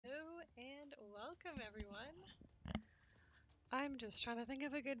Welcome, everyone. I'm just trying to think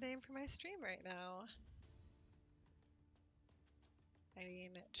of a good name for my stream right now. I mean,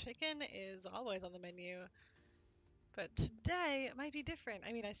 chicken is always on the menu, but today it might be different.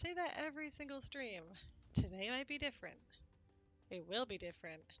 I mean, I say that every single stream. Today might be different. It will be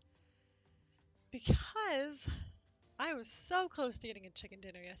different. Because I was so close to getting a chicken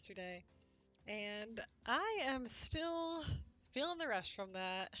dinner yesterday, and I am still feeling the rush from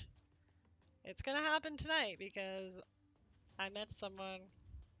that. It's gonna happen tonight because I met someone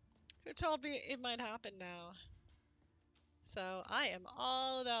who told me it might happen now. So I am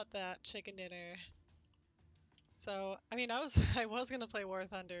all about that chicken dinner. So I mean, I was gonna play War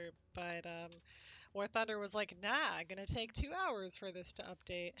Thunder, but War Thunder was like, nah, gonna take 2 hours for this to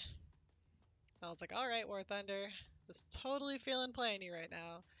update. I was like, all right, War Thunder, just totally feeling playing you right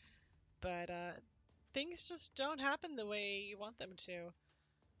now, but things just don't happen the way you want them to.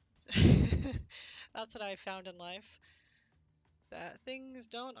 That's what I found in life. That things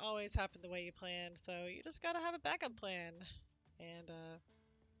don't always happen the way you planned, so you just gotta have a backup plan. And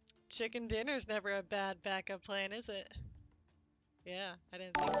chicken dinner's never a bad backup plan, is it? Yeah, I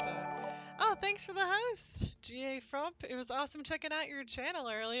didn't think so. Oh, thanks for the host, GA Frump. It was awesome checking out your channel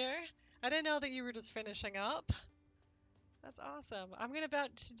earlier. I didn't know that you were just finishing up. That's awesome. I'm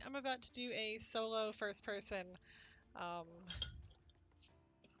about to do a solo first person, um,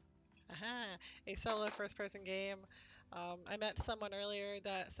 a solo first person game. I met someone earlier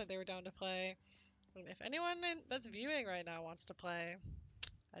that said they were down to play. And if anyone that's viewing right now wants to play,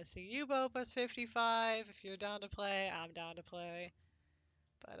 I see you, Bopus55. If you're down to play, I'm down to play.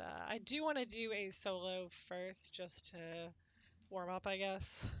 But I do want to do a solo first just to warm up, I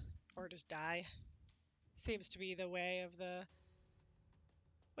guess. Or just die. Seems to be the way of the...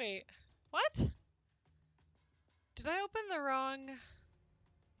 Wait, what? Did I open the wrong...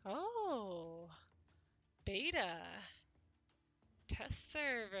 Oh, beta. Test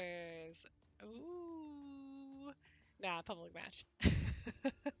servers. Ooh. Nah, public match.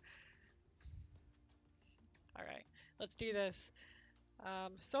 Alright, let's do this.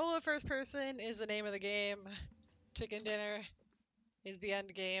 Solo first person is the name of the game. Chicken dinner is the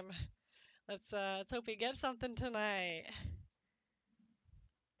end game. Let's hope we get something tonight.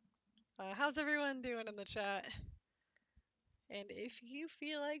 How's everyone doing in the chat? And if you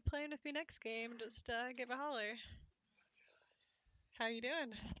feel like playing with me next game, just give a holler. How you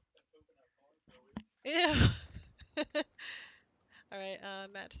doing? Ew. Alright,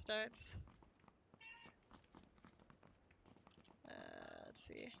 match starts. Let's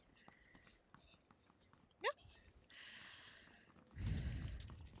see. Yep.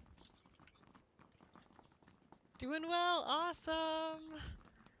 Doing well, awesome.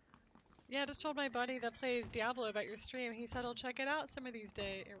 Yeah, I just told my buddy that plays Diablo about your stream. He said he'll check it out some of these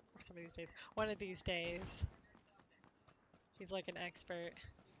days, or some of these days, one of these days. He's like an expert.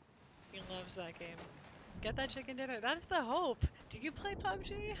 He loves that game. Get that chicken dinner. That's the hope. Do you play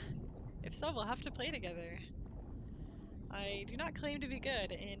PUBG? If so, we'll have to play together. I do not claim to be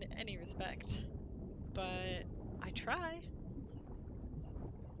good in any respect, but I try.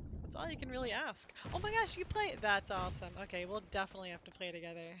 That's all you can really ask. Oh my gosh, you play? That's awesome. Okay, we'll definitely have to play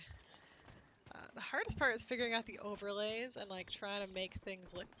together. The hardest part is figuring out the overlays and like trying to make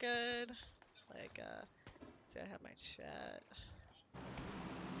things look good. Like, see, I have my chat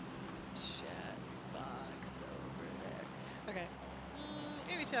box over there. Okay,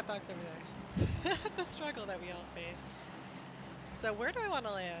 maybe chat box over there. The struggle that we all face. So where do I want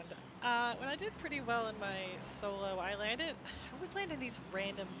to land? When I did pretty well in my solo, I always land in these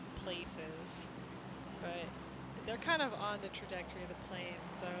random places, but they're kind of on the trajectory of the plane,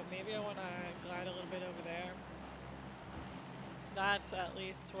 so maybe I want to glide a little bit over there. That's at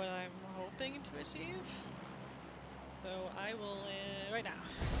least what I'm hoping to achieve. So I will land right now.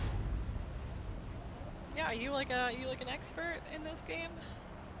 Yeah, are you like an expert in this game,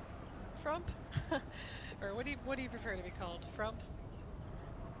 Frump? Or what do you prefer to be called, Frump?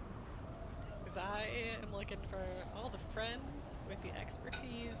 Because I am looking for all the friends with the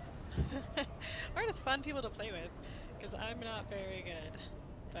expertise. Or just fun people to play with, because I'm not very good.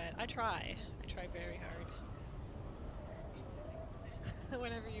 But I try. I try very hard.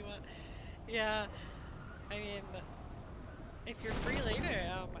 Whenever you want. Yeah, I mean, if you're free later,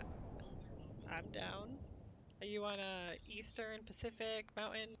 I'm down. Are you on Eastern, Pacific,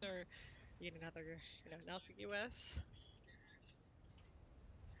 Mountain, or in another, North US?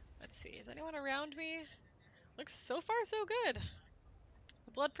 Let's see, is anyone around me? Looks so far so good.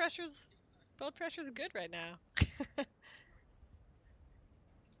 The blood pressure's good right now.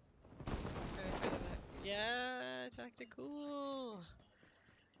 Yeah, tactical.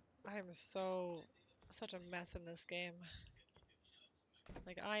 I am such a mess in this game.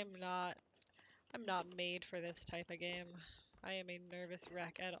 Like I'm not made for this type of game. I am a nervous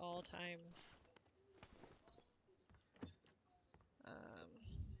wreck at all times. Um,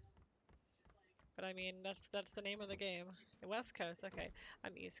 but I mean, that's the name of the game. West Coast, okay.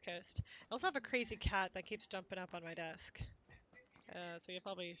 I'm East Coast. I also have a crazy cat that keeps jumping up on my desk. So you'll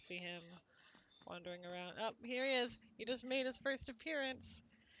probably see him wandering around. Oh, here he is. He just made his first appearance.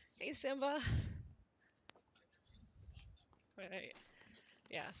 Hey, Simba. Right.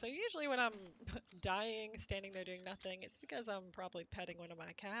 Yeah, so usually when I'm dying, standing there doing nothing, it's because I'm probably petting one of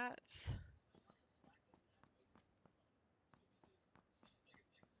my cats.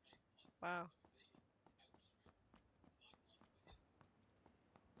 Wow.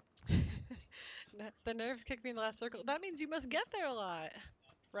 The nerves kicked me in the last circle. That means you must get there a lot,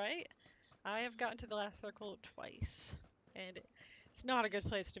 right? I have gotten to the last circle twice, and it's not a good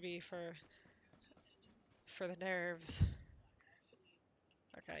place to be for the nerves.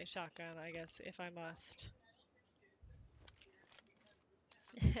 Okay, shotgun, I guess, if I must.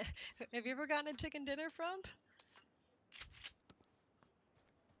 Have you ever gotten a chicken dinner from?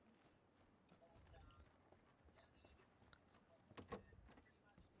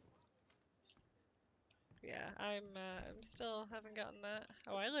 Yeah, I'm still haven't gotten that.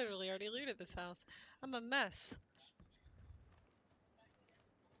 Oh, I literally already looted this house. I'm a mess.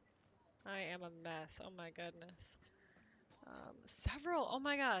 I am a mess. Oh my goodness. Several. Oh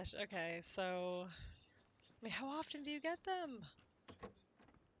my gosh. Okay, so I mean, how often do you get them?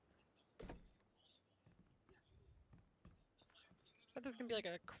 But there's gonna be like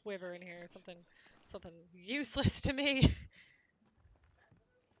a quiver in here, something useless to me.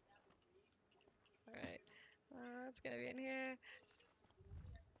 All right, it's gonna be in here.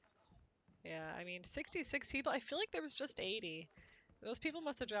 Yeah, I mean, 66 people. I feel like there was just 80. Those people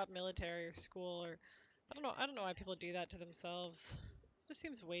must have dropped military or school or I don't know. I don't know why people do that to themselves. Just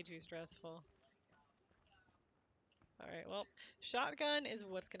seems way too stressful. All right, well, shotgun is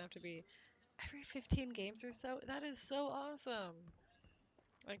what's gonna have to be every 15 games or so. That is so awesome.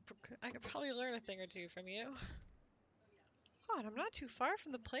 Like, I could probably learn a thing or two from you. Oh, and I'm not too far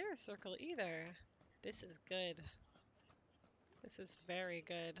from the player circle either. This is good. This is very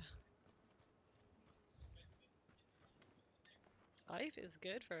good. Life is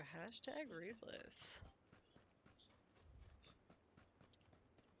good for hashtag ruthless.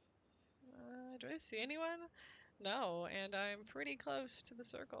 Do I see anyone? No, and I'm pretty close to the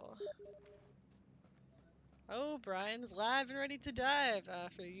circle. Oh, Brian's live and ready to dive.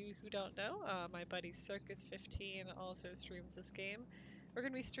 For you who don't know, my buddy Circus15 also streams this game. We're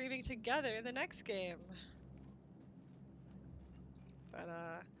going to be streaming together in the next game. But,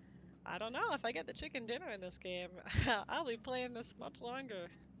 I don't know if I get the chicken dinner in this game. I'll be playing this much longer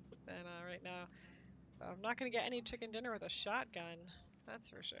than right now. I'm not going to get any chicken dinner with a shotgun, that's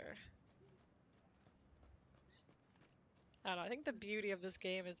for sure. I don't know, I think the beauty of this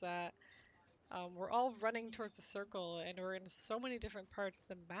game is that we're all running towards the circle and we're in so many different parts of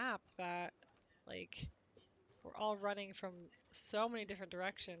the map that, like, we're all running from so many different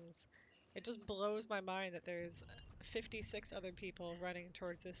directions. It just blows my mind that there's 56 other people running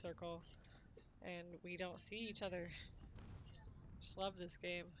towards this circle and we don't see each other. Just love this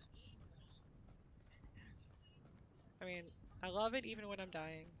game. I mean, I love it even when I'm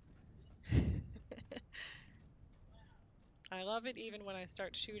dying. I love it even when I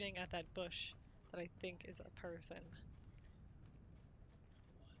start shooting at that bush that I think is a person.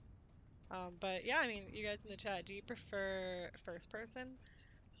 But yeah, I mean, you guys in the chat, do you prefer first person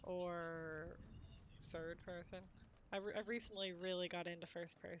or third person? I've recently really got into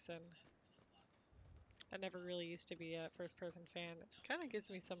first person. I never really used to be a first person fan. It kind of gives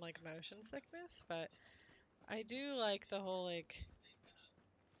me some like motion sickness, but I do like the whole like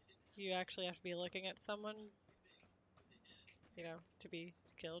you actually have to be looking at someone, to be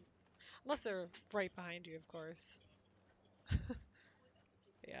killed. Unless they're right behind you, of course.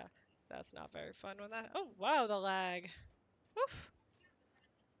 Yeah, that's not very fun when that. Oh, wow, the lag. Woof.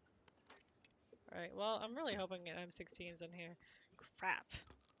 Alright, well, I'm really hoping an M16's in here. Crap.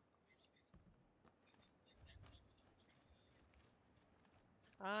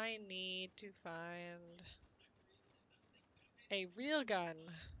 I need to find a real gun.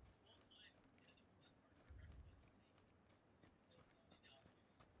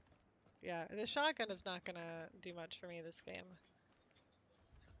 Yeah, the shotgun is not gonna do much for me this game.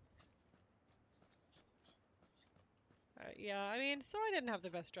 Yeah, I mean, so I didn't have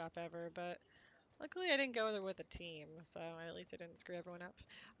the best drop ever, but luckily I didn't go there with a team, so at least I didn't screw everyone up.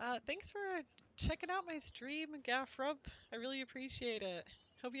 Thanks for checking out my stream, Gaffrup. I really appreciate it.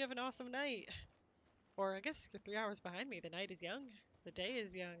 Hope you have an awesome night. Or I guess you're 3 hours behind me. The night is young. The day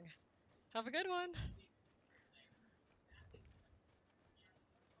is young. Have a good one.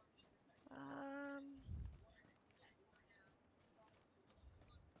 Um,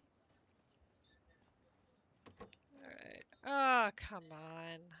 alright. Oh, come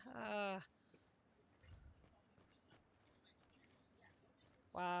on.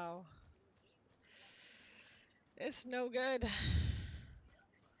 Wow. It's no good.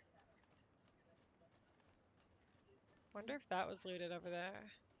 Wonder if that was looted over there.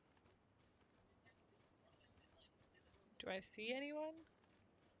 Do I see anyone?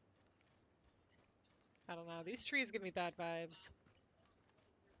 I don't know. These trees give me bad vibes.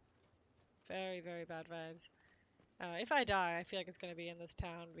 Very, very bad vibes. If I die, I feel like it's going to be in this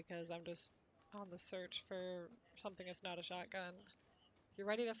town because I'm just on the search for something that's not a shotgun. You're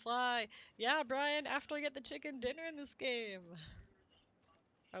ready to fly. Yeah, Brian, after I get the chicken dinner in this game.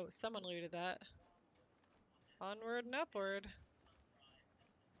 Oh, someone looted that. Onward and upward.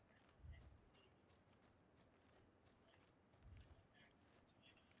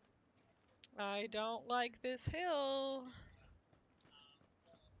 I don't like this hill.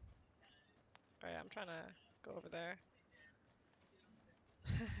 Alright, I'm trying to go over there.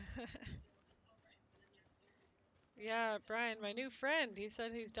 Yeah, Brian, my new friend, he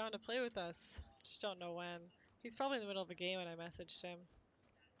said he's down to play with us. Just don't know when. He's probably in the middle of a game when I messaged him.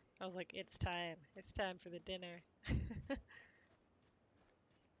 I was like, it's time. It's time for the dinner.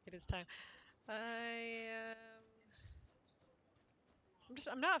 It is time.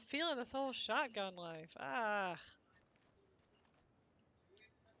 I'm not feeling this whole shotgun life.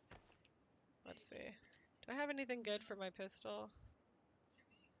 Let's see. Do I have anything good for my pistol?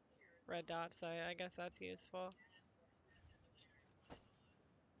 Red dot sight, I guess that's useful.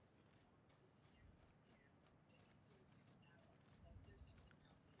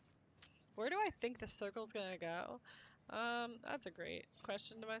 Where do I think the circle's gonna go? That's a great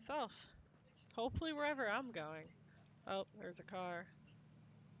question to myself. Hopefully wherever I'm going. Oh, there's a car.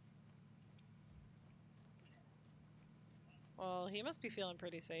 Well, he must be feeling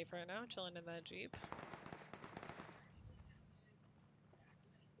pretty safe right now, chilling in that Jeep.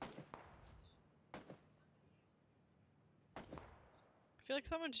 I feel like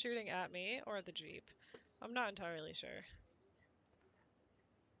someone's shooting at me or at the Jeep. I'm not entirely sure.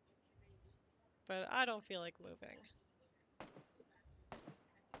 But I don't feel like moving.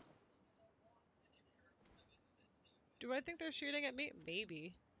 Do I think they're shooting at me?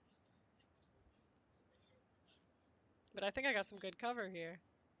 Maybe. But I think I got some good cover here.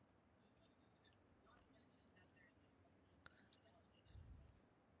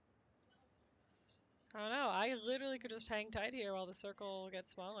 I don't know. I literally could just hang tight here while the circle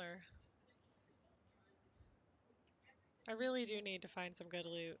gets smaller. I really do need to find some good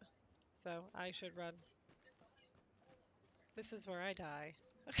loot. So I should run. This is where I die.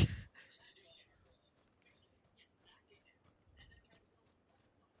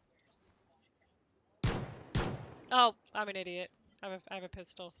 Oh, I'm an idiot. I have a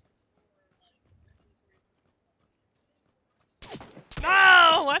pistol.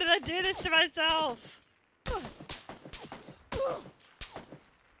 No! Why did I do this to myself?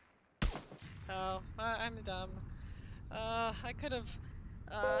 Oh, I'm dumb. I could have,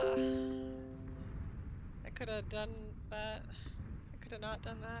 uh, I could have done that. I could have not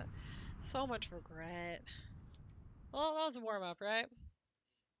done that. So much regret. Well, that was a warm up, right?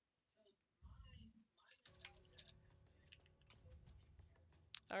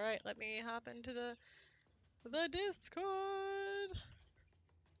 All right, let me hop into the Discord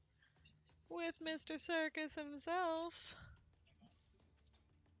with Mr. Circus himself.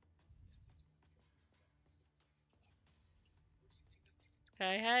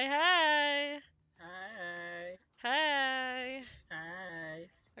 Hey, hey, hey! Hi. Hey! Hi.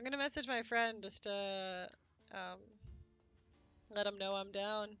 I'm gonna message my friend just to um, let him know I'm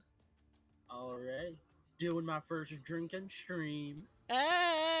down. Alright. Doing my first drinking stream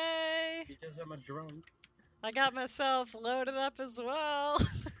Hey! because I'm a drunk. I got myself loaded up as well.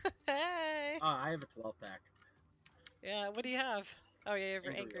 Hey! I have a 12 pack. Yeah, what do you have? Oh, yeah, you have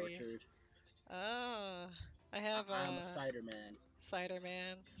your Angry angry. Orchard. Oh, I have I'm a cider man. Cider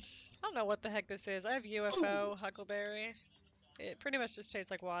Man. I don't know what the heck this is. I have Ooh, UFO Huckleberry. It pretty much just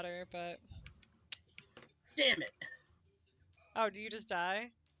tastes like water, but... damn it. Oh, do you just die?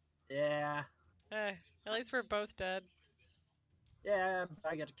 Yeah. Eh, at least we're both dead. Yeah,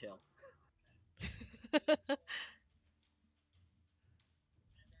 but I get a kill.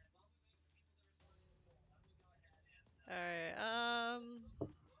 Alright,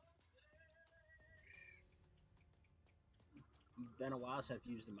 been a while since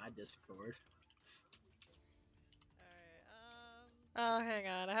I've used in my Discord. Oh, hang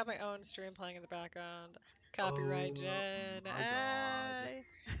on. I have my own stream playing in the background. Copyright Oh Jen. my god.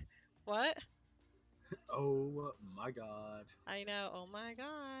 What? Oh my god. I know. Oh my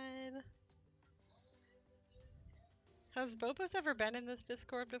god. Has Bopos ever been in this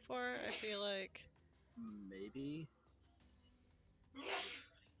Discord before? I feel like. Maybe.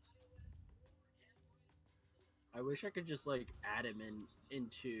 I wish I could just like add him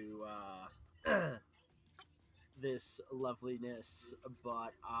into this loveliness,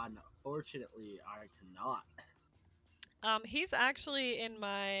 but unfortunately I cannot. He's actually in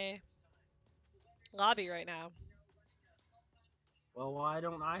my lobby right now. Well, why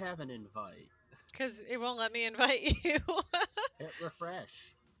don't I have an invite? Because it won't let me invite you. Hit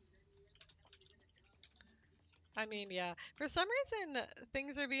refresh. I mean, yeah. For some reason,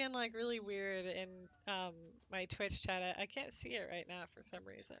 things are being like really weird in my Twitch chat. I can't see it right now for some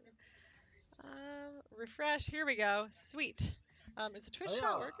reason. Refresh. Here we go. Sweet. Is the Twitch Oh chat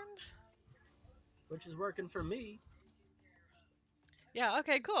yeah, working? which is working for me. Yeah.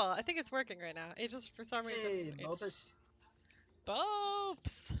 Okay. Cool. I think it's working right now. It just for some reason Hey, it's Mopus,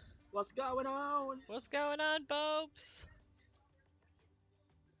 Bopes. what's going on? What's going on, Bopes?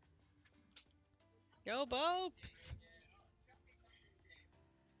 Go Bopes.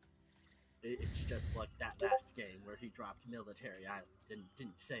 It's just like that last game where he dropped Military Island and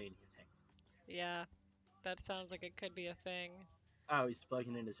didn't say anything. Yeah, that sounds like it could be a thing. Oh, he's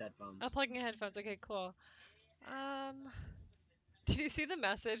plugging in his headphones. I'm plugging in headphones. Okay, cool. Um, did you see the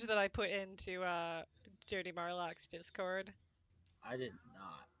message that I put into Jody Marlock's Discord? I did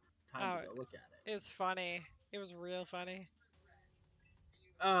not. Time to Oh, go look at it. it was funny. It was real funny.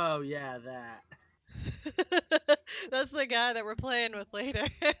 Oh yeah, that. That's the guy that we're playing with later.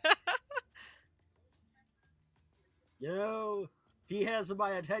 You know, he has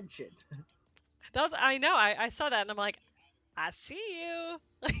my attention. I know. I saw that and I'm like, I see you.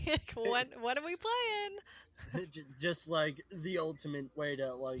 Like, when are we playing? Just like the ultimate way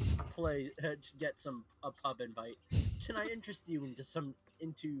to like play to get a pub invite. Can I interest you into some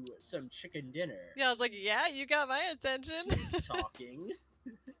chicken dinner? Yeah, I was like, yeah, you got my attention. Keep talking.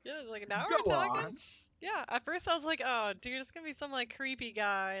 Yeah, I was like, now Go we're talking. on. Yeah, at first I was like, oh, dude, it's gonna be some like creepy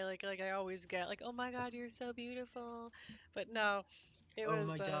guy, like I always get, like, oh my God, you're so beautiful. But no, it Oh was.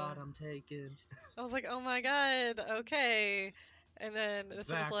 my god, I'm taken. I was like, oh my God, okay. And then this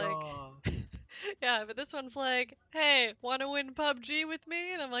one was Back like, off. yeah, but this one's like, hey, wanna win PUBG with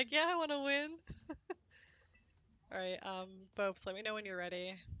me? And I'm like, yeah, I wanna win. All right, Bopes, let me know when you're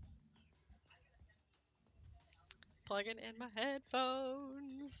ready. Plugging in my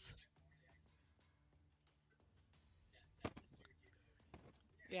headphones.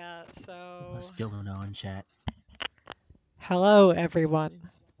 Yeah, so. What's going on, chat? Hello, everyone.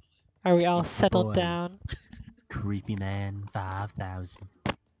 Are we all It's your settled boy, down? Creepy Man 5000.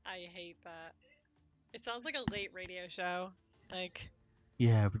 I hate that. It sounds like a late radio show. Like,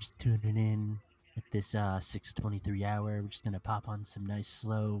 Yeah, we're just tuning in at this 6:23 hour. We're just gonna pop on some nice,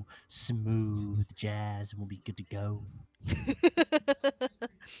 slow, smooth jazz, and we'll be good to go.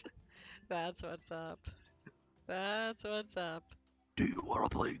 that's what's up. That's what's up. Do you want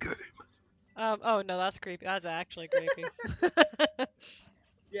to play a game? Oh no, that's creepy. That's actually creepy.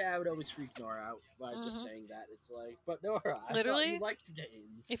 Yeah, I would always freak Nora out by just saying that. It's like, but Nora, I thought you Literally, liked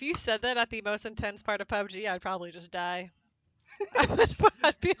games. if you said that at the most intense part of PUBG, I'd probably just die.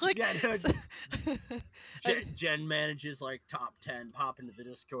 I'd be like, Yeah, no, I'd- Jen manages like top 10, pop into the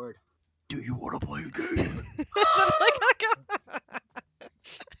Discord. Do you want to play a game? then I'm like, oh God.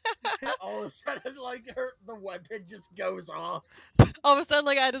 All of a sudden, like the weapon just goes off. All of a sudden,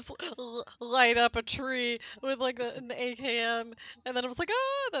 like I just light up a tree with like an AKM, and then I was like,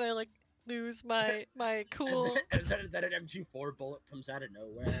 ah! Then I like lose my cool. And then an M24 bullet comes out of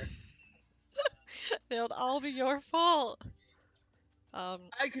nowhere. It would all be your fault.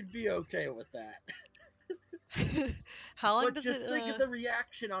 I could be okay with that. How long But does just it? think of the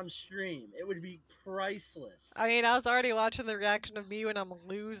reaction on stream. It would be priceless. I mean, I was already watching the reaction of me when I'm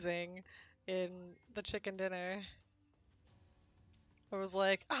losing in the chicken dinner. I was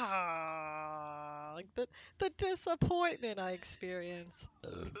like, ah, like the disappointment I experienced.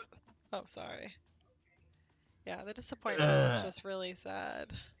 Oh, sorry. Yeah, the disappointment was just really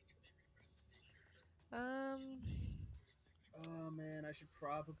sad. Oh man, I should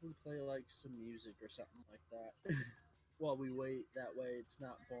probably play like some music or something like that while we wait. That way it's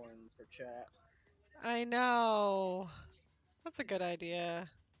not boring for chat. I know. That's a good idea.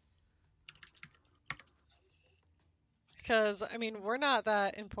 Because, I mean, we're not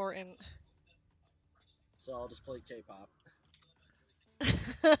that important. So I'll just play K-pop.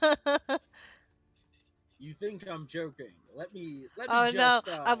 You think I'm joking? Let me Oh no, just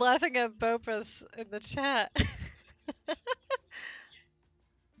I'm laughing at Bopus in the chat.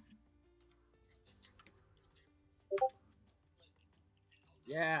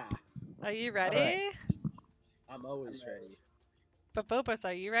 yeah. Are you All ready? right. I'm always ready. But Bopus,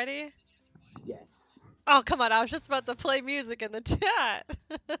 are you ready? Yes. Oh, come on, I was just about to play music in the chat.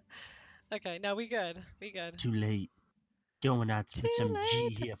 Okay, no, we good. We good. Too late. Going out to Too put some G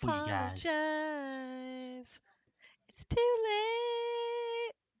late to here for you apologize. guys. It's too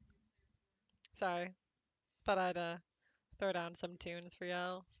late. Sorry. Thought I'd throw down some tunes for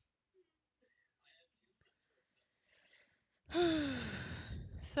y'all.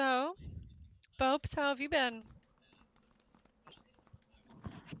 So, Bopes, how have you been?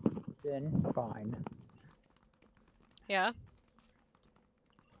 Been fine. Yeah,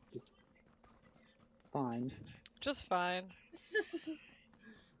 Just fine. just fine.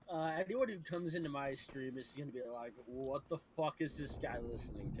 Anyone who comes into my stream is gonna be like, "What the fuck is this guy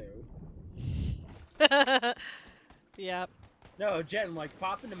listening to?" Yep, No, Jen, like,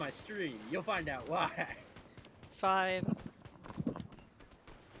 pop into my stream. You'll find out why. fine.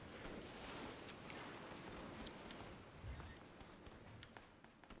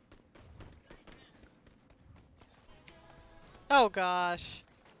 Oh gosh.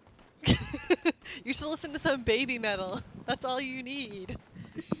 You should listen to some baby metal. That's all you need.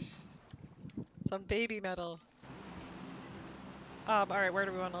 Some baby metal. Alright, where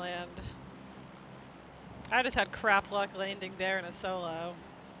do we want to land? I just had crap luck landing there in a solo.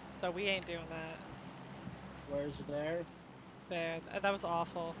 So we ain't doing that. Where's there? There, that was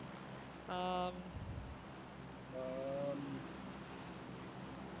awful. Um,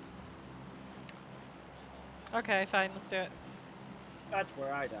 Okay, fine, let's do it. that's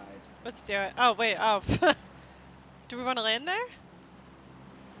where I died. Let's do it. Oh, wait, oh. Do we want to land there?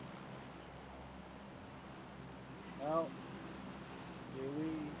 Well, do we?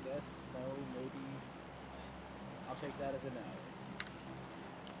 Yes, no, maybe. I'll take that as a no.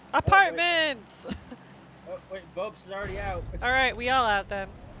 Apartments! Oh, wait, Bopes is already out. Alright, we all out then.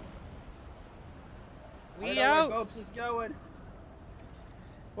 I don't We know out! where Bopes is going.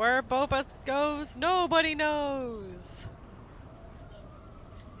 Where Boba goes, nobody knows!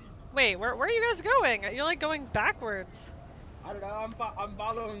 Wait, where are you guys going? You're like going backwards. I don't know, I'm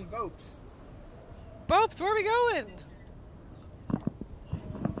following Bopes. Bopes, where are we going?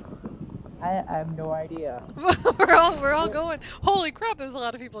 I have no idea. we're all going. Holy crap, there's a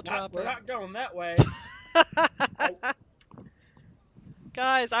lot of people dropping. We're not going that way.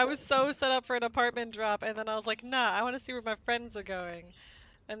 Guys, I was so set up for an apartment drop, and then I was like, nah, I want to see where my friends are going.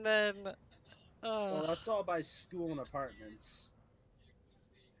 And then, Well, that's all by school and apartments.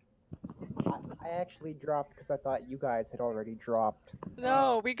 I actually dropped because I thought you guys had already dropped.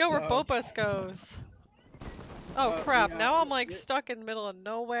 No, we go where no. Bopus goes. Oh crap, Yeah, now I'm like stuck in the middle of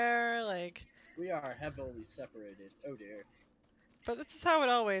nowhere, like. We are heavily separated. Oh dear. But this is how it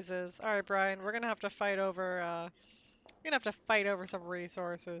always is. Alright, Brian, we're gonna have to fight over, some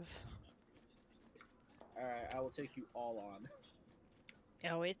resources. Alright, I will take you all on.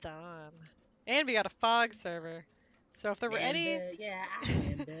 Oh, it's on. And we got a fog server. So if there were any... Yeah,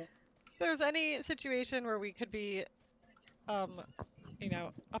 I there's any situation where we could be,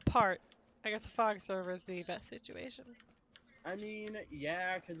 apart, I guess a fog server is the best situation. I mean,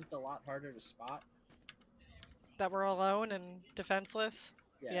 yeah, because it's a lot harder to spot. That we're alone and defenseless?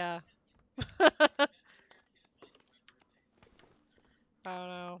 Yes. Yeah. I don't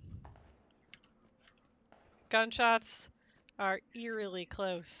know. Gunshots are eerily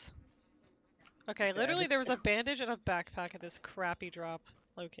close. Okay, literally there was a bandage and a backpack at this crappy drop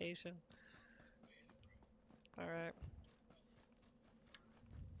location. Alright.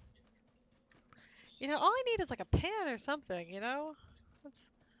 You know, all I need is like a pan or something, you know?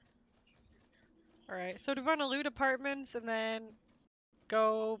 Alright, so do we want to loot apartments and then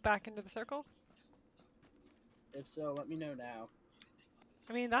go back into the circle? If so, let me know now.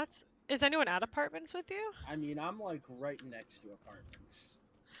 I mean, is anyone at apartments with you? I mean, I'm like right next to apartments.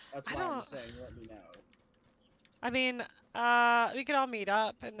 That's I why I'm don't- saying let me know. I mean, we could all meet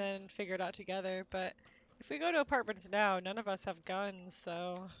up and then figure it out together, but if we go to apartments now, none of us have guns,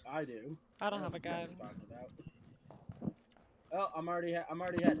 so... I do. I don't have a know what you're gun. talking about. Oh, I'm already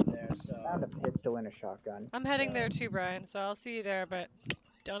headed there, so... Found a pistol and a shotgun. I'm heading there too, Brian, so I'll see you there, but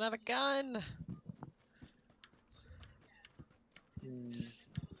don't have a gun.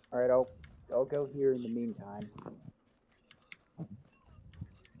 Alright, I'll go here in the meantime.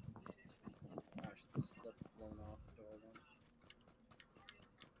 Gosh, this is the blown off door one.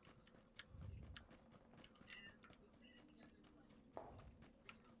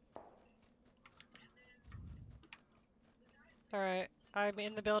 Alright. I'm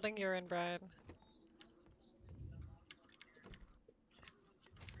in the building you're in, Brian.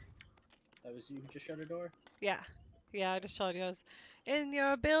 That was you who just shut a door? Yeah. Yeah, I just told you I was in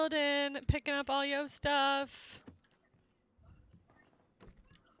your building, picking up all your stuff.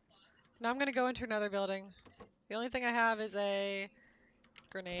 Now I'm gonna go into another building. The only thing I have is a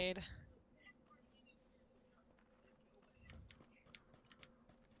grenade.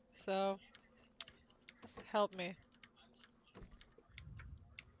 So, help me.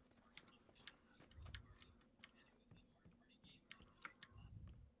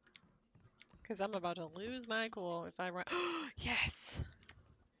 Because I'm about to lose my cool if I run. Yes!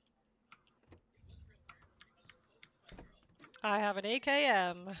 I have an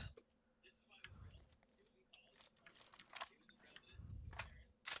AKM.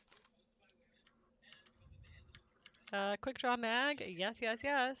 Quick draw mag. Yes, yes,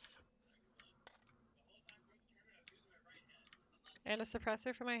 yes. And a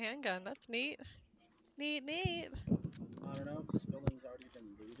suppressor for my handgun. That's neat. Neat, neat. I don't know if this building's already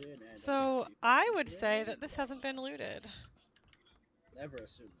been looted and So, other people I would looted say it, that this but hasn't been looted. never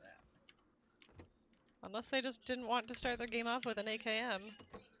assume that. Unless they just didn't want to start their game off with an AKM.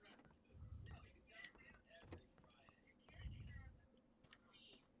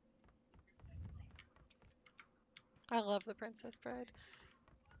 I love The Princess Bride.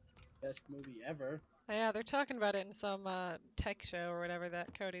 Best movie ever. Yeah, they're talking about it in some tech show or whatever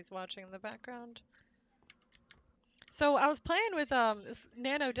that Cody's watching in the background. So I was playing with this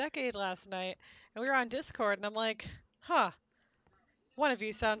Nano Decade last night, and we were on Discord, and I'm like, huh, one of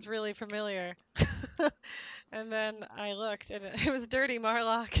you sounds really familiar. And then I looked, and it was Dirty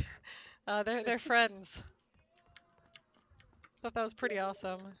Marlock. They're friends. Thought that was pretty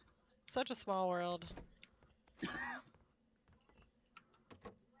awesome. Such a small world.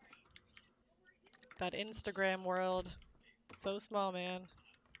 That Instagram world. So small, man.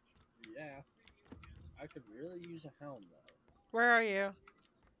 Yeah. I could really use a helm, though, Where are you?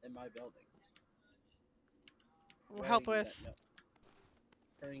 in my building. Help Praying with.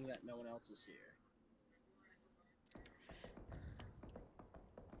 praying that no one else is here.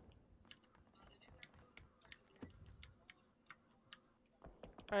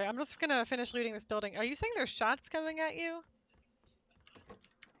 Alright, I'm just gonna finish looting this building. Are you saying there's shots coming at you?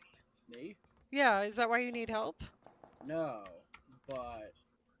 Me? Yeah, is that why you need help? No, but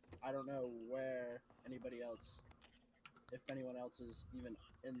I don't know where anybody else, if anyone else is even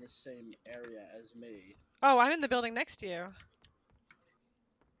in the same area as me. Oh, I'm in the building next to you.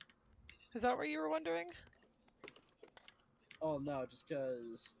 Is that what you were wondering? Oh no, just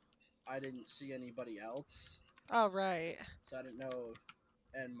because I didn't see anybody else, Oh, right. so I didn't know if,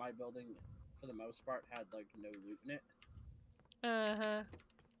 and my building, for the most part, had like no loot in it. Uh-huh.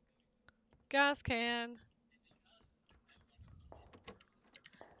 Gas can.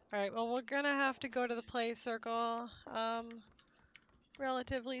 Alright, well, we're gonna have to go to the play circle,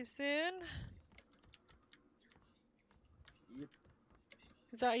 relatively soon. Yep.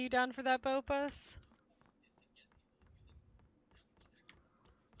 Is that you down for that boat bus?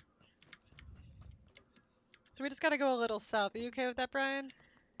 So we just gotta go a little south. Are you okay with that, Brian?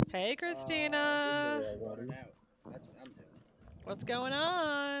 Hey, Christina! Running out. That's what I'm doing. What's going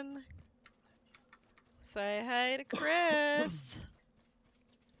on? Say hey to Chris!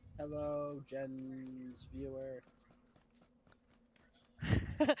 Hello, Jen's viewer.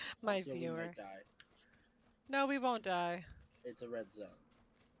 My Also, we viewer. might die. No, we won't die. It's a red zone.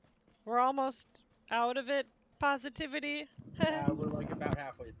 We're almost out of it. Positivity. We're like about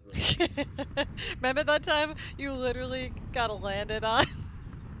halfway through. Remember that time you literally got landed on?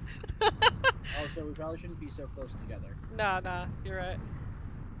 Also, we probably shouldn't be so close together. Nah, you're right.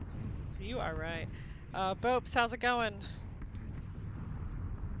 You are right. Bopes, how's it going?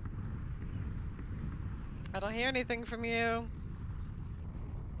 I don't hear anything from you.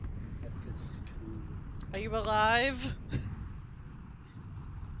 That's because he's cool. Are you alive?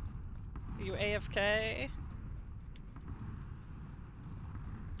 Are you AFK?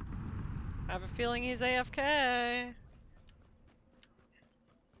 I have a feeling he's AFK.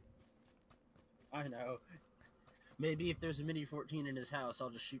 I know. Maybe if there's a Mini 14 in his house, I'll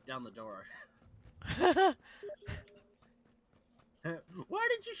just shoot down the door. Why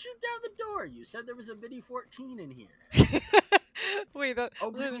did you shoot down the door? You said there was a Mini 14 in here. Wait,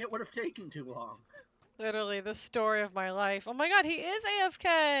 Opening it would have taken too long. literally the story of my life. Oh my god, he is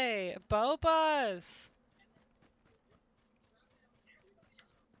AFK! Bopus!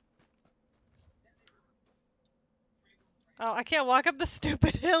 Oh, I can't walk up the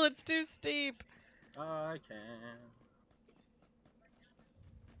stupid hill, it's too steep. I can.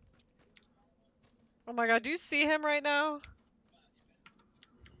 Oh my god, do you see him right now?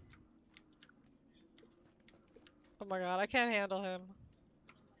 Oh my god, I can't handle him.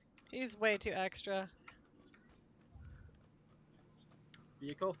 He's way too extra.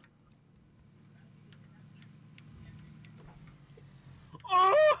 Vehicle.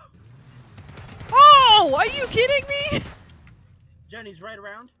 Oh! Oh, are you kidding me? Jenny's right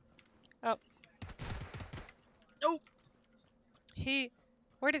around. Oh. Nope.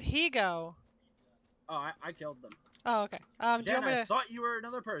 Where did he go? Oh, I killed them. Oh, okay. Do you Jen, want me I to? thought you were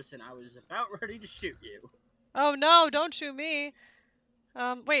another person. I was about ready to shoot you. Oh no, don't shoot me.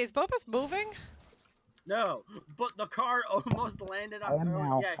 Wait, is Bopus moving? No, but the car almost landed on. I am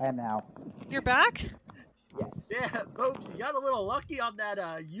now. Yeah, I am now. You're back? Yes. yeah, Bopes, you got a little lucky on that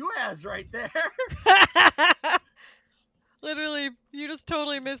UAS right there. Literally, you just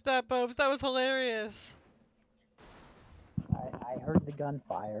totally missed that, Bopes. That was hilarious. I heard the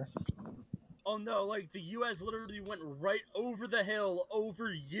gunfire. Oh no, like the UAS literally went right over the hill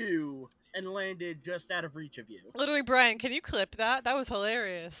over you and landed just out of reach of you. Literally, Brian, can you clip that? That was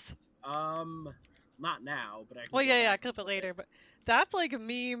hilarious. Not now, but I can. Well, go yeah, back clip and it later, but that's like a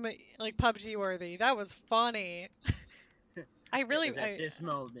meme, like PUBG worthy. That was funny. I really, Because at this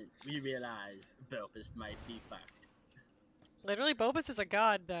moment, we realized Bopus might be fucked. literally, Bopus is a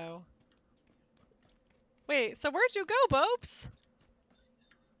god, though. Wait, so where'd you go, Bopes?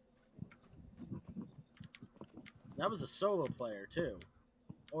 That was a solo player too,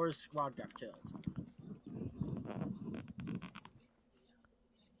 or his squad got killed.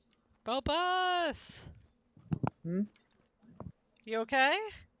 Bopus! Hmm? You okay?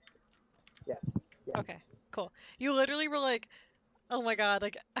 Yes. Yes. Okay. Cool. You literally were like, oh my god,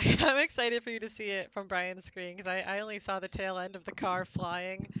 like, I'm excited for you to see it from Brian's screen, because I only saw the tail end of the car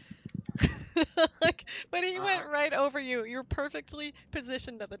flying. Like, when he went right over you, you're perfectly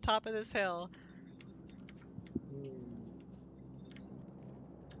positioned at the top of this hill.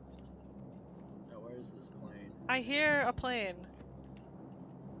 Now, where is this plane? I hear a plane.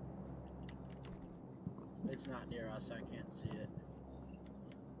 It's not near us. I can't see it.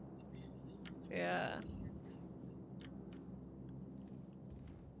 Yeah.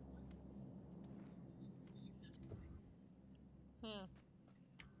 Hmm.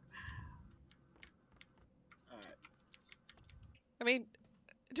 Alright. I mean,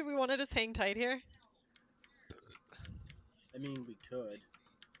 do we want to just hang tight here? I mean, we could.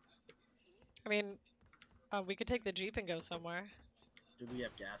 I mean, we could take the Jeep and go somewhere. Do we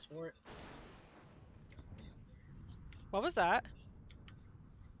have gas for it? What was that?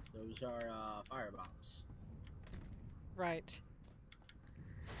 Those are fire bombs. Right.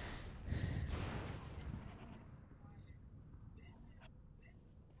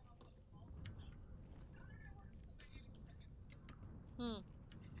 Hmm.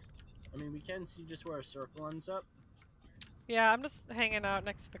 I mean, we can see just where a circle ends up. Yeah, I'm just hanging out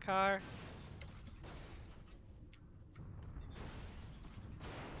next to the car.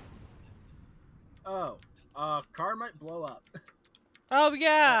 Oh, car might blow up. Oh,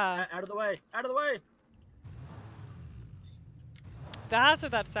 yeah! Out of the way! Out of the way! That's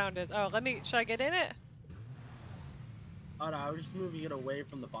what that sound is. Oh, should I get in it? Oh no, I was just moving it away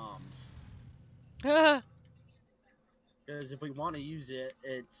from the bombs. You Because if we want to use it,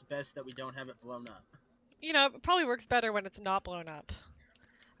 it's best that we don't have it blown up. know, it probably works better when it's not blown up.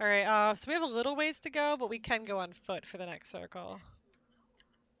 Alright, so we have a little ways to go, but we can go on foot for the next circle.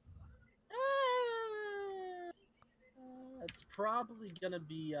 It's probably gonna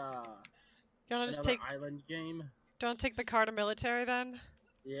be You wanna just another take island game. don't take the car to military then?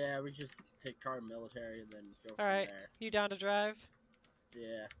 Yeah, we just take car military and then go from Alright. there. You down to drive?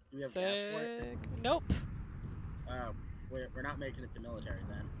 Yeah. Do we have gas for it? Sick. Nope. Oh, we're not making it to military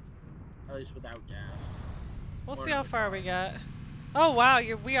then. At least without gas. We'll Or see how another far car. we get. Oh wow,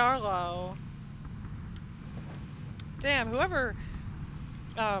 we are low. Damn, whoever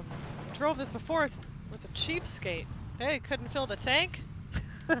drove this before was a cheapskate. Hey, couldn't fill the tank?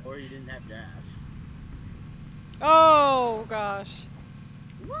 Or you didn't have gas. Oh gosh.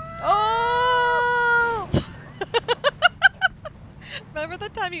 Oh! Remember the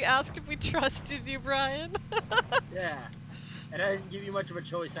time you asked if we trusted you, Brian? Yeah. And I didn't give you much of a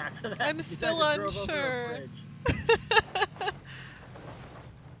choice after that. I'm because I still just drove over a unsure. bridge.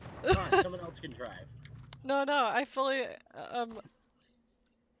 Come on, someone else can drive. No, I fully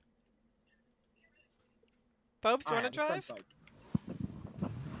Bobes, you I wanna have a stunt drive? bike.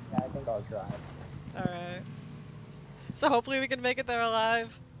 Yeah, I think I'll drive. Alright. So hopefully we can make it there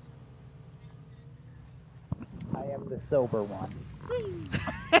alive. I am the sober one.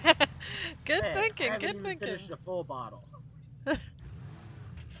 Good Hey, thinking, I haven't good even thinking. finished a full bottle.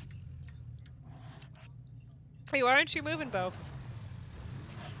 Wait, why aren't you moving, Bobes?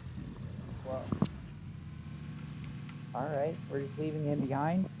 Well, All right, we're just leaving him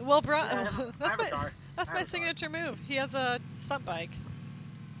behind. Well, Yeah, I that's have a car. that's I my have a car. signature move. He has a stunt bike.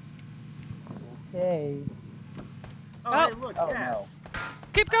 Okay. Oh, Oh, hey, look, Oh no. gas.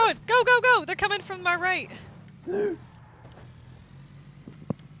 keep going. Go, go, go. They're coming from my right. But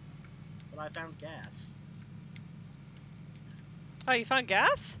I found gas. Oh, you found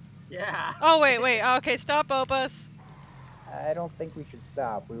gas? Yeah. Oh, wait, wait. Okay, stop, Opus. I don't think we should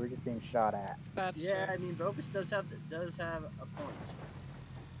stop. We were just being shot at. That's Yeah, true. I mean, Bopus does have a point.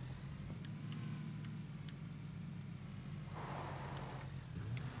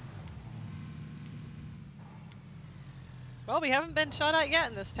 Well, we haven't been shot at yet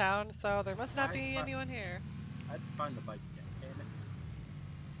in this town, so there must not I'd be fi- anyone here. I'd find the bike again. Damn it.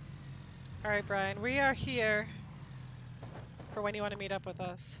 All right, Brian, we are here for when you want to meet up with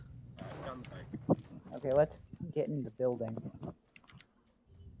us. I found the bike. Okay, let's get in the building.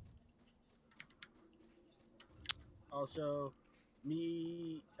 Also,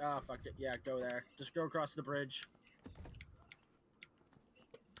 me. Ah, fuck it. Yeah, go there. Just go across the bridge.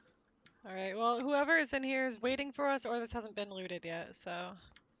 All right, well, whoever is in here is waiting for us, or this hasn't been looted yet, so.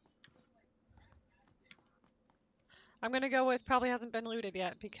 I'm gonna go with probably hasn't been looted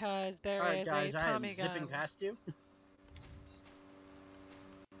yet because there All right, is a guys, I am Tommy zipping gun. past you.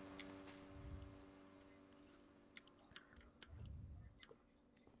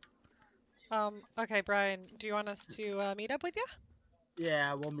 Okay, Brian, do you want us to meet up with you?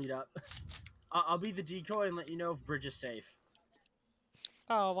 Yeah, we'll meet up. I'll be the decoy and let you know if bridge is safe.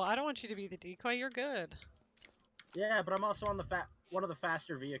 Oh, well, I don't want you to be the decoy. You're good. Yeah, but I'm also on the one of the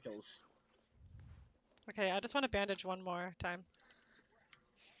faster vehicles. Okay, I just want to bandage one more time.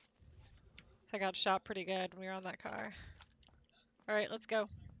 I got shot pretty good when we were on that car. All right, let's go.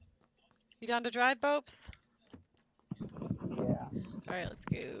 You down to drive, Bopes? Yeah. All right, let's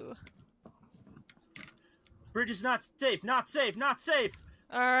go. Bridge is not safe. Not safe. Not safe.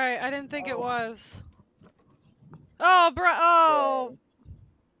 All right, I didn't think it Oh. was. Oh, bro. Oh. Okay.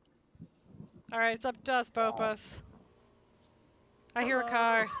 All right, it's up to us, Wow. Bopus. I hear a Hello.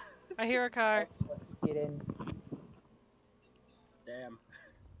 car. I hear a car. Let's get in. Damn.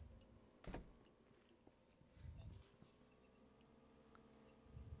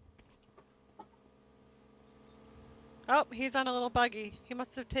 Oh, he's on a little buggy. He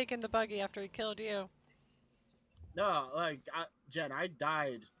must have taken the buggy after he killed you. No, like, Jen, I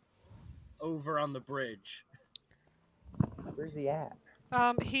died over on the bridge. Where's he at?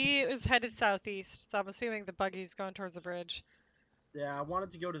 He is headed southeast, so I'm assuming the buggy's going towards the bridge. Yeah, I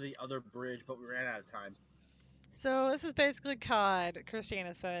wanted to go to the other bridge, but we ran out of time. So this is basically COD,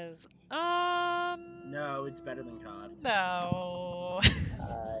 Christina says. No, it's better than COD. No.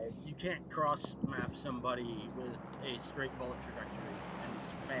 You can't cross map somebody with a straight bullet trajectory, and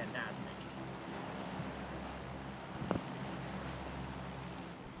it's fantastic.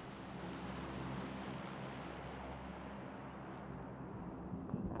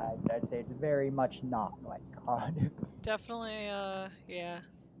 I'd say it's very much not like COD. Definitely, yeah.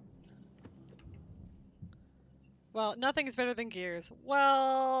 Well, nothing is better than Gears.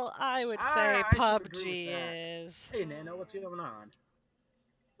 Well, I would say I could agree with that. PUBG is. Hey, Nano, what's going on?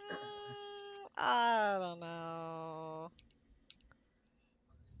 I don't know.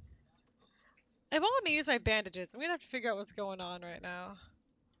 It won't let me use my bandages. I'm gonna have to figure out what's going on right now.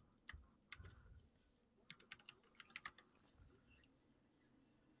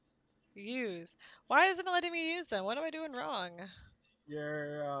 Use. Why isn't it letting me use them? What am I doing wrong?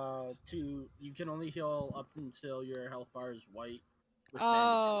 You can only heal up until your health bar is white with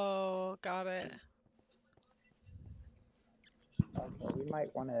bandages. Oh, got it. Okay, we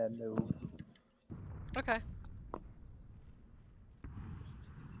might want to move. Okay.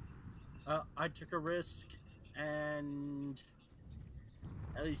 I took a risk, and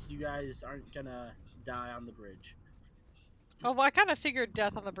at least you guys aren't gonna die on the bridge. Oh, well, I kind of figured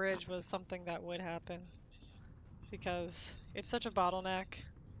death on the bridge was something that would happen because it's such a bottleneck.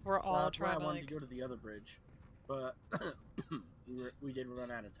 We're Well, all that's why I trying to wanted to go to the other bridge, but we did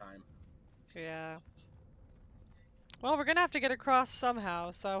run out of time. yeah. Well, we're gonna have to get across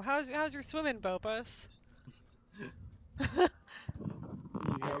somehow. So how's your swimming, Bopus? You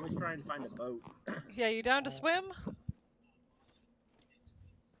can always try and find a boat. Yeah, you down to swim?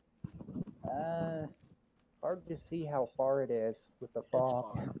 Hard to see how far it is with the It's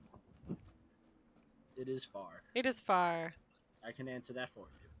fog. far. It is far. It is far. I can answer that for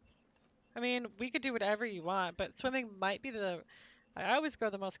you. I mean, we could do whatever you want, but swimming might be the. I always go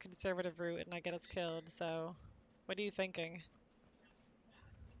the most conservative route and I get us killed. So, what are you thinking?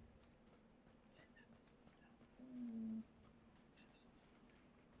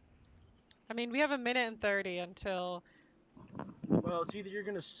 I mean, we have a minute and 30 until Well, it's either you're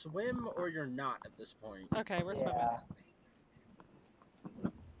gonna swim or you're not at this point. Okay, we're swimming.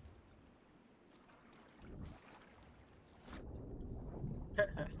 Yeah.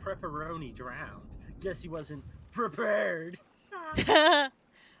 Pepperoni drowned. Guess he wasn't prepared.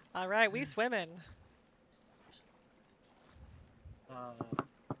 All right, we swimming.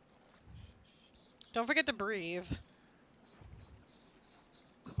 Don't forget to breathe.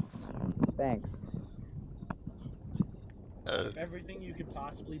 Thanks. Everything you could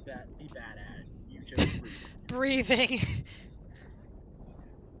possibly be bad at, you chose Breathing.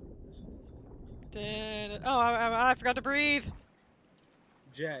 Oh, I forgot to breathe.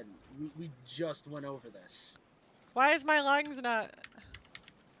 Jen, we just went over this. Why is my lungs not...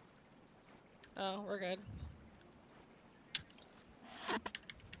 Oh, we're good.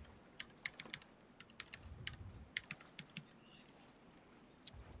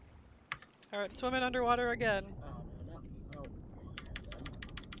 Alright, swimming underwater again. Oh, no, no.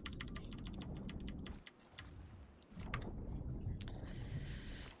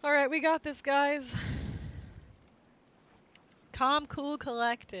 Alright, we got this, guys. Calm, cool,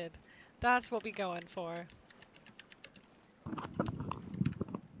 collected. That's what we going for.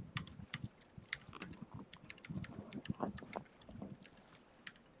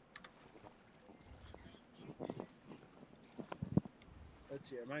 Let's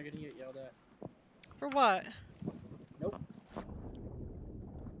see, am I gonna get yelled at? For what? Nope.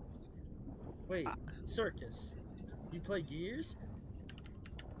 Wait, circus. You play Gears?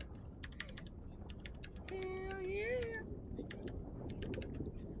 Hell yeah!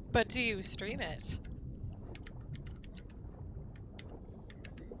 But do you stream it?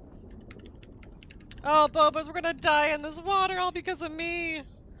 Oh, Bobas, we're gonna die in this water all because of me!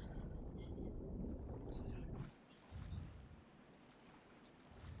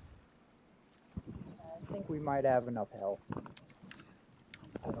 I think we might have enough health.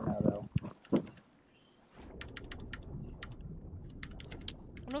 I don't know though.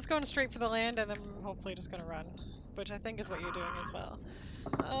 I'm just going straight for the land and then hopefully just gonna run. Which I think is what you're doing as well.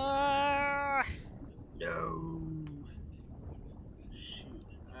 No! Shoot.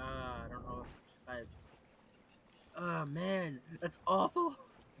 I don't know if I... Oh, man. That's awful.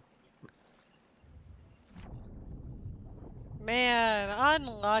 Man,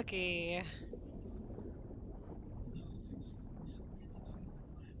 unlucky.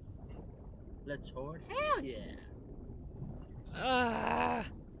 Let's hoard. Hell yeah! Ugh.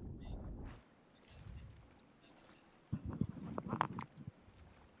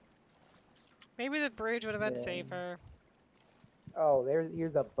 Maybe the bridge would have been Yeah. safer. Oh,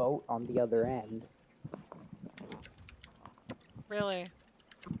 here's a boat on the other end. Really.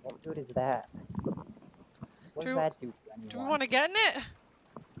 What good is that? What does Do- that do to anyone? Do we want to get in it?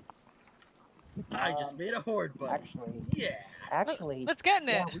 I just made a horde button. Actually, Yeah! actually, Let's get in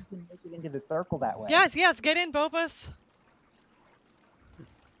yeah, it. we can make it into the circle that way. Yes, yes, get in, Bobus.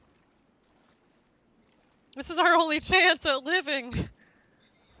 This is our only chance at living.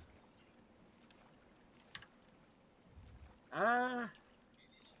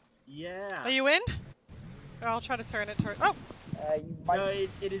 Yeah. Are you in? Or I'll try to turn it toward. Oh! You might. No,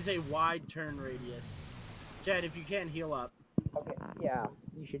 it is a wide turn radius. Chad, if you can heal up. Okay, yeah,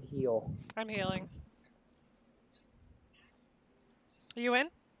 you should heal. I'm healing. Are you in?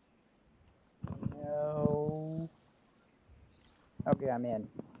 No. Okay, I'm in.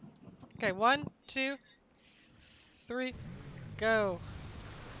 Okay, 1, 2, 3, go.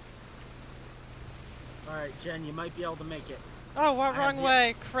 Alright, Jen, you might be able to make it. Oh, what I have wrong the-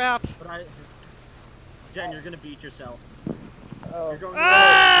 way? Crap. But Jen, you're gonna beat yourself. Oh, You're going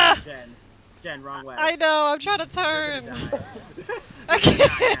Ah! the wrong way, Jen. Jen, wrong way. I know, I'm trying to You're turn. gonna die. I You're gonna die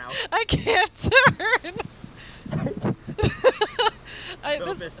can't. now. I can't turn.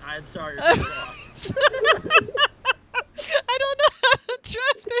 Opus, I'm sorry for your loss. I don't know how to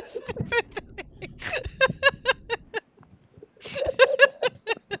drive this stupid thing.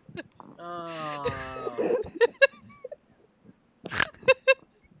 Oh.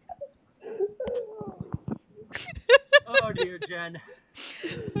 Oh dear, Jen.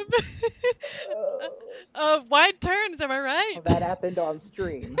 Wide turns, am I right? well, that happened on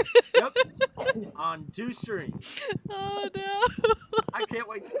stream. Yep. On 2 streams. Oh no. I can't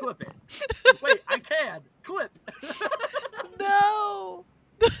wait to clip it. Wait, I can clip. No.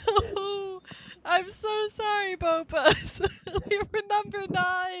 No. I'm so sorry, Bopus. We were number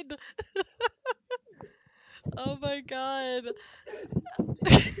 9. Oh my god.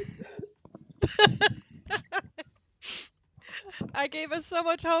 I gave us so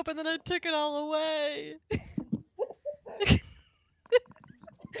much hope and then I took it all away.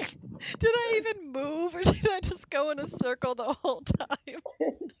 Did I even move or did I just go in a circle the whole time?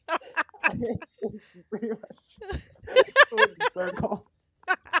 I mean, you pretty much stood in circle,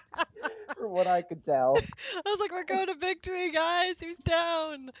 from what I could tell. I was like, we're going to victory, guys. Who's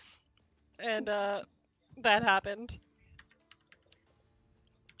down? And that happened.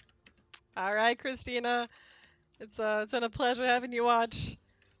 All right, Christina. It's been a pleasure having you watch.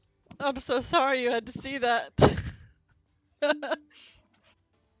 I'm so sorry you had to see that.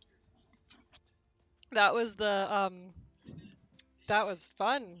 That was that was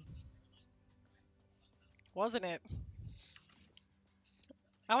fun, wasn't it?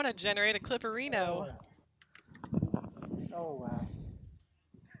 I want to generate a Oh, clipperino. oh wow.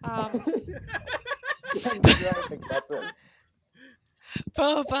 Um, Jen driving lessons.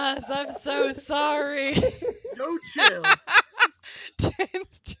 Bobas, I'm so sorry. No chill.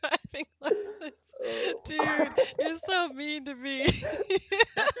 Jen's driving lessons. Oh. Dude, you're so mean to me.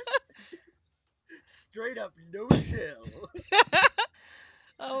 Straight up, no chill.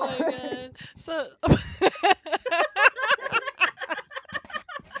 Oh my god. So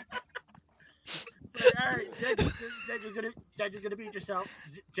It's like, all right, Jed, you're gonna beat yourself.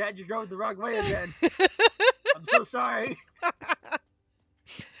 Jed, you're going the wrong way again. I'm so sorry.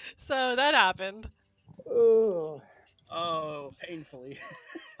 So that happened. Oh. Oh, painfully.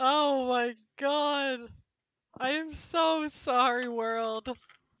 Oh my god. I am so sorry, world.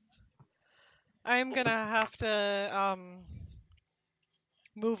 I'm gonna have to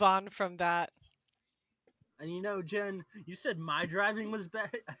move on from that. And you know, Jen, you said my driving was bad.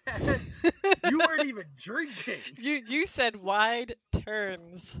 You weren't even drinking. You said wide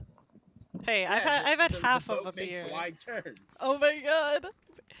turns. Hey, Yeah, I've had the half of boat a makes beer. wide turns. Oh my god.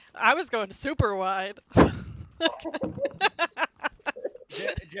 I was going super wide.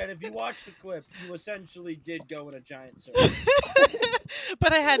 Jen, if you watch the clip, you essentially did go in a giant circle.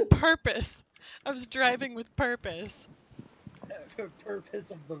 But I had purpose. I was driving with purpose. For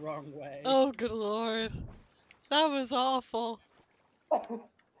purpose of the wrong way. Oh, good lord. That was awful.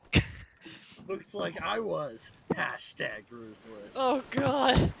 Looks like I was. Hashtag ruthless. Oh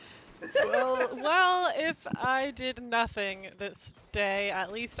god. Well, if I did nothing this day,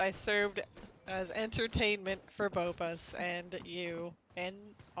 at least I served as entertainment for Bopus and you and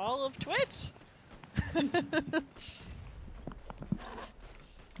all of Twitch.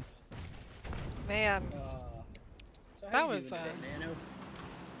 Man, So how that you was doing today, Nano?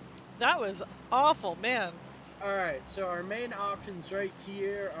 that was awful, man. Alright, so our main options right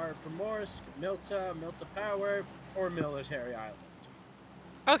here are Primorsk, Milta, Milta Power, or Military Island.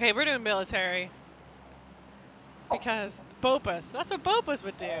 Okay, we're doing military. Because Bopus, that's what Bopus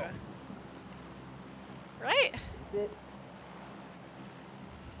would do. Right? Is it?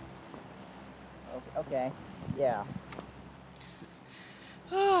 Okay. Yeah.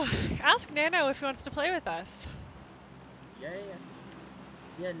 Ask Nano if he wants to play with us. Yeah.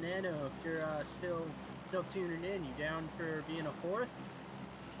 Yeah, Nano, if you're still tuning in, you down for being a fourth?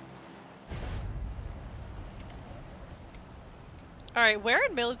 Alright, where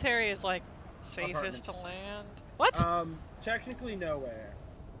in military is like safest to Apartments. land? What? Technically nowhere.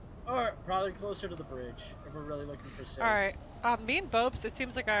 Or probably closer to the bridge, if we're really looking for safe. Alright. Me and Bopes, it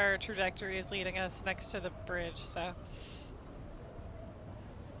seems like our trajectory is leading us next to the bridge, so.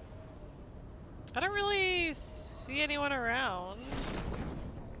 I don't really see anyone around.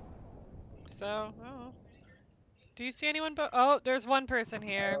 So, oh. Do you see anyone? Oh, there's one person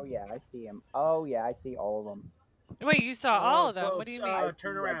here. Oh yeah, I see him. Oh yeah, I see all of them. Wait, you saw all of them? What do you mean? Folks, I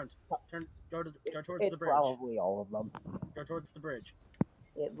turn see, around. Go towards It's the bridge. probably all of them. Go towards the bridge.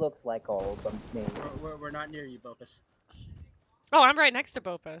 It looks like all of them to me. We're not near you, Bopus. Oh, I'm right next to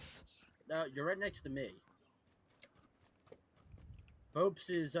Bopus. No, you're right next to me. Bopes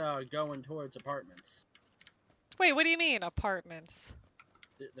is going towards apartments. Wait, what do you mean, apartments?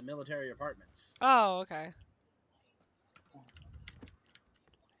 The military apartments. Oh, okay.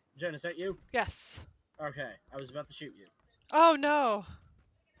 Jen, is that you? Yes. Okay, I was about to shoot you. Oh, no.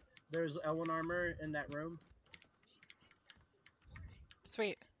 There's L1 armor in that room.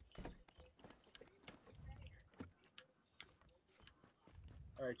 Sweet.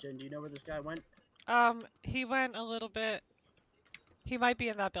 Alright, Jen, do you know where this guy went? He went a little bit. He might be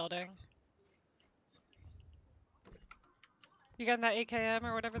in that building. You getting that AKM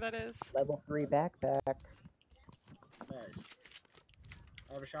or whatever that is? Level 3 backpack. Nice.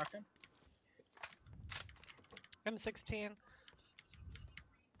 I have a shotgun. M16.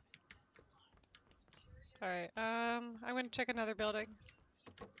 Alright, I'm gonna check another building.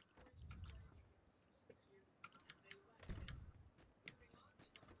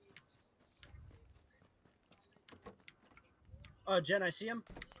 Jen, I see him.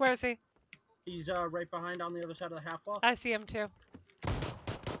 Where is he? He's right behind on the other side of the half wall. I see him too.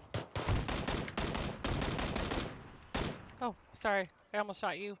 Oh, sorry. I almost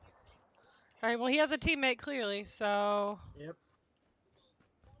shot you. Alright, well, he has a teammate clearly, so. Yep.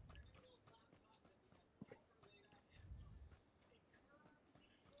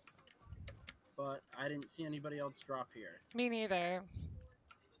 But I didn't see anybody else drop here. Me neither.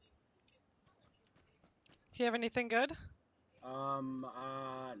 Do you have anything good?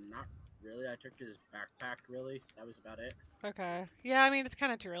 Not really. I took his backpack, really. That was about it. Okay. Yeah, I mean, it's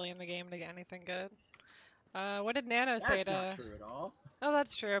kind of too early in the game to get anything good. What did Nano say That's to... not true at all. Oh,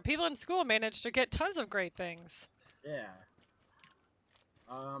 that's true. People in school managed to get tons of great things. Yeah.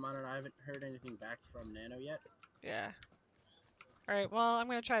 I don't know. I haven't heard anything back from Nano yet. Yeah. Alright, well, I'm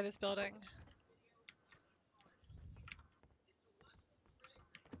gonna try this building.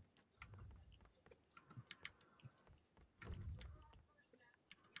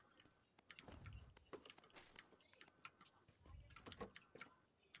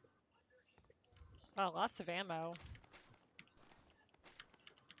 Wow, lots of ammo.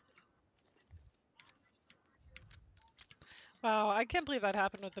 Wow, I can't believe that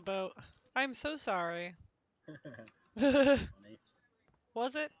happened with the boat. I'm so sorry. Funny.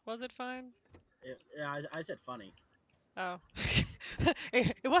 Was it? Was it fine? Yeah, I said funny. Oh.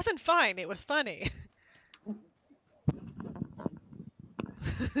 It wasn't fine, it was funny.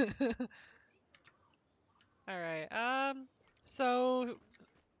 Alright, so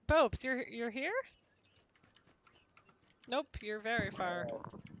Bopes, you're here? Nope, you're very far.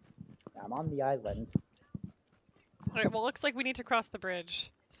 I'm on the island. Alright, well, looks like we need to cross the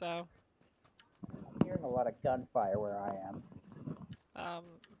bridge, so. I'm hearing a lot of gunfire where I am.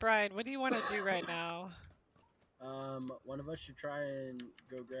 Brian, what do you want to do right now? One of us should try and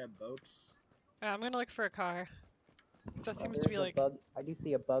go grab Bopes. I'm gonna look for a car. 'Cause that seems to There's be a like. I do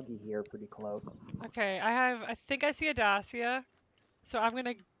see a buggy here pretty close. Okay, I think I see a Dacia, so I'm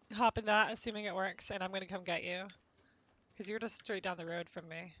gonna hop in that, assuming it works, and I'm gonna come get you. Because you're just straight down the road from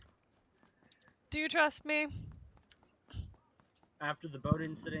me. Do you trust me? After the boat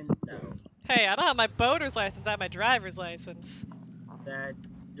incident, no. Hey, I don't have my boater's license, I have my driver's license. That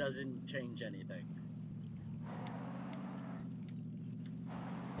doesn't change anything.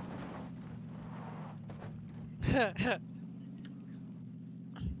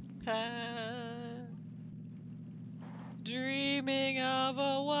 Dreaming of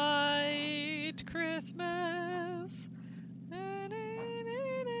a white Christmas.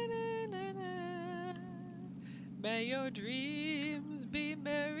 May your dreams be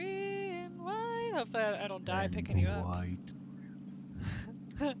merry and white. Hopefully I don't die And picking you up. white.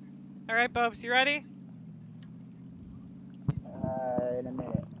 Alright, Bobs, you ready? In a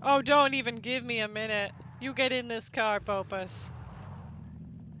minute. Oh, don't even give me a minute. You get in this car, Bopus.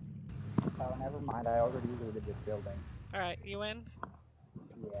 Oh, never mind. I already looted this building. Alright, you in?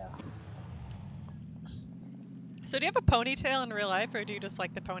 Yeah. So do you have a ponytail in real life, or do you just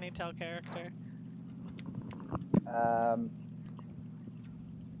like the ponytail character?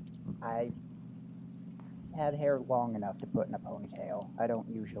 I had hair long enough to put in a ponytail. I don't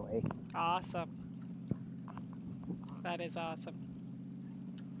usually. Awesome. That is awesome.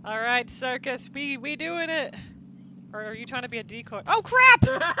 Alright, Circus, we doing it! Or are you trying to be a decoy? Oh, crap!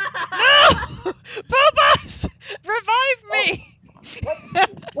 No! Bobus! Revive me!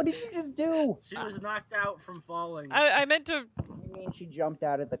 What did you just do? She was knocked out from falling. I meant to... You mean she jumped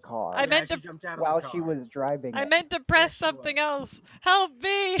out of the car I meant she to- jumped out of while the she car. was driving I it? meant to press Yes, she something was. else. Help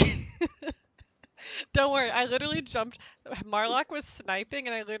me! Don't worry, I literally jumped. Marlock was sniping,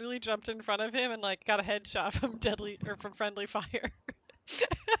 and I literally jumped in front of him and like got a headshot from from friendly fire.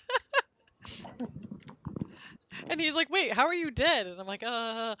 And he's like, "Wait, how are you dead?" And I'm like,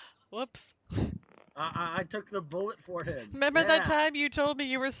 whoops." I took the bullet for him. Remember that Yeah. time you told me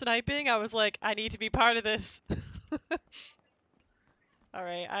you were sniping? I was like, I need to be part of this. All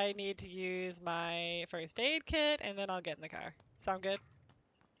right, I need to use my first aid kit, and then I'll get in the car. Sound good?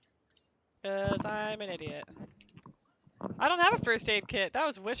 Because I'm an idiot. I don't have a first aid kit. That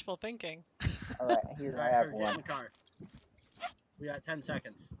was wishful thinking. All right, here I Alright, have get in one. the car. We got 10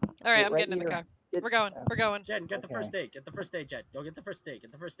 seconds. All right, Get I'm right getting in the here. car. Get- We're going. We're going. Jen, get the Okay. first aid. Get the first aid, Jen. Go get the first aid.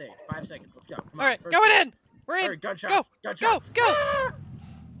 Get the first aid. 5 seconds. Let's go. Come All on. right, first going aid. in. We're in. Hurry, gunshots. Go, Gunshots. go. Ah!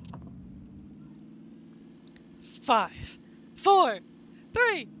 5, 4,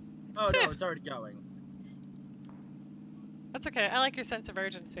 3. Oh Two. no, it's already going. That's okay. I like your sense of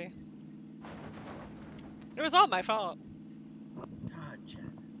urgency. It was all my fault. God,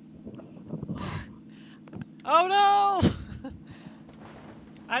 Jen. Oh no!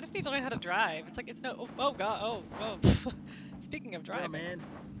 I just need to learn how to drive. It's like it's no. Oh god. Oh. Speaking of Yeah, driving. man.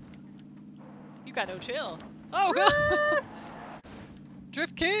 You got no chill. Oh god! Drift!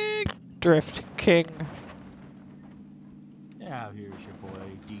 Drift King! Drift King. Yeah, here's your boy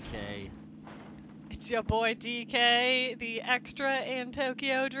DK. It's your boy DK, the extra in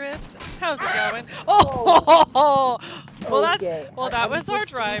Tokyo Drift. How's it going? Oh! Well, Okay. that how do you was our switch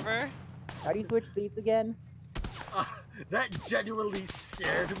seats? driver. How do you switch seats again? That genuinely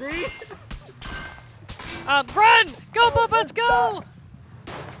scared me. Run! Go, Oh, Bubba, let's we're go!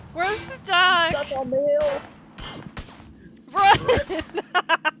 We're stuck! Stuck on the hill. Run!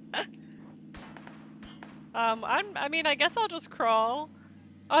 I mean, I guess I'll just crawl.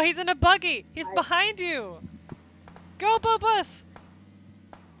 Oh, he's in a buggy. He's behind you. Go, Bubus!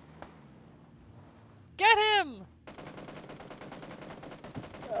 Get him!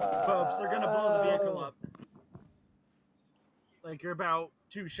 Folks, they're gonna blow the vehicle up. Like, you're about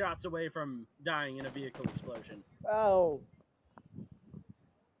 2 shots away from dying in a vehicle explosion. Oh.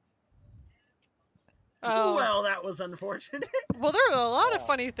 Oh. Well, that was unfortunate. Well, there are a lot of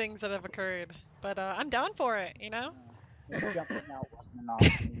funny things that have occurred, but I'm down for it, you know? Jumping out wasn't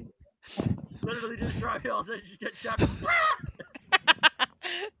enough. Literally just driving, all of a sudden just get shot.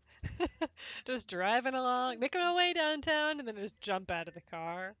 Just driving along, making my way downtown, and then just jump out of the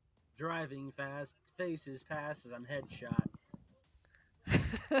car. Driving fast, faces pass as I'm headshot.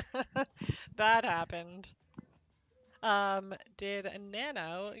 That happened. Did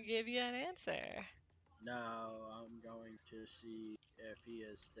Nano give you an answer? No, I'm going to see if he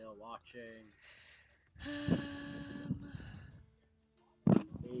is still watching.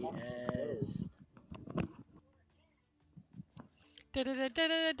 He is.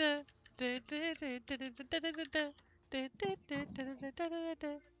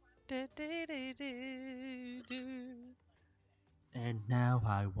 And now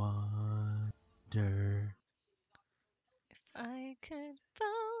I wonder. I could fall.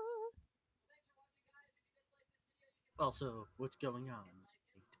 Also, what's going on?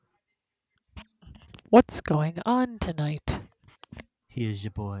 What's going on tonight? Here's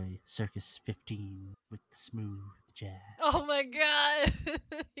your boy, Circus 15, with the smooth jazz. Oh my god!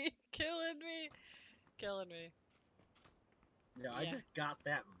 You're killing me. Killing me. Yeah, I Yeah. just got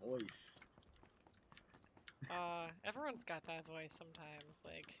that voice. Everyone's got that voice sometimes.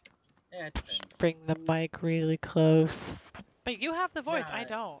 Like, Yeah, it depends. bring the mic really close. But you have the voice, I Yeah.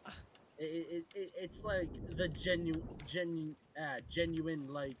 don't. It's like the genuine,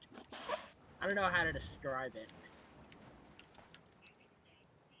 like, I don't know how to describe it.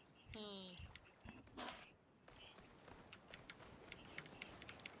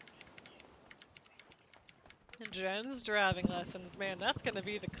 Jen's driving lessons, man, that's gonna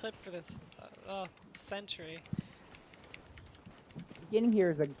be the clip for this century. Beginning here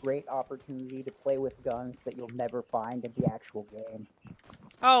is a great opportunity to play with guns that you'll never find in the actual game.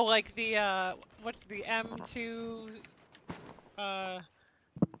 Oh, like the what's the M2? The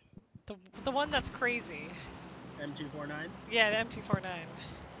one that's crazy. M249? Yeah, the M249.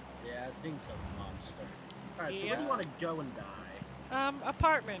 Yeah, that thing's a monster. Alright, so where do Yeah. you want to go and die?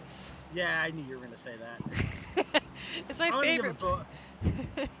 Apartments. Yeah, I knew you were gonna say that. It's my I'm gonna give favorite.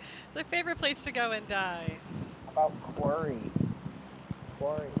 It's my favorite place to go and die. How about Quarry?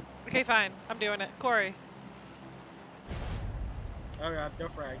 Quarry. Okay, fine. I'm doing it. Corey. Oh god, no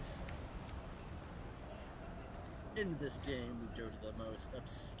frags. In this game, we go to the most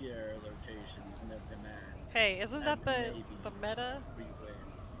obscure locations known to man. Hey, isn't that And the maybe meta? we win.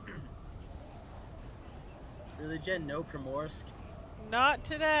 Really, Jen? No Primorsk? Not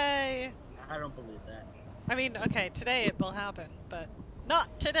today. I don't believe that. I mean, okay, today it will happen, but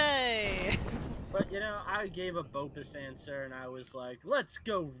not today. But, you know, I gave a Bopus answer and I was like, let's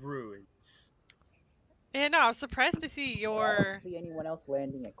go ruins. Yeah, no, I was surprised to see I your. don't see anyone else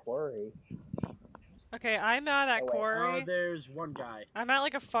landing at Quarry. Okay, I'm not at Oh, wait. Quarry. There's one guy. I'm at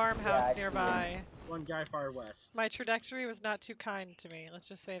like a farmhouse I see him. nearby. One guy far west. My trajectory was not too kind to me. Let's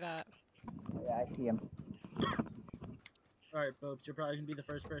just say that. Yeah, I see him. Alright, Bopes, you're probably gonna be the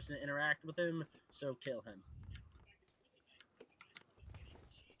first person to interact with him, so kill him.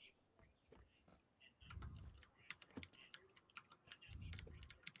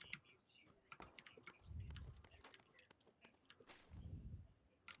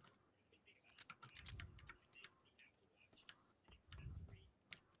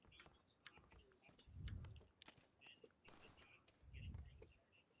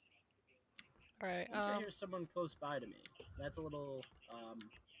 Alright, I think I hear someone close by to me. That's a little,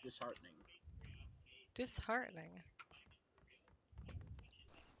 disheartening. disheartening.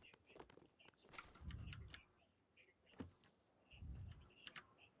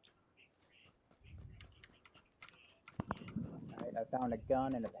 Alright, I found a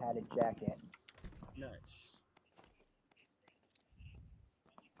gun and a padded jacket. Nice.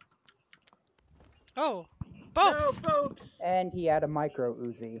 Oh, No, Bopes! Popes! And he had a micro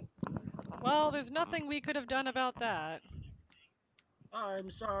Uzi. Well, there's nothing we could have done about that.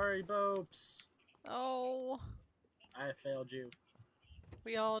 I'm sorry, Popes. Oh, I failed you.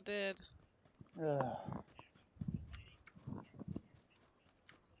 we all did. Ugh.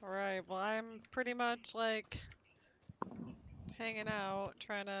 Alright, well, I'm pretty much like hanging out,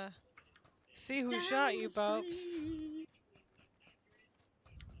 trying to see who shot Down you, the Bopes. street.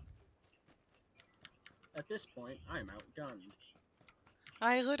 At this point, I'm outgunned.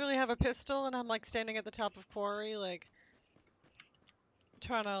 I literally have a pistol and I'm like standing at the top of quarry, like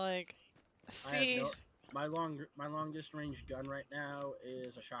trying to like I have see. no. My longest range gun right now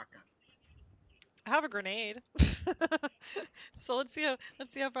is a shotgun. I have a grenade. So let's see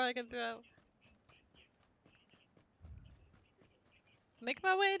how far I can throw. Make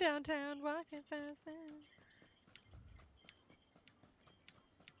my way downtown, walking fast, man.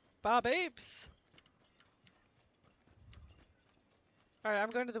 Bob Apes. All right,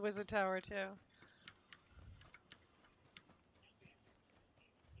 I'm going to the wizard tower too.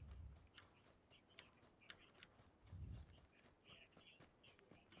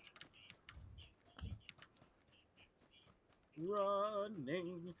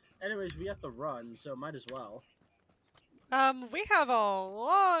 Running. Anyways, we have to run, so might as well. We have a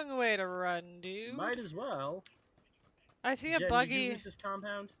long way to run, dude. Might as well. I see a Jen, did you buggy. loot this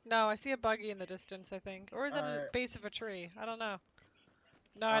compound? No, I see a buggy in the distance, I think. Or is that a base of a tree? I don't know.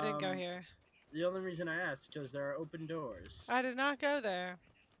 No, I didn't go here. The only reason I asked is because there are open doors. I did not go there.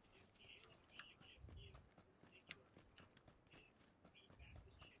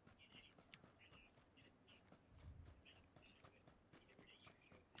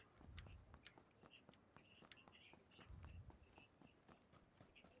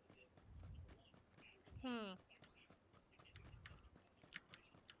 Hmm.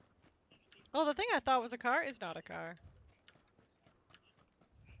 Well, the thing I thought was a car is not a car.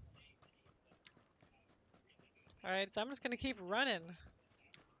 Alright, so I'm just gonna keep running.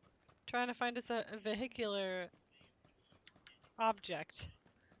 Trying to find us a vehicular object.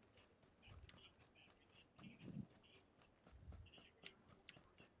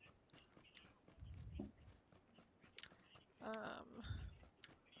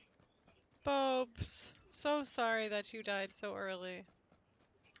 Bobes, so sorry that you died so early.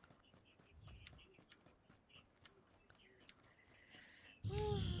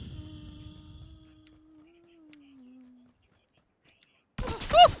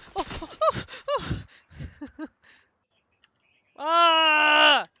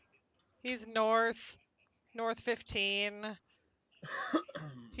 Ah! He's north 15.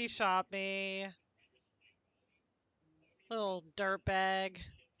 He shot me. Little dirtbag.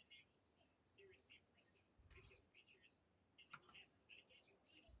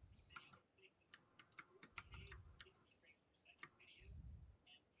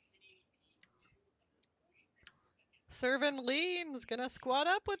 Servant Lean's gonna squat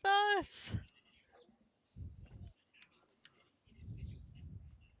up with us.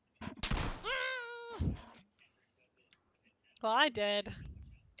 Well, I did.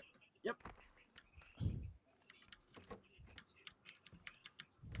 Yep.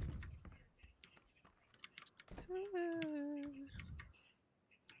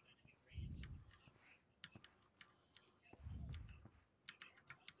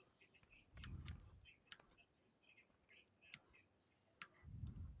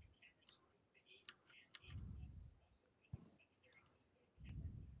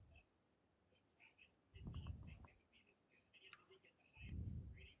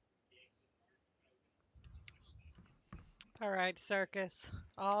 All right, Circus.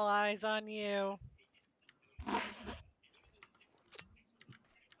 All eyes on you. All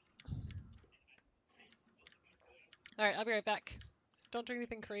right, I'll be right back. Don't do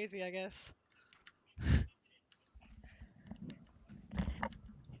anything crazy, I guess.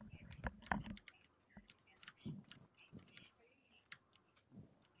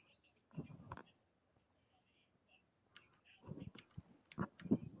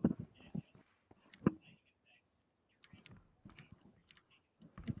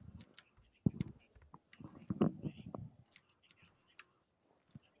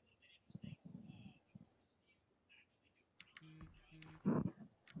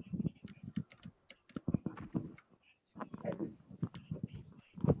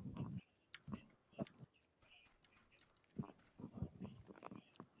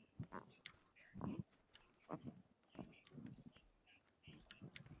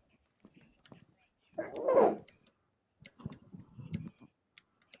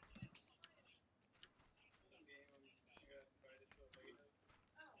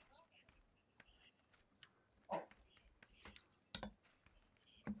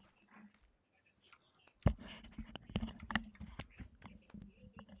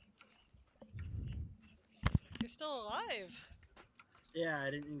 still alive. Yeah, I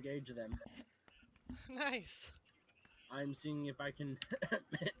didn't engage them. Nice. I'm seeing if I can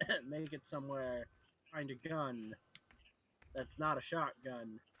make it somewhere, find a gun that's not a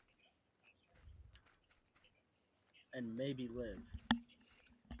shotgun, and maybe live.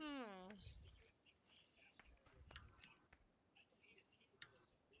 Hmm.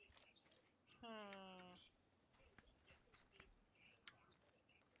 Hmm.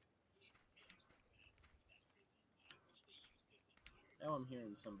 Now I'm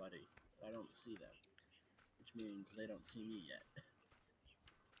hearing somebody, but I don't see them, which means they don't see me yet.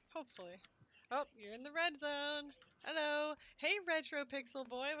 Hopefully. Oh, you're in the red zone. Hello. Hey, Retro Pixel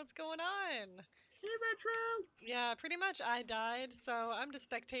Boy, what's going on? Hey, Retro! Yeah, pretty much I died, so I'm just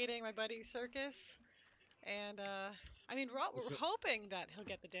spectating my buddy's circus. And, I mean, we're So, hoping that he'll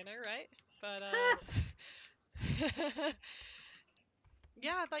get the dinner, right? But,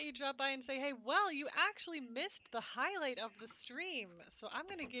 yeah, I thought you'd drop by and say, hey, well, you actually missed the highlight of the stream. So I'm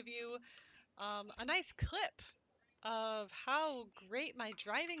going to give you a nice clip of how great my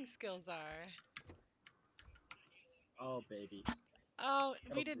driving skills are. oh, baby. Oh,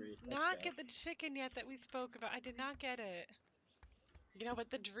 we Go did 3. Let's not go. get the chicken yet that we spoke about. I did not get it. You know,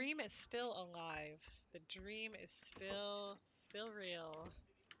 but the dream is still alive. The dream is still real.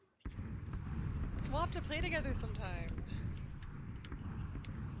 We'll have to play together sometime.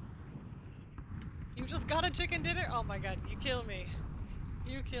 You just got a chicken dinner? Oh my god, you kill me.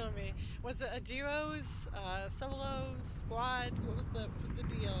 You kill me. Was it a duos, solos, squads? What was the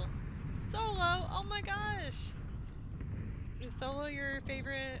deal? Solo? Oh my gosh. Is solo your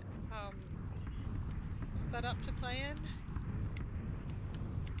favorite setup to play in?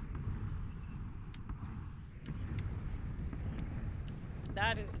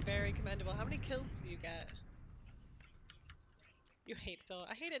 That is very commendable. How many kills did you get? You hate solo.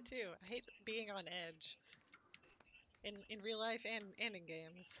 I hate it too. I hate being on edge. In real life and in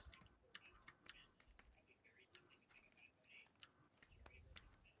games.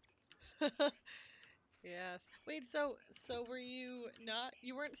 Yes. Wait, so were you not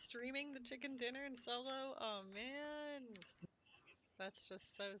you weren't streaming the chicken dinner in solo? Oh man. That's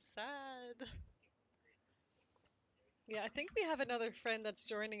just so sad. Yeah, I think we have another friend that's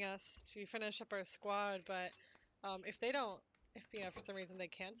joining us to finish up our squad, but if they don't if you know for some reason they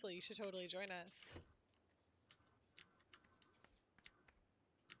cancel, you should totally join us.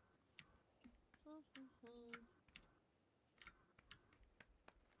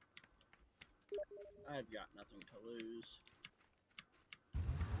 I've got nothing to lose.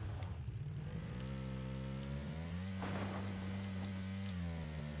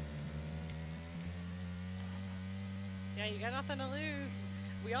 Yeah, you got nothing to lose.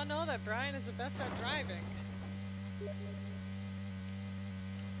 We all know that Brian is the best at driving.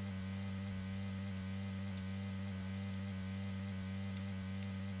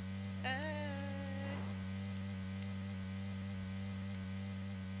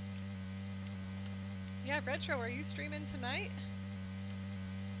 Yeah, Retro, are you streaming tonight?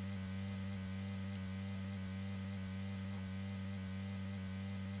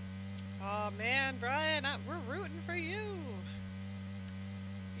 Oh man, Brian, we're rooting for you.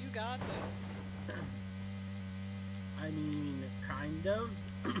 You got this. I mean, kind of.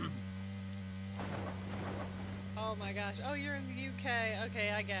 Oh my gosh. Oh, you're in the UK.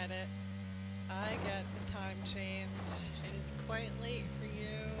 Okay, I get it. I get the time change. It is quite late for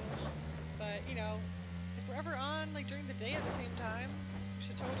you. But, you know, if we're ever on, like, during the day at the same time, we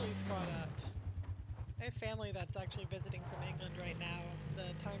should totally squad up. I have family that's actually visiting from England right now.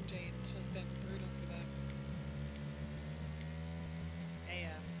 The time change has been brutal for them.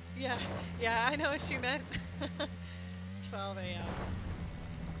 AM. Yeah, I know what she meant. 12 a.m.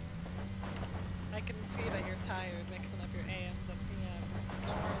 I can see that you're tired mixing up your AMs and PMs.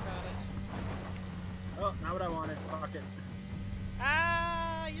 Don't worry about it. Oh, not what I wanted. Fuck it.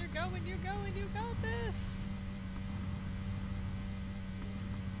 Ah, you're going, you got this.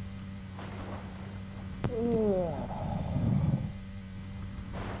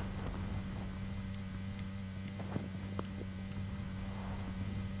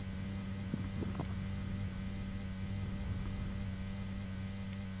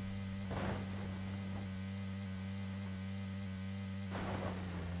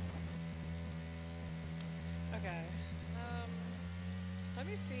 Okay. Let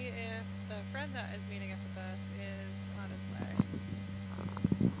me see if the friend that is meeting up with us is on his way.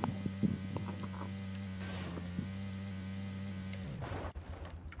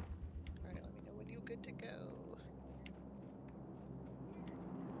 Alright, let me know when you're good to go.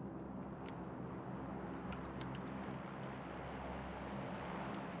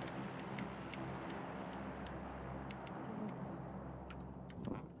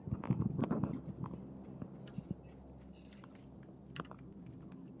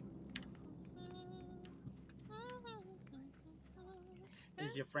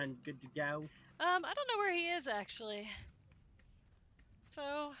 Is your friend good to go? I don't know where he is actually.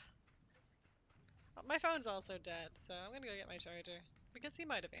 So my phone's also dead, so I'm gonna go get my charger because he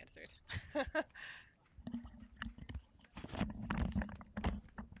might have answered.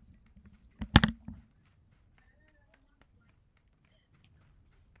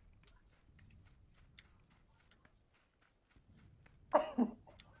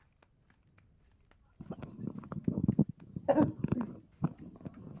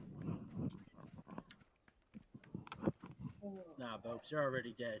 Nah, Bopes, you're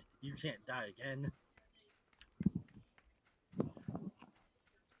already dead. You can't die again.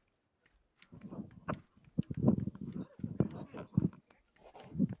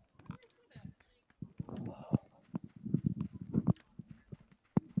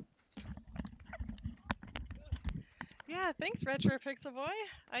 Yeah, thanks, Retro Pixel Boy.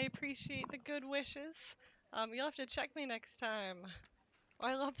 I appreciate the good wishes. You'll have to check me next time. Oh,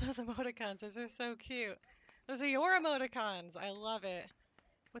 I love those emoticons. Those are so cute. Those are your emoticons. I love it.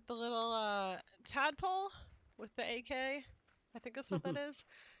 With the little tadpole with the AK. I think that's what that is.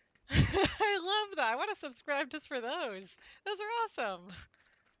 I love that. I want to subscribe just for those. Those are awesome.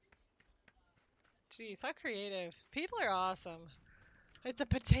 Jeez, how creative. People are awesome. It's a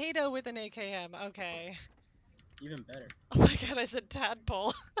potato with an AKM. Okay. Even better. Oh my god, I said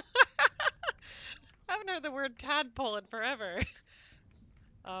tadpole. I haven't heard the word tadpole in forever.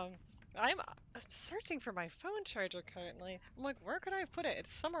 I'm searching for my phone charger currently. I'm like, where could I put it?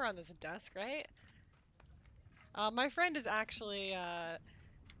 It's somewhere on this desk, right? My friend is actually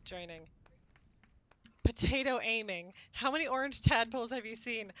joining. Potato aiming. How many orange tadpoles have you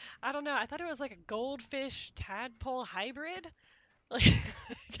seen? I don't know. I thought it was like a goldfish tadpole hybrid. Like,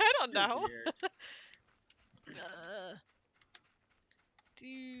 I don't You're know. weird.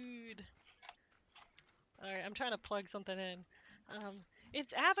 Dude. Alright, I'm trying to plug something in.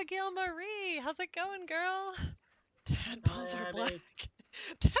 It's Abigail Marie. How's it going, girl? Tadpoles Hi, are Abby. black.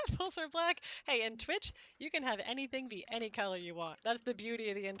 Tadpoles are black. Hey, in Twitch, you can have anything be any color you want. That's the beauty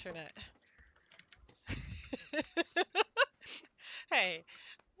of the internet. Hey,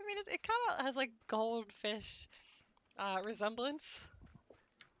 I mean, it kind of has like goldfish resemblance.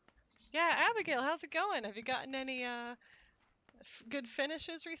 Yeah, Abigail, how's it going? Have you gotten any good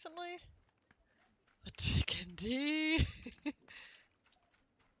finishes recently? The chicken D.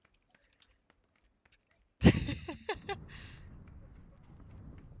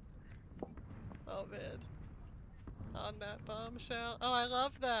 Oh man, on that bombshell. Oh, I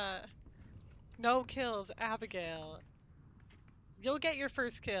love that. No kills, Abigail. You'll get your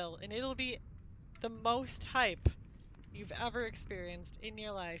first kill, and it'll be the most hype you've ever experienced in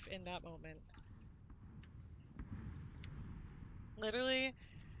your life in that moment. Literally,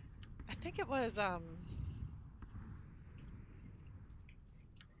 I think it was,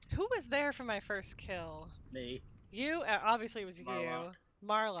 who was there for my first kill? Me. You? Obviously it was Marlock. you.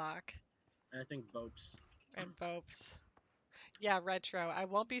 Marlock. And I think Bopes. And Bopes. Yeah, Retro. I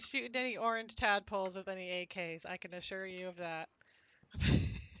won't be shooting any orange tadpoles with any AKs. I can assure you of that.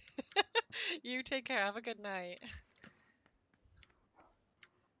 You take care. Have a good night.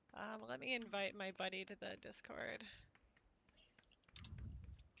 Let me invite my buddy to the Discord.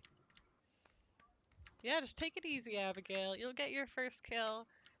 Yeah, just take it easy, Abigail. You'll get your first kill,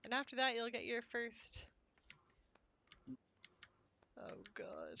 and after that, you'll get your first. Oh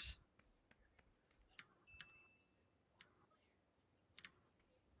gosh.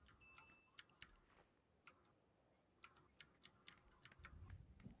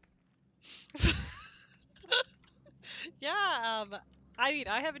 Yeah. I mean,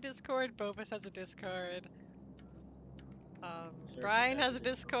 I have a Discord. Bobus has a Discord. Circus Brian has a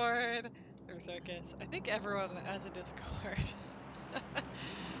Discord. Discord. Or Circus. I think everyone has a Discord.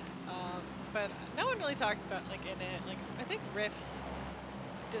 But no one really talks about like in it. Like I think Rift's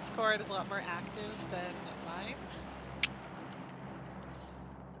Discord is a lot more active than mine.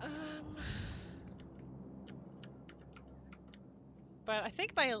 But I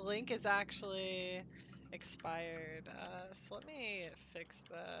think my link is actually expired. So let me fix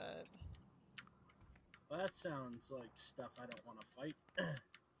that. Well, that sounds like stuff I don't want to fight.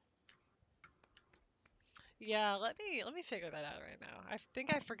 Yeah, let me figure that out right now. I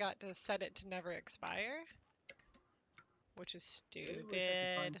think I forgot to set it to never expire, which is I really wish I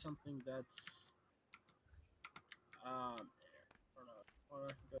could find stupid. something that's I don't know.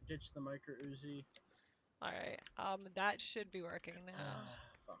 Wanna go ditch the micro Uzi? All right, that should be working now.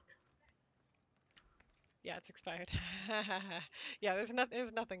 Fuck. Yeah, it's expired. Yeah, there's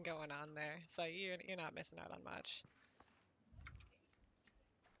nothing going on there, so you're not missing out on much.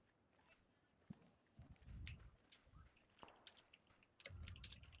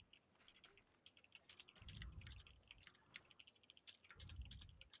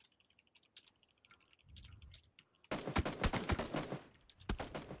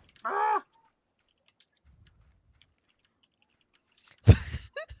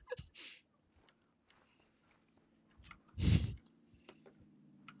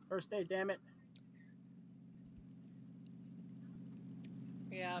 First aid, damn it.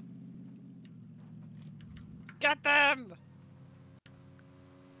 Yeah. Get them!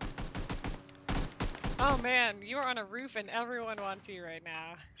 Oh man, you are on a roof and everyone wants you right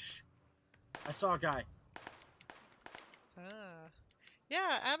now. I saw a guy. Ah.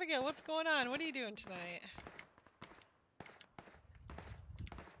 Yeah, Abigail, what's going on? What are you doing tonight?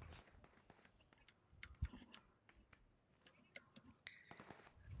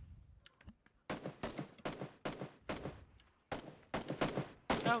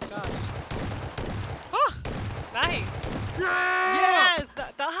 Oh gosh. Oh! Nice! Yeah! Yes!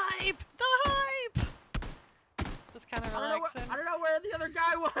 The hype! The hype! Just kind of relaxing. I don't know where the other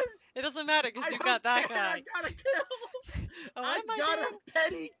guy was. It doesn't matter because I you don't got that care. guy. I got a kill. Oh, what I am I got doing? a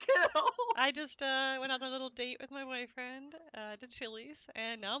petty kill. I just went on a little date with my boyfriend to Chili's,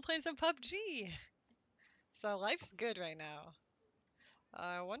 and now I'm playing some PUBG. So life's good right now.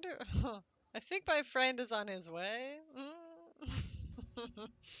 I wonder. I think my friend is on his way.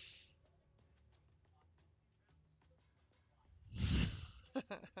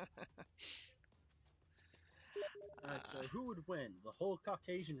 Alright, so who would win? The whole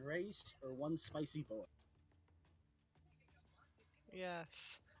Caucasian race or one spicy boy?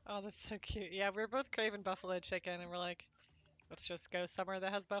 Yes. Oh, that's so cute. Yeah, we're both craving buffalo chicken, and we're like, let's just go somewhere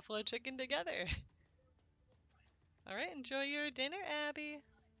that has buffalo chicken together. All right, enjoy your dinner, Abby.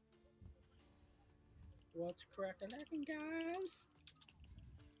 What's crack-a-lackin', guys?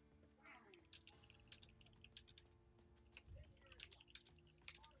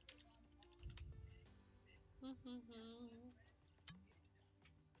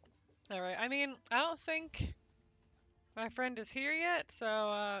 All right. I mean, I don't think my friend is here yet,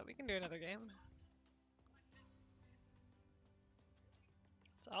 so we can do another game.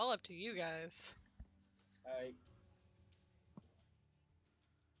 It's all up to you guys.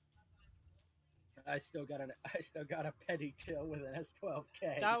 I still got a petty kill with an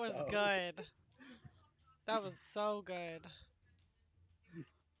S12K. That was so. good. That was so good.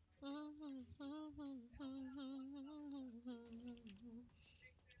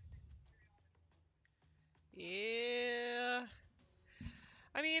 Yeah.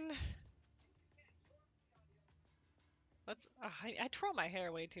 I mean, let's. I twirl my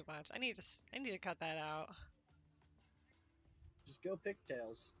hair way too much. I need to cut that out. Just go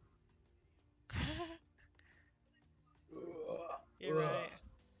pigtails. You're right.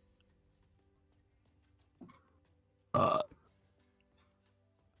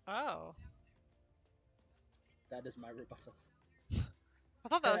 Oh, That is my rebuttal. I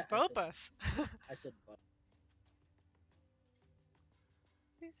thought that was both us. I said but.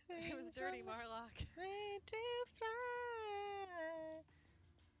 It was Dirty Marlock. Way to fly.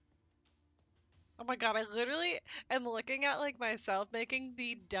 Oh my god, I literally am looking at like myself making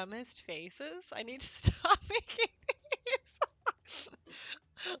the dumbest faces. I need to stop making these.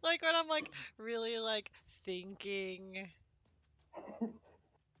 Like when I'm like really like thinking.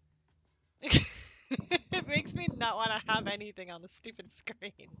 It makes me not want to have anything on the stupid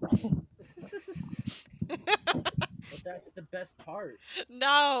screen. But that's the best part.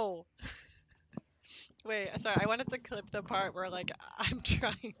 No. Wait, sorry. I wanted to clip the part where like I'm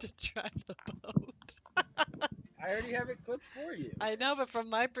trying to drive the boat. I already have it clipped for you. I know, but from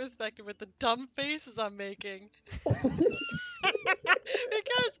my perspective, with the dumb faces I'm making, because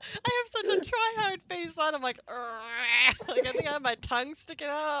I have such a try-hard face on, I'm like, like I think I have my tongue sticking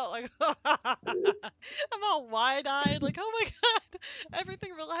out, like I'm all wide-eyed, like oh my god,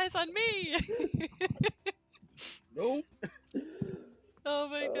 everything relies on me. Nope. Oh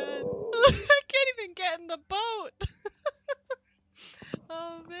my god, Oh. I can't even get in the boat.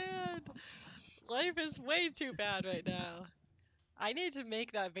 Oh man, life is way too bad right now. I need to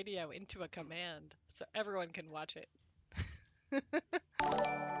make that video into a command so everyone can watch it.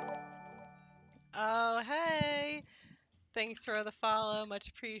 Oh, hey! Thanks for the follow, much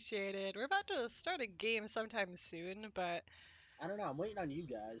appreciated. We're about to start a game sometime soon, but I don't know. I'm waiting on you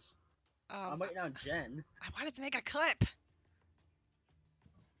guys. I'm um, waiting on Jen. I wanted to make a clip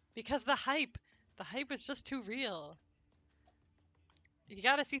because the hype is just too real. You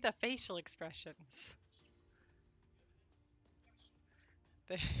gotta see the facial expressions.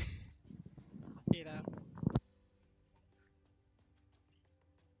 The, you know.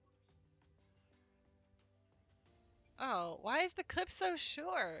 Oh, why is the clip so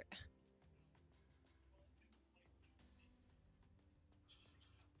short?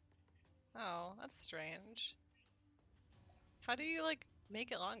 Oh, that's strange. How do you like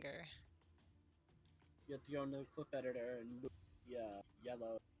make it longer? You have to go into the clip editor and move the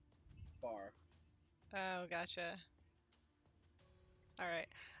yellow bar. Oh, gotcha. All right.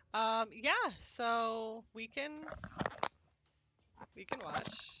 Yeah. So we can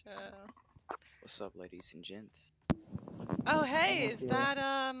watch. What's up, ladies and gents? Oh, hey, Almost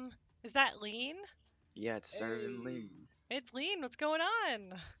here. is that Lean? Yeah, it's Serving Hey. Lean. It's Lean. What's going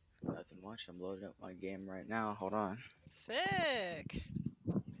on? Nothing much. I'm loading up my game right now. Hold on. Sick.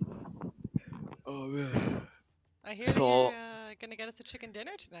 Oh man. I hear that So, you're gonna get us a chicken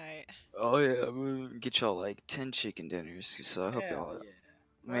dinner tonight. oh yeah, I'm gonna get y'all like 10 chicken dinners. So I hope Hell y'all, yeah.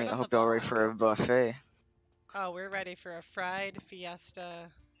 Word I on the hope y'all ready block. for a buffet. Oh, we're ready for a fried fiesta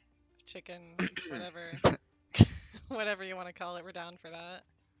chicken, whatever, whatever you want to call it. We're down for that.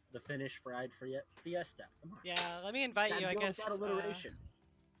 The Finnish fried fiesta. Come on. Yeah, let me invite you. Gotta I go guess. with that alliteration.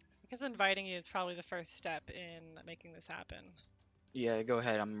 I guess inviting you is probably the first step in making this happen. Yeah, go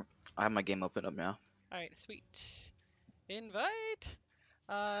ahead. I have my game open up now. All right, sweet. Invite.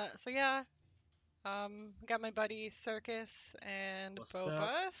 So yeah, got my buddy Circus and What's up?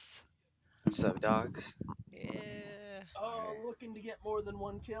 Bobus. What's up, dogs? Yeah. Oh, looking to get more than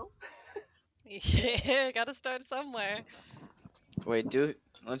one kill? Yeah, gotta start somewhere. Wait,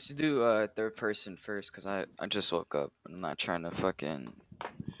 let's do third person first, cause I just woke up. I'm not trying to fucking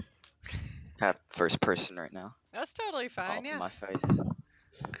have first person right now. That's totally All fine, up in yeah. my face.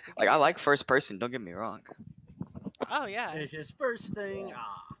 We can Like do I like that. first person. Don't get me wrong. Oh yeah. It's his first thing. Yeah.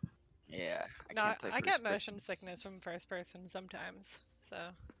 Ah. Yeah, I No, can't play I first get person. motion sickness from first person sometimes, so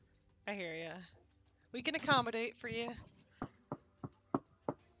I hear ya. We can accommodate for you.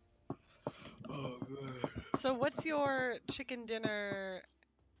 Oh man. So what's your chicken dinner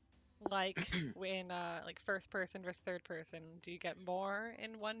like in like first person versus third person? Do you get more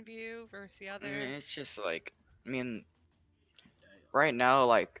in one view versus the other? It's just like, I mean, right now,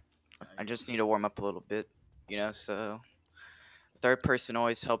 like, I just need to warm up a little bit, so third person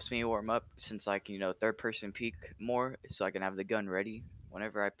always helps me warm up since I can, third person peek more so I can have the gun ready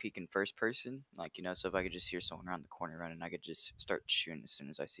whenever I peek in first person. Like, so if I could just hear someone around the corner running, I could just start shooting as soon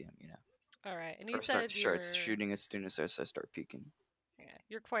as I see them, All right, and you Or start said start you're shooting as soon as I start peeking. yeah,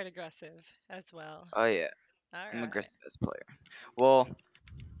 you're quite aggressive as well. Oh, yeah. All I'm right. aggressive as player. Well,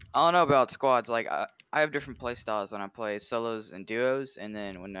 I don't know about squads. Like I have different play styles when I play solos and duos, and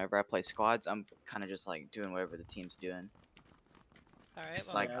then whenever I play squads, I'm kind of just like doing whatever the team's doing. All right. It's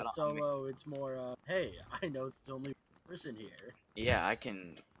Well, like Yeah, I don't. solo, it's more, hey, I know there's only one person here. Yeah, I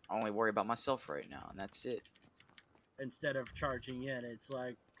can only worry about myself right now, and that's it. Instead of charging in, it's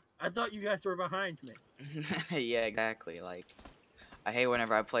like, I thought you guys were behind me. Yeah, exactly. Like I hate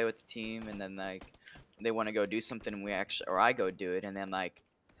whenever I play with the team, and then like they want to go do something, and or I go do it, and then like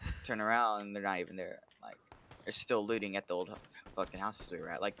turn around and they're not even there. Like they're still looting at the old fucking houses we were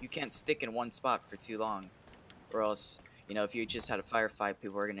at. Like you can't stick in one spot for too long, or else if you just had a firefight,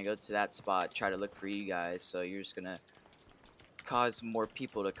 people are gonna go to that spot, try to look for you guys. So you're just gonna cause more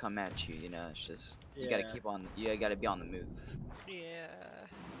people to come at you. It's just you gotta Yeah. keep on. You gotta be on the move. yeah.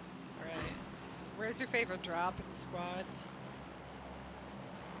 All right. Where's your favorite drop in the squads?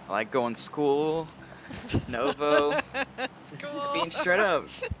 I like going school, Novo, Cool. being straight up.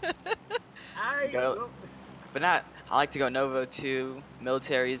 I Go. But not. I like to go Novo too.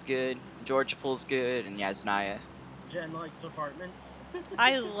 Military is good. George Pool's good, and Yasnaya. Jen likes apartments.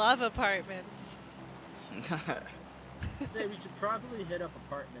 I love apartments. Say we should probably hit up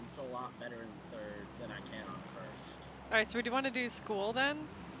apartments a lot better in third than I can on first. All right. So do you want to do school then?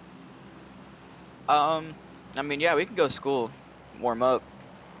 I mean, yeah, we can go school, warm up.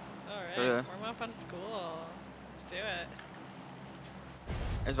 All right. Yeah. Warm up on school. Let's do it.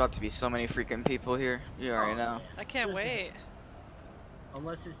 There's about to be so many freaking people here. You already know. yeah. I can't There's- wait.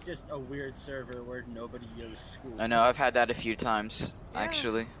 Unless it's just a weird server where nobody goes to school. I know. I've had that a few times, Yeah.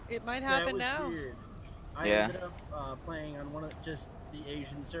 actually. It might That happen was now. weird. I Yeah. ended up playing on one of just the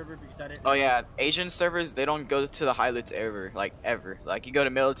Asian server because I didn't. Oh know yeah, Asian servers, they don't go to the highlights ever, like ever. Like you go to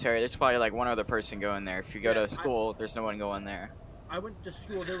military, there's probably like one other person going there. If you go Yeah, to school, there's no one going there. I went to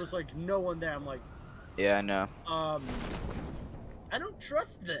school. There was like no one there. I'm like, Yeah, I know. I don't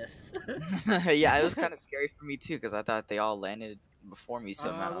trust this. Yeah, it was kind of scary for me too, because I thought they all landed before me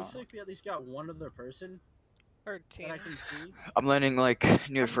somehow. Looks like we at least got one other person Or team. that I can see. I'm landing like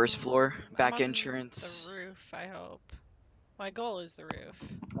near first floor, I'm back on entrance. The roof, I hope. My goal is the roof.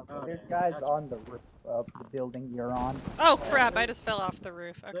 Okay, This guy's that's- on the roof of the building you're on. Oh crap! I just fell off the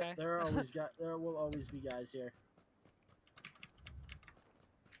roof. There- Okay. There will always be guys here.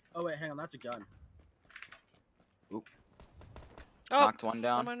 Oh wait, hang on. That's a gun. Oh, knocked one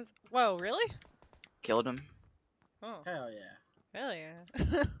down. Someone's... Whoa, really? Killed him. Oh, Hell yeah. hell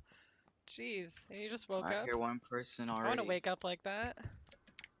yeah. Jeez, and you just woke I up? hear one person I want already. to wake up like that.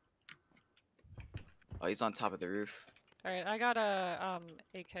 Oh, he's on top of the roof. All right, I got a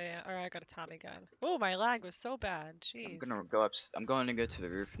AK or I got a Tommy gun. Oh, my lag was so bad. I'm Jeez. gonna go up. I'm going to go to the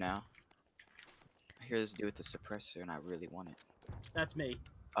roof now. I hear this dude with the suppressor, and I really want it. That's me.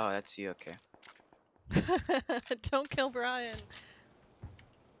 Oh, that's you. Okay. Don't kill Brian.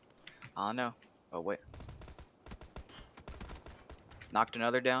 I don't know. Oh wait. Knocked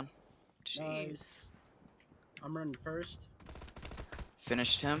another down. Jeez. Nice. I'm running first.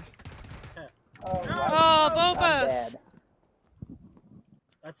 Finished him. Oh, No! Oh, no! I'm Boba! dead.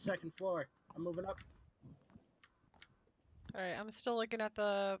 That's second floor. I'm moving up. All right, I'm still looking at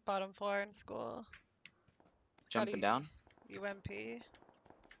the bottom floor in school. Jumping you- down. UMP.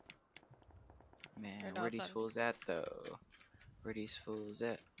 Man, Or no, where it's these not. fools at though? Where these fools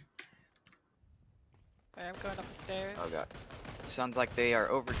at? All right, I'm going up the stairs. Oh god. Sounds like they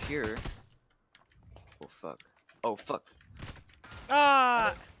are over here. Oh fuck. Oh fuck.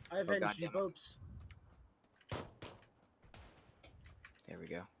 Ah! I have Oh, NG goddamn it. Bopes. There we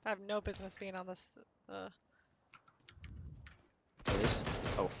go. I have no business being on this. Oh, this.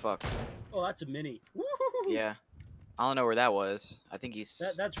 Oh fuck. Oh, that's a mini. Woo-hoo-hoo-hoo. Yeah. I don't know where that was. I think he's.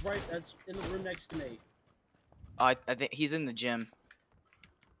 That's right. That's in the room next to me. I think he's in the gym.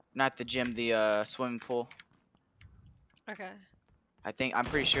 Not the gym. The swimming pool. Okay. I'm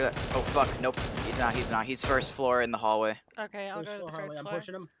pretty sure that. Oh fuck. Nope. He's not. He's not. He's first floor in the hallway. Okay, I'll go to the Harley. first I'm floor.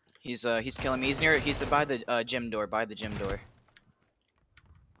 pushing him. He's killing me. He's near. He's by the gym door. By the gym door.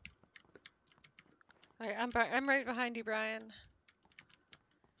 All right, I'm right behind you, Brian.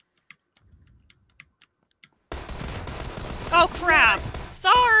 Oh crap!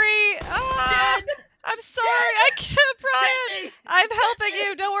 Sorry. Ah! Jen! I'm sorry. I killed Brian. Get me! I'm helping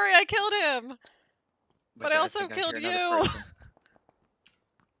you. Don't worry, I killed him. But I also think killed hear another you. person.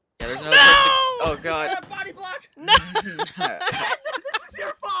 Yeah, there's another No! person. Oh god. Body block! No, This is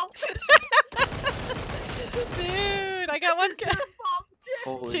your fault! dude, I got one This is your fault, Jen!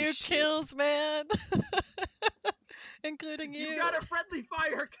 Holy two shit. kills, man. Including you. You got a friendly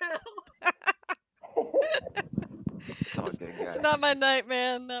fire kill! It's all good, guys. It's not my night,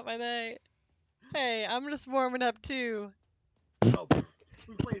 man. Not my night. Hey, I'm just warming up too. Oh,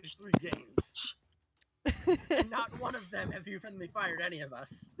 we played 3 games. And not one of them have you friendly fired any of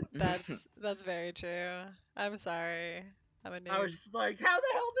us. That's very true. I'm sorry. I'm a noob. I was just like, how the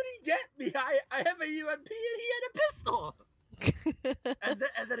hell did he get me? I have a UMP and he had a pistol! And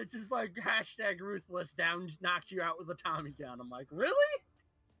then it's just like, hashtag ruthless down, knocked you out with a Tommy gun. I'm like, really?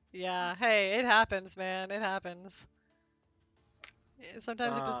 Yeah, hey, it happens, man. It happens.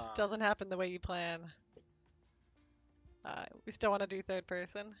 Sometimes it just Ah. doesn't happen the way you plan. We still want to do third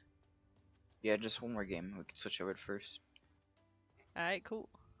person. Yeah, just one more game. We can switch over to first. Alright, cool.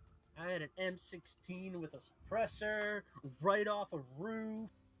 I had an M16 with a suppressor right off a roof.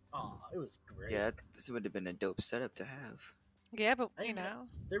 Aw, it was great. Yeah, this would have been a dope setup to have. Yeah, but I you know. know.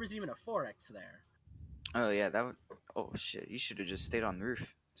 There was even a 4X there. Oh yeah, that would. Oh shit, you should have just stayed on the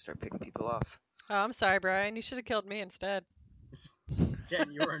roof. Start picking people off. Oh, I'm sorry, Brian. You should have killed me instead. Jen,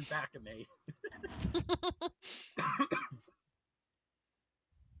 you were in back of me.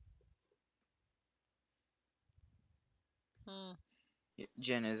 Hmm.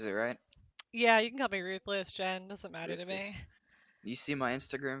 Jen, is it right? Yeah, you can call me ruthless, Jen. Doesn't matter to Ruthless. me. You see my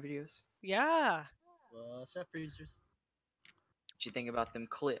Instagram videos? Yeah. What's up, freezers? What you think about them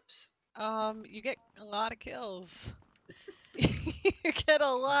clips? You get a lot of kills. You get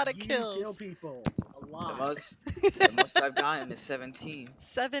a lot of You kills. kill people a The lot. most I've gotten is 17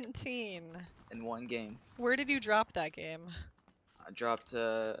 17. in one game. Where did you drop that game? I dropped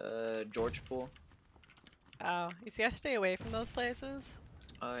George Pool. Oh, you see, I stay away from those places.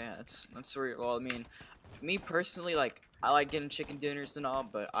 Oh yeah, that's where. Well, I mean, me personally, like I like getting chicken dinners and all,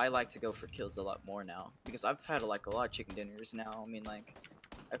 but I like to go for kills a lot more now because I've had like a lot of chicken dinners now. I mean, like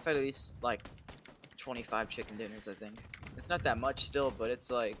I've had at least like 25 chicken dinners, I think. It's not that much still, but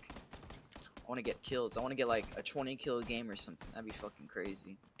it's like I want to get kills. I want to get like a 20 kill game or something. That'd be fucking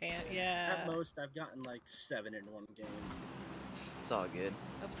crazy. And yeah, At most, I've gotten like 7 in one game. It's all good.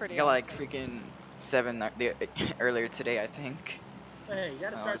 that's I pretty got like awesome. freaking 7 earlier today, I think. Hey, you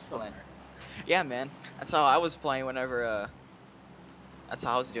gotta Oh, start it's fine. somewhere. Yeah, man. That's how I was playing whenever. That's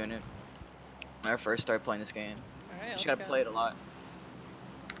how I was doing it when I first started playing this game. Alright, You let's just gotta go. play it a lot.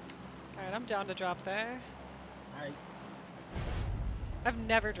 Alright, I'm down to drop there. I, I've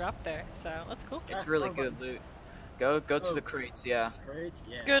never dropped there, so that's cool. It's Ah, really wrong good button. loot. Go to Oh. the crates, yeah. crates,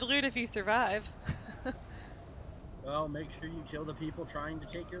 yeah. It's good loot if you survive. Well, make sure you kill the people trying to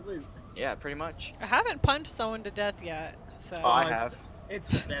take your loot. Yeah, pretty much. I haven't punched someone to death yet, so. Oh, I it's- have. It's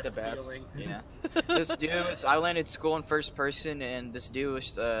the It's best, the best. feeling. Yeah. This dude was. I landed school in first person, and this dude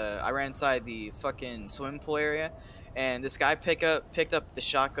was. I ran inside the fucking swimming pool area, and this guy picked up the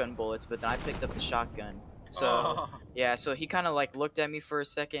shotgun bullets, but then I picked up the shotgun. So Oh, yeah, so he kind of like looked at me for a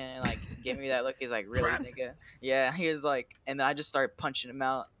second and like gave me that look. He's like, "Really, Crap. nigga?" Yeah, he was like, and then I just started punching him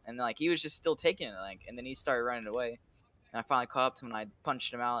out, and like he was just still taking it, like, and then he started running away, and I finally caught up to him and I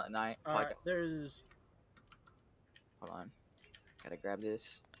punched him out, and I like, there's. hold on, gotta grab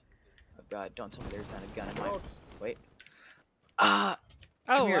this. Oh God, don't tell me there's not a gun in my. Well, it's, Wait. Ah,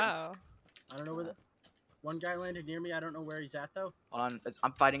 Oh come here. wow. I don't know where the one guy landed near me. I don't know where he's at though. Hold on,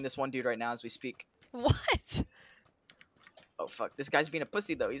 I'm fighting this one dude right now as we speak. What? Oh fuck, this guy's being a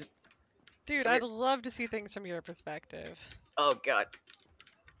pussy though. He's. Dude, Come I'd here. love to see things from your perspective. Oh God.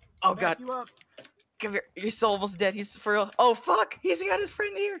 Oh Back God. you up. Come here. You're so almost dead. He's for real. Oh fuck. He's got his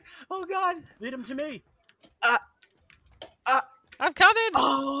friend here. Oh God. Lead him to me. I'm coming!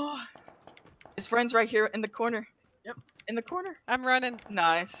 Oh. His friend's right here in the corner. Yep. In the corner. I'm running.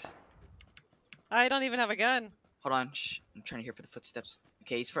 Nice. I don't even have a gun. Hold on. Shh. I'm trying to hear for the footsteps.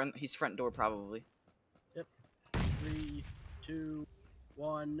 Okay, he's front door probably. 3, 2,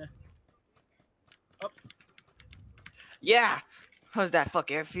 1. Yeah. How's that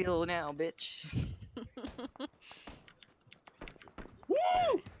fucking feel now, bitch?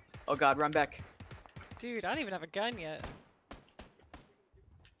 Woo! Oh God, run back. Dude, I don't even have a gun yet.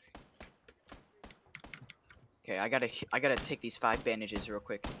 Okay, I gotta take these 5 bandages real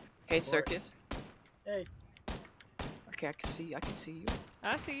quick. Okay, Boy. Circus. Hey. Okay, I can see you.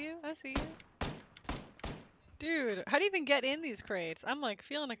 I see you. I see you. Dude, how do you even get in these crates? I'm like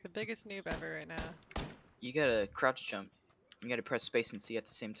feeling like the biggest noob ever right now. You gotta crouch jump. You gotta press space and C at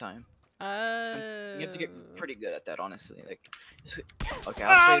the same time. You have to get pretty good at that, honestly. Like, okay,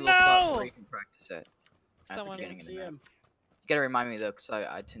 I'll show you a little spot no! where you can practice at the Someone- beginning Can't of the see map. him. You gotta remind me though, cause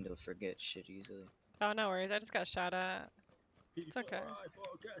I tend to forget shit easily. Oh, no worries. I just got shot at. Before okay. I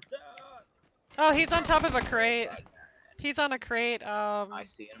forget that. Oh, he's on top of a crate. He's on a crate. I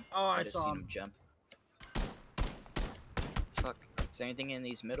see him. Oh, I just saw seen him. him jump. Fuck. Is there anything in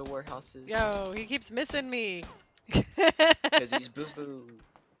these middle warehouses? Yo, he keeps missing me. Cause he's boo boo.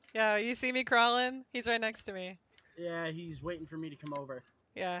 Yo, you see me crawling? He's right next to me. Yeah, he's waiting for me to come over.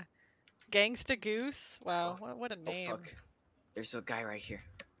 Yeah. Gangsta Goose? Wow, Oh, what a Oh name. fuck. There's a guy right here.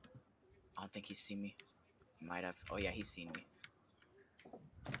 I don't think he's seen me. He might have. Oh yeah, he's seen me.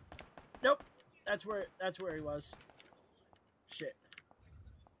 Nope. That's where he was. Shit.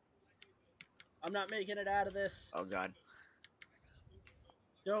 I'm not making it out of this. Oh God.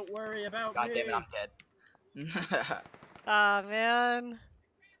 Don't worry about God me. damn it, I'm dead. Aw, man.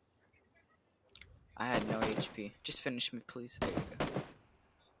 I had no HP. Just finish me, please. There you go.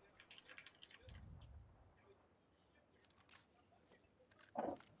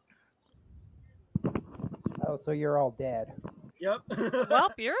 Oh, so you're all dead. Yep.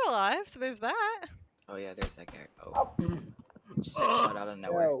 Well, you're alive, so there's that. Oh yeah, there's that guy. Oh, just got shot out of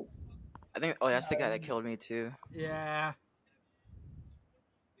nowhere. No. I think. Oh, that's the guy that killed me too. Yeah.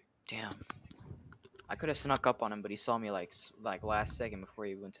 Damn. I could have snuck up on him, but he saw me like last second before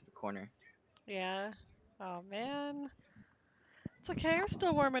he went to the corner. Yeah. Oh, man. It's okay, we're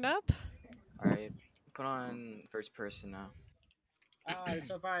still warming up. All right, put on first person now.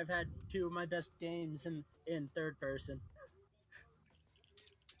 So far I've had 2 of my best games in third person.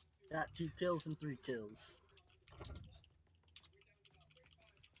 Got 2 kills and 3 kills.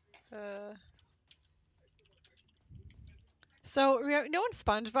 So, you know in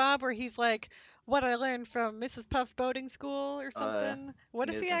SpongeBob where he's like, what I learned from Mrs. Puff's boating school or something? What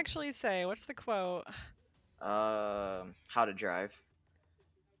does he isn't. actually say? What's the quote? How to drive.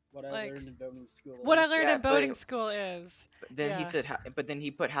 What I Like, learned in boating school. What I is- learned Yeah, in boating but- school is. But then Yeah. he said, but then he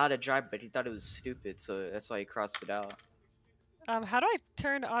put how to drive, but he thought it was stupid, so that's why he crossed it out. How do I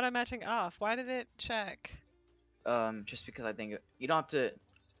turn auto matching off? Why did it check? Just because I think you don't have to.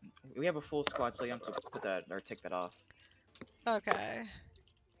 We have a full squad, so you have to put that or take that off. Okay.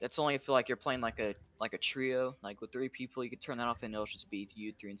 That's only if like you're playing like a trio, like with 3 people, you could turn that off and it'll just be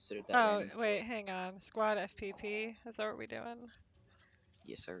you 3 instead of that. Oh, random wait, 12. hang on. Squad FPP? Is that what we're doing?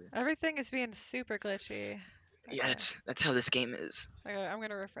 Yes, sir. Everything is being super glitchy. Yeah, Okay. that's how this game is. Okay, I'm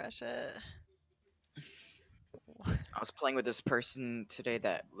gonna refresh it. I was playing with this person today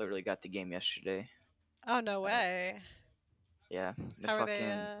that literally got the game yesterday. Oh, no way. Yeah, the How are fucking.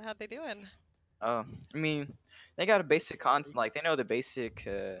 they, how they doing? Oh, I mean, they got a basic concept. Like they know the basic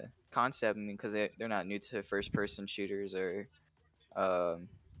concept. I mean, because they're not new to first-person shooters or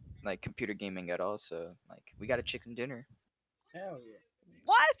like computer gaming at all. So like, we got a chicken dinner. Hell yeah.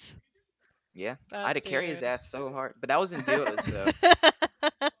 What? Yeah, I had to That's carry his weird. ass so hard, but that was in duos though.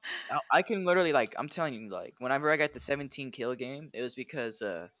 I can literally like, I'm telling you, like, whenever I got the 17 kill game, it was because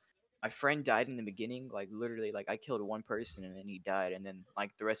my friend died in the beginning. Like literally, like I killed one person and then he died, and then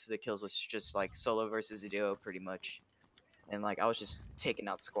like the rest of the kills was just like solo versus duo, pretty much. And like I was just taking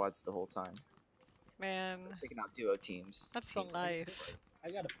out squads the whole time, Man, taking out duo teams. that's the life. I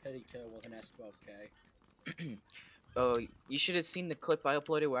got a petty kill with an S12K. Oh, you should have seen the clip I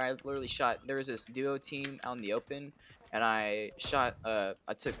uploaded where I literally shot. There was this duo team out in the open, and I shot. I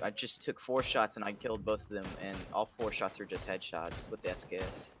just took 4 shots and I killed both of them, and all 4 shots were just headshots with the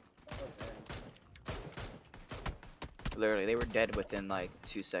SKS. Oh, damn. Literally, they were dead within like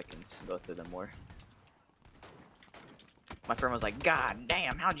 2 seconds. Both of them were. My friend was like, "God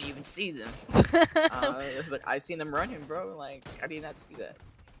damn, how'd you even see them?" It was like, "I seen them running, bro. Like, how do you not see that?"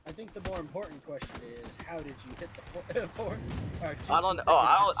 I think the more important question is, how did you hit the four? I don't know.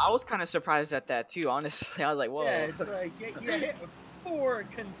 Oh, I was kind of surprised at that too. Honestly, I was like, "Whoa." Yeah, it's like you hit 4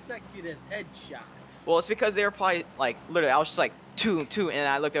 consecutive headshots. Well, it's because they were probably like literally. I was just like 2, 2, and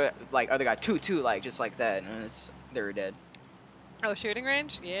I looked at like other guy 2, 2, like just like that, and they were dead. Oh, shooting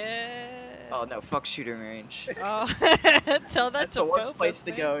range? Yeah. Oh no, fuck shooting range. Oh, tell that That's to the worst both place of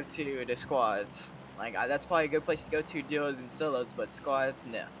to me. go to the squads. Like that's probably a good place to go to duos and solos, but squads,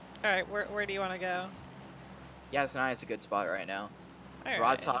 no. All right, where do you want to go? Yas 9 is a good spot right now. All right.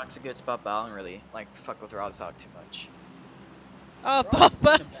 Rodsock's a good spot, but I don't really like fuck with Rodsock too much. Oh, Ross is in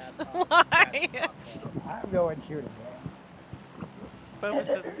a Boba. bad Why? spot, though. I'm going shooting range. Boba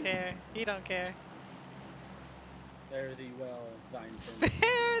doesn't care. He don't care. Fare thee well, thine prince.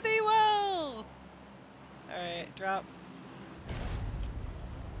 Fare thee well. All right, drop.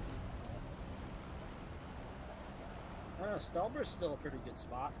 I don't know, Stalber's still a pretty good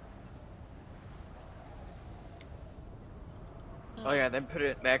spot. Oh yeah, they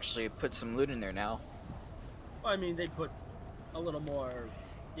actually put some loot in there now, Well, I mean, they put a little more,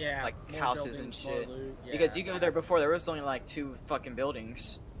 yeah, like more houses and buildings, more shit. loot, Because yeah. you go there before, there was only like 2 fucking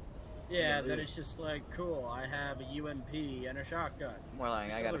buildings. Yeah, Yeah, then loot. it's just like, cool, I have a UMP and a shotgun. More like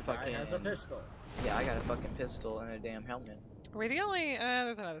This I got a other guy fucking has a pistol. yeah, I got a fucking pistol and a damn helmet. We're the only.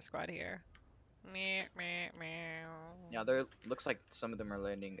 There's another squad here. Meh, meh, meow. Yeah, there looks like some of them are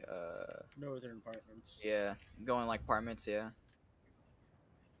landing. Northern apartments. Yeah, going like apartments. Yeah,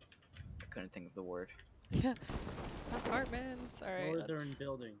 I couldn't think of the word. Apartments. All right. Northern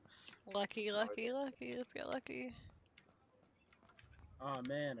buildings. Lucky, lucky, lucky. Let's get lucky. Oh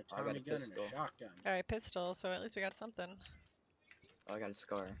man, a I got a Tommy gun and pistol. a shotgun. All right, pistol. So at least we got something. Oh, I got a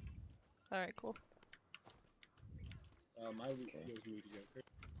scar. All right, cool. My loot Okay. feels mediocre.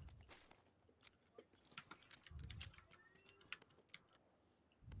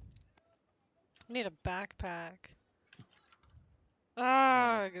 I need a backpack.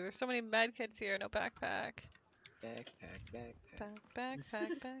 Ah, there's so many med kits here. No backpack. Backpack.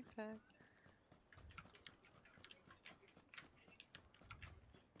 Backpack.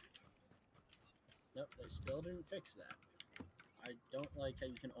 Nope, they still didn't fix that. I don't like how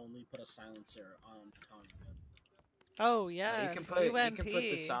you can only put a silencer on Tommy gun. Oh Yeah, yeah, you can UMP. put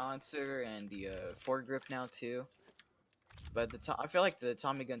the silencer and the foregrip now too. But I feel like the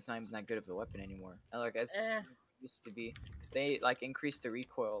Tommy gun's not even that good of a weapon anymore. Like as it used to be, 'cause they like increased the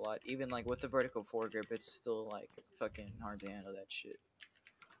recoil a lot. Even like with the vertical foregrip, it's still like fucking hard to handle that shit.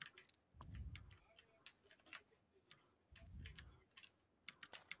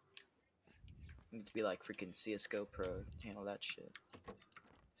 You need to be like freaking CS:GO pro to handle that shit.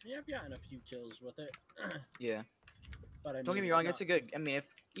 Yeah, I've gotten a few kills with it. Yeah. But I mean, Don't get me it's wrong, not- it's a good. I mean, if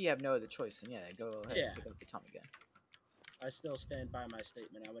you have no other choice, then yeah, go ahead Yeah. and pick up the Tommy gun. I still stand by my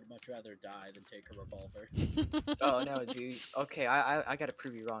statement. I would much rather die than take a revolver. Oh no, dude. Okay, I gotta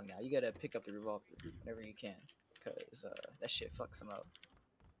prove you wrong now. You gotta pick up the revolver whenever you can, cause that shit fucks them up.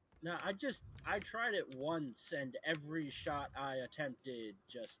 No, I tried it once, and every shot I attempted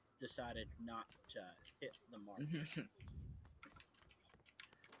just decided not to hit the mark.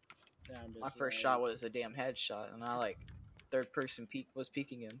 And I'm My just first like, shot was a damn headshot, and I like third person was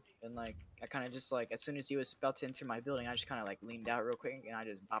peeking him, and like I kind of just like as soon as he was about to enter my building, I just kind of like leaned out real quick and I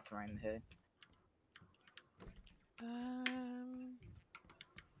just bopped him right in the head.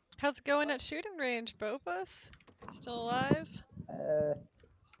 How's it going at shooting range, Bopus? Still alive?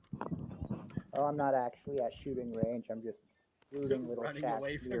 Oh, I'm not actually at shooting range. I'm just looting little running shacks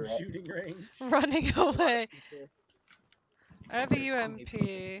away near from it. shooting range. Running away. I have a There's too many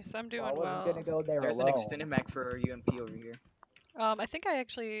UMP, so I'm doing I wasn't well. gonna go there There's an alone. extended mag for UMP over here. I think I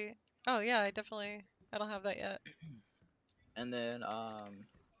actually. Oh yeah, I don't have that yet. And then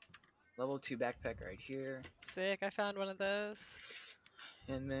level 2 backpack right here, Sick. I found one of those.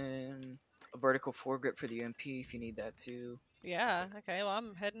 and then a vertical foregrip for the UMP if you need that too. Yeah. Okay. Well,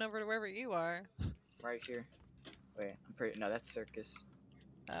 I'm heading over to wherever you are. Right here. Wait, I'm pretty. No, that's circus.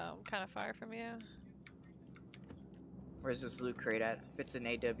 I'm kind of far from you. Where's this loot crate at? If it's an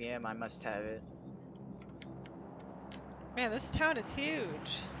AWM, I must have it. Man, this town is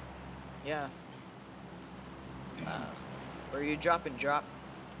huge. Yeah. Wow. Where are you dropping? Drop.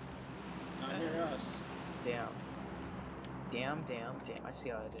 Not near us. Damn. Damn. I see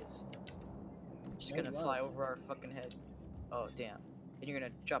how it is. Just No gonna fly love. over our fucking head. Oh, damn. And you're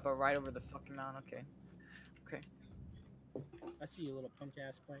gonna drop it right over the fucking mountain? Okay. Okay. I see you, little punk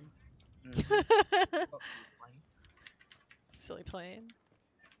ass plane. Oh, fine. Silly plane.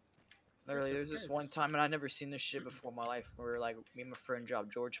 Literally, of there's this one kids. time, and I'd never seen this shit before in my life, where like me and my friend dropped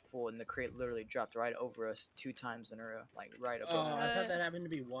George Pool, and the crate literally dropped right over us 2 times in a row, like right Oh, above I've us. had that happen to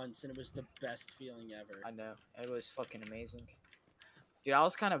me once, and it was the best feeling ever. I know, it was fucking amazing. Dude, I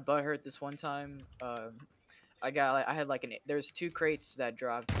was kind of butthurt this one time. I had like there's 2 crates that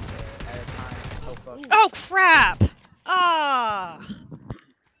dropped at a time. Oh fuck. Oh crap! Ah.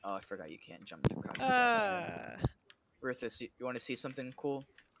 Oh, I forgot you can't jump through crates. Ruthless, you want to see something cool?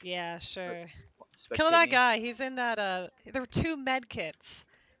 Yeah, sure. Kill Spectate that me? guy. He's in that. There were 2 med kits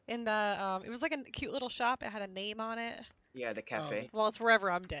in the. It was like a cute little shop. It had a name on it. Yeah, the cafe. Well, it's wherever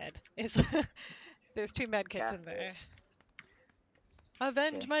I'm dead. It's there's 2 med kits in Cafe. there.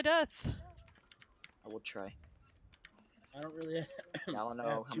 Avenge Okay. my death. I will try. I don't really. I don't know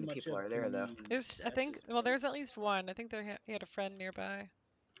have how too many much people of are there, though. green There's, I think, sexes, well, but- there's at least one. I think he had a friend nearby.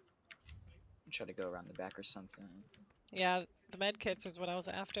 Try to go around the back or something. Yeah, the med kits was what I was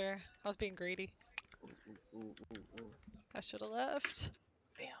after. I was being greedy. Ooh. I should have left.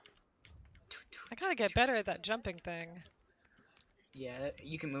 Bam. I gotta get better at that jumping thing. Yeah,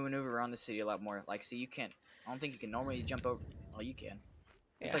 you can maneuver around the city a lot more. Like, see, you can't. I don't think you can normally jump over. Oh, you can.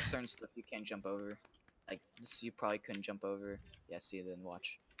 There's Yeah. like certain stuff you can't jump over. Like this, you probably couldn't jump over. Yeah, see, then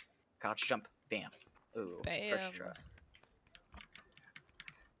watch. Couch jump. Bam. Ooh, first Bam. try.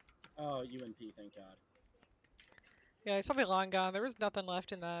 Oh, UNP, thank God. Yeah, he's probably long gone. There was nothing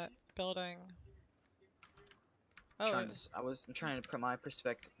left in that building. Oh, I'm trying to put my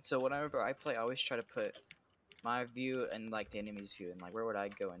perspective. So whenever I play, I always try to put my view and like the enemy's view, and like where would I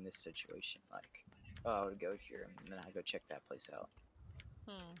go in this situation? Like, oh, I would go here, and then I go check that place out.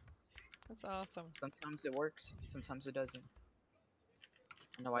 that's awesome. Sometimes it works, sometimes it doesn't.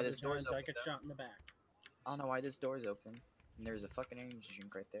 I don't know why Other this door's times open. I get though. shot in the back. I don't know why this door's open. And there's a fucking energy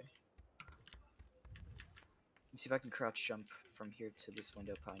drink right there. Let me see if I can crouch jump from here to this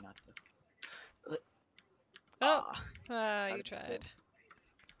window. Probably not though. Oh, Ah, you did you tried.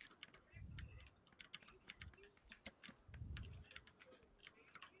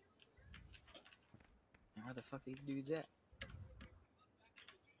 man, where the fuck these dudes at?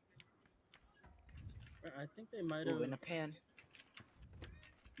 I think they might Ooh, in a have pan.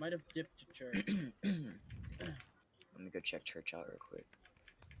 dipped to church. Let me go check church out real quick.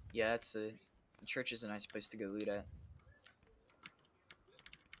 Yeah, that's a. The church is a nice place to go loot at.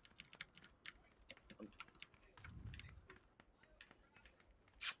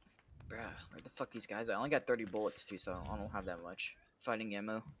 Bruh, where the fuck these guys at? I only got 30 bullets too, so I don't have that much. Fighting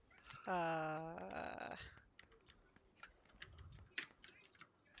ammo. Uh,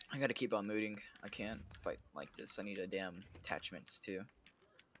 I gotta keep on looting. I can't fight like this. I need a damn attachments too.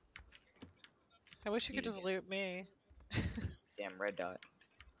 I wish you could Need just loot me. Damn red dot.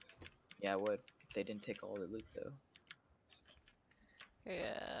 Yeah, I would. They didn't take all the loot though.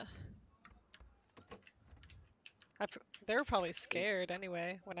 Yeah. They were probably scared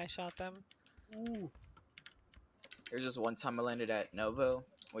anyway when I shot them. Ooh, There's just one time I landed at Novo,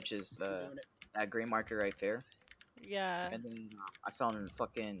 which is down it. that gray marker right there. Yeah. And then I found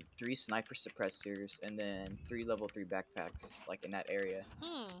fucking 3 sniper suppressors and then 3 level 3 backpacks, like in that area.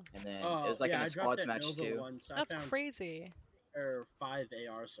 And then it was like yeah, in I a dropped squads at match Nova too. Once. I That's found crazy. 5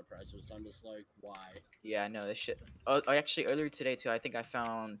 AR suppressors. I'm just like, why? Yeah, I know this shit. Oh, actually, earlier today too, I think I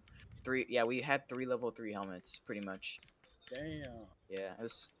found 3. Yeah, we had 3 level 3 helmets, pretty much. Damn. Yeah, it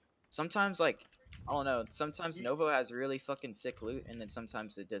was. Sometimes like I don't know. Sometimes Novo has really fucking sick loot, and then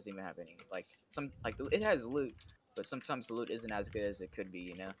sometimes it doesn't even have any. Like it has loot, but sometimes the loot isn't as good as it could be.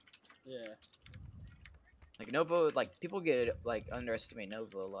 You know. Yeah. Like Novo, like people get like underestimate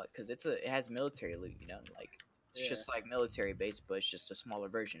Novo a lot because it has military loot. You know, like it's Yeah. just like military base, but it's just a smaller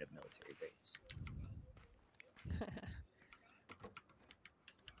version of military base.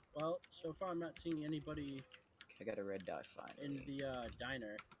 Well, so far I'm not seeing anybody I got a red dot finally. in the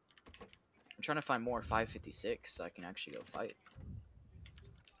diner. I'm trying to find more 556 so I can actually go fight.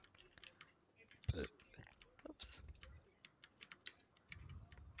 Oops.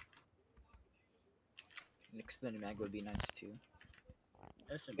 Next to the mag would be nice too.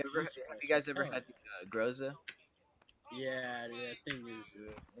 SMG Have you guys ever had the Groza? Yeah, that thing is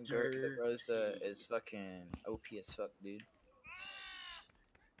The dirt. Rosa is fucking OP as fuck, dude.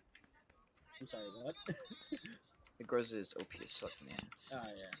 I'm sorry, what? The Groza is OP as fuck, man. Oh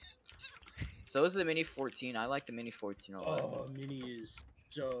yeah. So is the Mini 14. I like the Mini 14 a lot. Oh, Mini is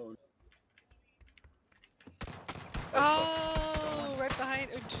so. Oh, fuck. Oh, Someone right behind.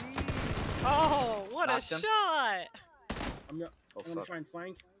 Oh, geez. Oh, what a knocked him. shot! I'm gonna, Oh, I'm gonna fuck. try and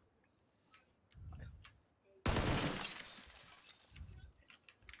flank.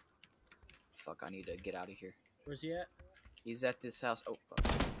 Fuck, I need to get out of here. Where's he at? He's at this house. Oh,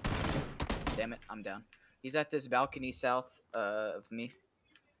 fuck. Damn it, I'm down. He's at this balcony south of me.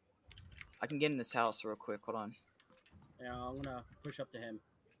 I can get in this house real quick. Hold on. Yeah, I'm gonna push up to him.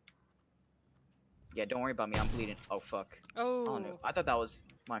 Yeah, don't worry about me. I'm bleeding. Oh, fuck. Oh. Oh, no. I thought that was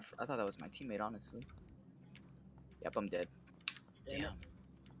my teammate, honestly. Yep, I'm dead. Damn it. Damn.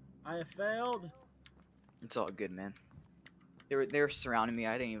 I have failed. It's all good, man. They were surrounding me.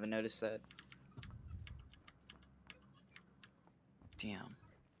 I didn't even notice that. Damn.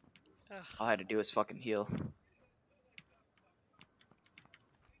 Ugh. All I had to do was fucking heal.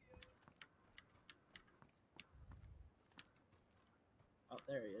 Oh,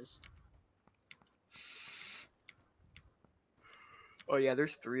 there he is. Oh yeah,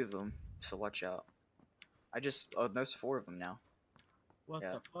 there's 3 of them. So watch out. Oh, there's 4 of them now. What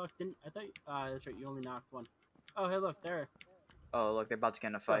Yeah. the fuck? Didn't I thought? That's right. You only knocked one. Oh, hey, look there. Oh, look, they're about to get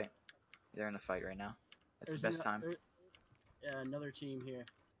in a fight. They're in a fight right now. That's the best time. Yeah, another team here.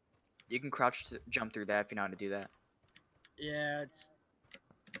 You can crouch to jump through that if you know how to do that. Yeah, it's.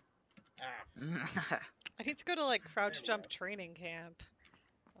 Ah, I need to go to like crouch There we jump go. training camp.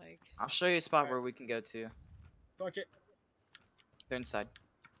 Like, I'll show you a spot where we can go to. fuck it. They're inside.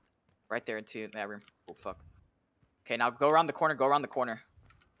 Right there into that room. Oh, fuck. Okay, now go around the corner. Go around the corner.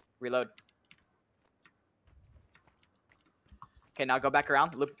 Reload. Okay, now go back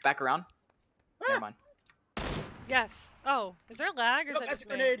around. Loop back around. Never mind. yes. Oh, is there lag or is Nope, that that's a just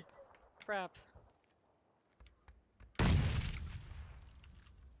me? grenade. Crap.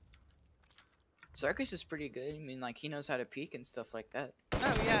 Circus is pretty good. I mean, like, he knows how to peek and stuff like that.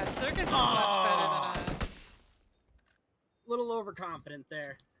 Oh yeah, Circus is much better than us. Little overconfident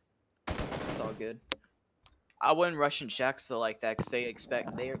there. It's all good. I wouldn't rush in shacks though like that because they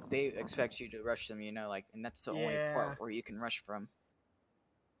expect you to rush them, you know, like, and that's the only Yeah. part where you can rush from.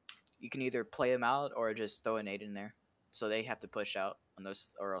 You can either play them out or just throw a nade in there, so they have to push out on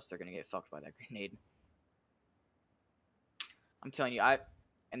those, or else they're gonna get fucked by that grenade. I'm telling you,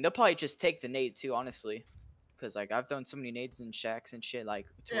 and they'll probably just take the nade too, honestly, because like I've thrown so many nades in shacks and shit, like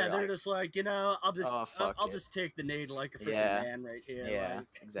to Yeah, where, they're like, just like, I'll just, oh, fuck I'll it. just take the nade like a freaking Yeah. man right here. Yeah, Like,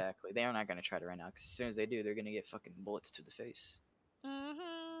 exactly. They are not gonna try to run out, because as soon as they do, they're gonna get fucking bullets to the face.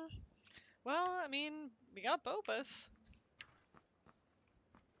 Mhm. Well, I mean, we got Bopus.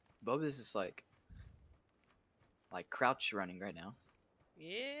 Bobus is like crouch running right now.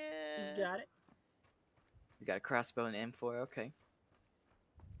 Yeah. he's got it. He's got a crossbow and an M4. Okay.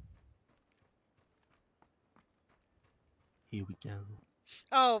 Here we go.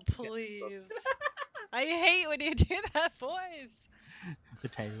 Oh please. I hate when you do that voice. The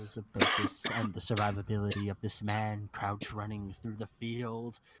tales of Bocus and the survivability of this man crouch running through the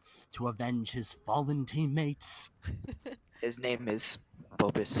field to avenge his fallen teammates. His name is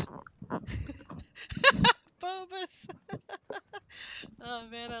Bobus. Bopus. Oh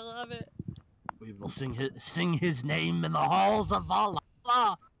man, I love it. We will sing his name in the halls of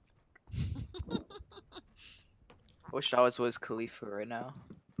Valhalla. Wish I was Wiz Khalifa right now.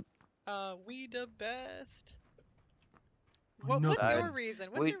 We the best. What's Another- your reason?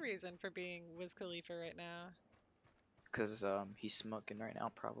 What's we- your reason for being Wiz Khalifa right now? Cause he's smoking right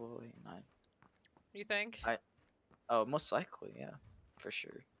now probably. And You think? most likely, yeah, for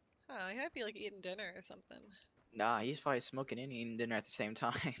sure. Oh, he might be like eating dinner or something. Nah, he's probably smoking and eating dinner at the same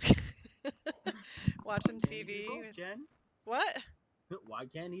time. Watching Why can't he do TV. both, Jen? What? Why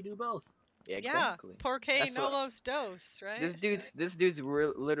can't he do both? Yeah, exactly. Yeah, porque That's no what- los dos, right? This dude's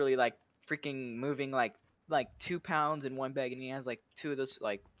literally like freaking moving like 2 pounds in one bag, and he has like 2 of those,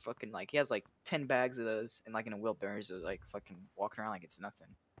 like fucking, like he has like 10 bags of those and like in a wheelbarrow, so like fucking walking around like it's nothing.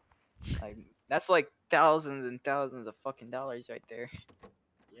 Like that's like thousands and thousands of fucking dollars right there.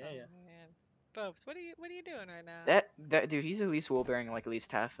 Yeah, Oh, yeah. man. Bopes, what are you doing right now? That dude, he's at least wheelbarrowing like at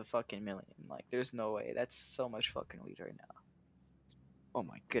least half a fucking million. Like there's no way. That's so much fucking weed right now. Oh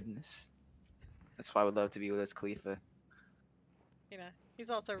my goodness. That's why I would love to be Wiz Khalifa. You know, he's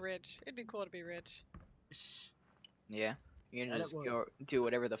also rich. It'd be cool to be rich. Yeah. You can That it just would. go do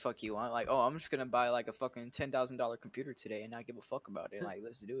whatever the fuck you want. Like, oh, I'm just gonna buy like a fucking $10,000 computer today and not give a fuck about it. Like,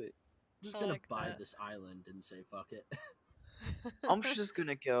 let's do it. just I gonna like buy that. this island and say fuck it. I'm just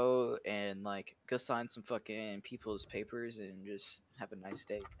gonna go and like go sign some fucking people's papers and just have a nice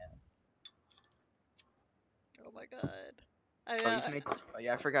day. Man. Oh my god. I Oh, he's made. Oh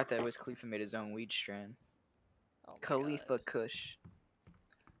yeah, I forgot that Wiz Khalifa made his own weed strand. oh my Khalifa god. Kush.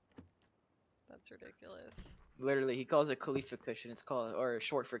 That's ridiculous. Literally, he calls it Khalifa Kush, and it's called or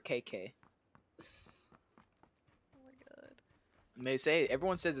short for KK. Oh my god. They say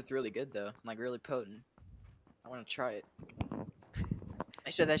everyone says it's really good though, like really potent. I want to try it.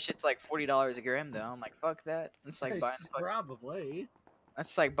 They said that shit's like $40 a gram though. I'm like, fuck that. It's like buying. Probably.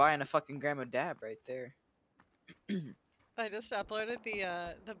 That's like buying a fucking gram of dab right there. I just uploaded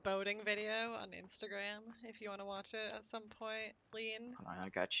the boating video on Instagram if you want to watch it at some point, Lean. Hold on, I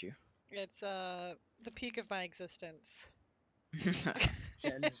got you. It's the peak of my existence.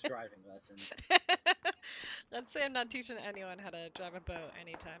 Jen's driving lessons. Let's say I'm not teaching anyone how to drive a boat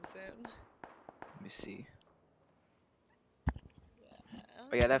anytime soon. Let me see. Yeah.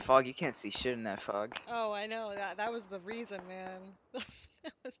 Oh yeah, that fog. You can't see shit in that fog. Oh, I know that was the reason, man.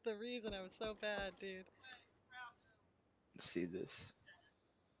 That was the reason I was so bad, dude. Let's see this.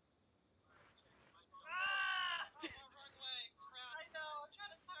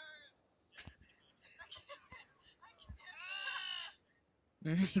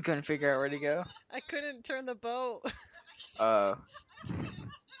 You couldn't figure out where to go. I couldn't turn the boat. Uh,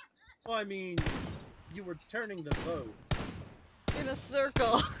 Well, I mean, you were turning the boat. In a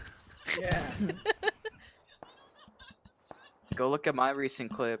circle. Yeah. go look at my recent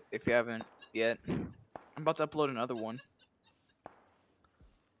clip if you haven't yet. I'm about to upload another one.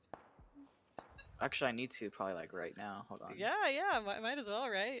 Actually, I need to probably like right now. Hold on. Yeah, might as well,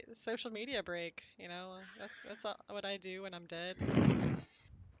 right? Social media break, you know. That's what I do when I'm dead.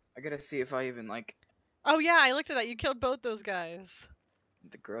 I gotta see if I even like Oh yeah, I looked at that. You killed both those guys.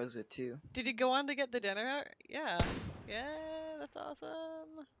 the Groza too. Did you go on to get the dinner out? Yeah. Yeah, that's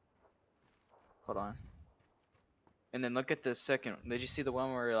awesome. Hold on. And then look at the second. Did you see the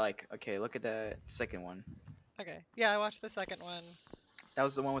one where like okay, look at that second one. Okay. Yeah, I watched the second one. That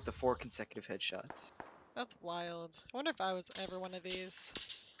was the one with the 4 consecutive headshots. That's wild. I wonder if I was ever one of these.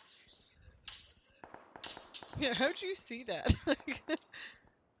 Yeah, how'd you see that?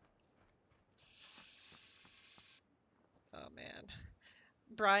 Oh man.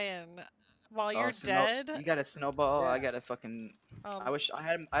 Brian, while Oh, you're so no, dead, you got a snowball. I Yeah. got a fucking. um, I wish I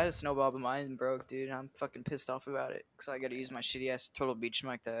had a snowball, but mine broke, dude. I'm fucking pissed off about it. Cause I gotta use my shitty ass Turtle Beach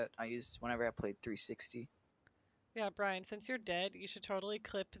mic that I used whenever I played 360. yeah, Brian, since you're dead, you should totally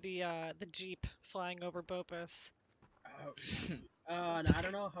clip the Jeep flying over Bopus. Oh, shoot. And I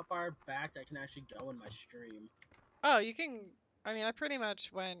don't know how far back I can actually go in my stream. Oh, you can. I mean, I pretty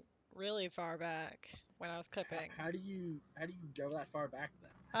much went really far back when I was clipping. How do you go that far back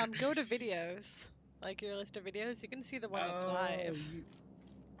then? Go to videos, like your list of videos. You can see the one that's live.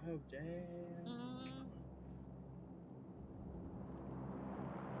 Oh damn. Mm.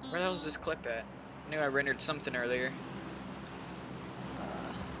 Where the hell is this clip at? I knew I rendered something earlier.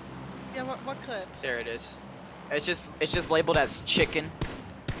 Yeah, what clip? There it is. It's just labeled as chicken.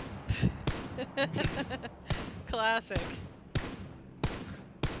 Classic.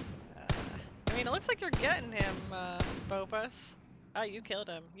 I mean, it looks like you're getting him, Bopus. Oh, you killed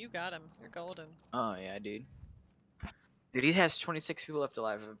him. You got him. You're golden. Oh yeah, dude. Dude, he has 26 people left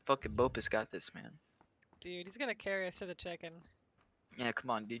alive. Fucking Bopus got this, man. Dude, he's gonna carry us to the chicken. Yeah, come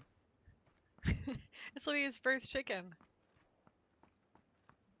on, dude. This will be his first chicken.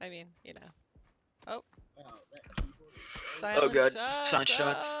 I mean, you know. Oh, that keyboard is so Silent God, shots. silent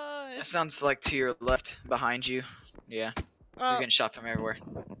shots. Oh, That sounds like to your left, behind you. Yeah, you're oh, getting shot from everywhere.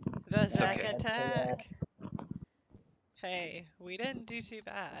 the It's Zack okay. attack. SKS. Hey, we didn't do too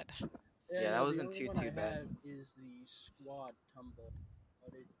bad. Yeah, that no, wasn't the only too one I bad. have is the squad tumble,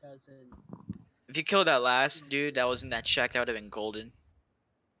 but it doesn't. If you killed that last dude that was in that shack, that would have been golden.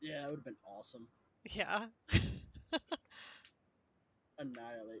 Yeah, that would have been awesome. Yeah.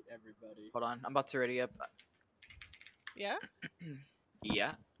 Annihilate everybody. Hold on, I'm about to ready up. Yeah?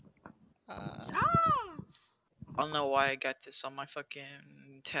 Yeah. Yes! I don't know why I got this on my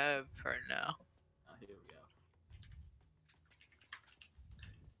fucking tab right now. Oh, here we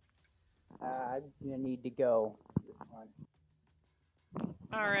go. I'm gonna need to go this one.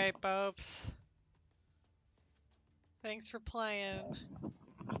 Alright, Bopes. Thanks for playing.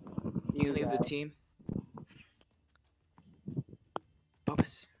 See You leave the guys. team.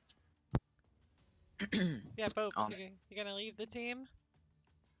 Bopus. Yeah, Bopes, Um, you gonna leave the team?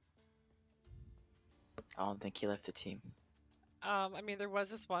 I don't think he left the team. I mean, there was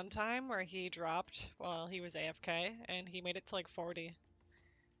this one time where he dropped while he was AFK, and he made it to like 40.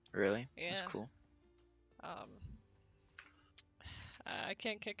 Really? Yeah. That's cool. Um, I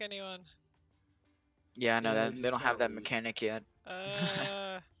can't kick anyone. Yeah, I know Yeah, that you they just don't have gotta that leave. mechanic yet.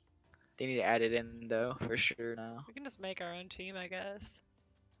 Uh, They need to add it in though, for sure now. we can just make our own team, I guess.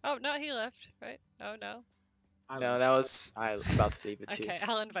 Oh, no, he left, right? Oh, no. No, that was I'm about to leave it too. Okay,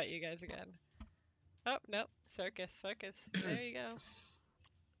 I'll invite you guys again. Oh, nope. Circus, circus. There you go.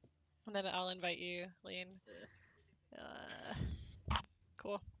 And then I'll invite you, Lean.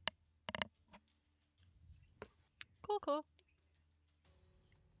 Cool. Cool, cool.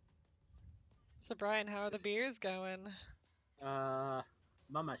 So, Brian, how are the beers going? I'm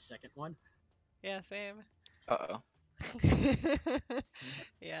on my second one. Yeah, same. Uh-oh.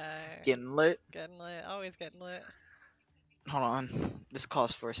 Yeah, Getting lit. getting lit. Always getting lit. Hold on. This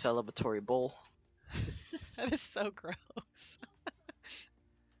calls for a celebratory bowl. That is so gross.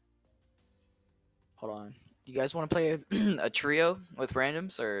 Hold on. You guys want to play a trio with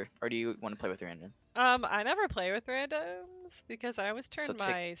randoms, or do you want to play with random? I never play with randoms because I always turn So take-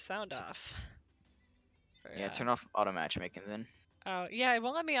 my sound off. For, Yeah, turn off auto matchmaking then. Oh, yeah, it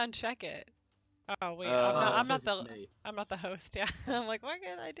won't let me uncheck it. Oh wait, Uh, I'm not it's 'cause the it's me. I'm not the host. Yeah, I'm like, why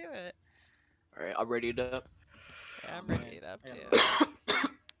can't I do it? All right, I'll ready it up. Yeah, I'm Oh, ready man. it up I too. gotta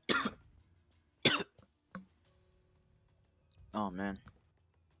Oh man.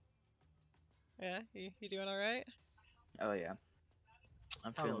 Yeah, you doing all right? Oh yeah.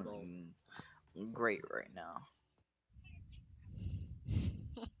 I'm Hello, feeling great right now.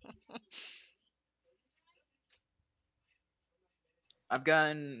 I've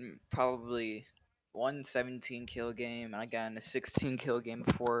gotten probably one 17 kill game, and I got in a 16 kill game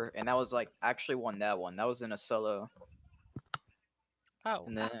before, and that was like I actually won that one. That was in a solo. Oh,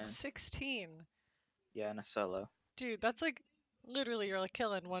 And then 16. yeah, in a solo. Dude, that's like literally you're like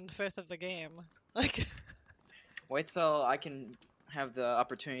killing 1/5 of the game. Like, Wait till I can have the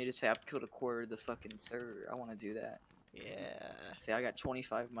opportunity to say I've killed a quarter of the fucking server. I want to do that. yeah. See, I got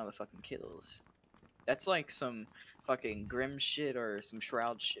 25 motherfucking kills. That's like some fucking grim shit or some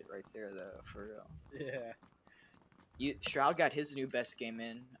shroud shit right there, though. For real. Yeah. Shroud got his new best game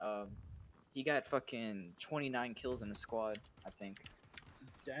in. He got fucking 29 kills in the squad, I think.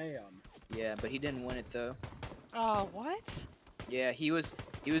 Damn. Yeah, but he didn't win it though. Oh, what? Yeah, he was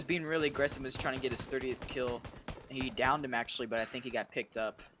being really aggressive. He was trying to get his 30th kill. He downed him actually, but I think he got picked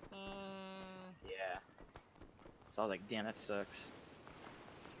up. Yeah. So I was like, damn, that sucks.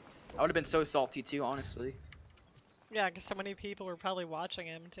 I would have been so salty too, honestly. Yeah, because so many people were probably watching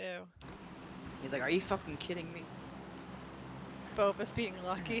him too. He's like, are you fucking kidding me? Both us being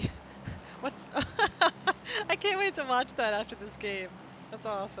lucky. What's? I can't wait to watch that after this game. That's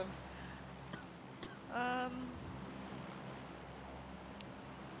awesome.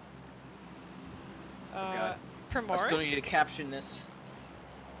 God. I Primorsk? still need to caption this.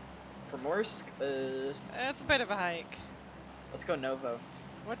 Primorsk? It's a bit of a hike. Let's go Novo.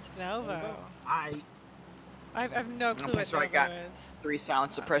 What's Novo? I I've no clue That's what where I Novo got is. 3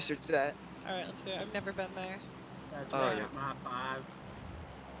 sound suppressors to that. Alright, let's do it. I've never been there. that's Oh, where I yeah. got my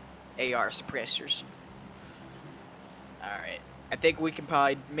 5. AR suppressors. Alright. I think we can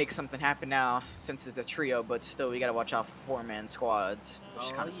probably make something happen now since it's a trio, but still we gotta watch out for 4-man squads, which Oh,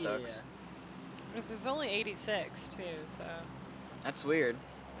 kinda yeah. sucks. But there's only 86 too, so That's weird.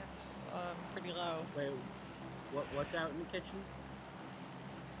 it's pretty low. Wait, what's out in the kitchen?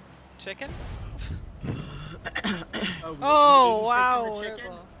 Chicken? Oh, Oh, 86 wow. in the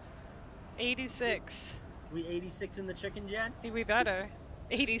chicken? 86. We 86 in the chicken, Jen? Think we better.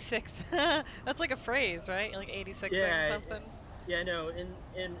 86. That's like a phrase, right? Like 86 Yeah, something. Yeah, no.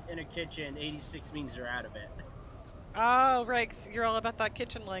 In a kitchen, 86 means they're out of it. Oh, right. 'Cause you're all about that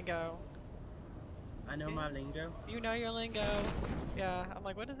kitchen lingo. I know my lingo. You know your lingo. Yeah. I'm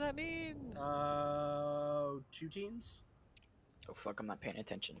like, what does that mean? 2 teams. Oh fuck, I'm not paying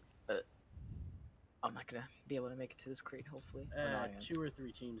attention. I'm not gonna be able to make it to this crate, hopefully. Or no, I am. 2 or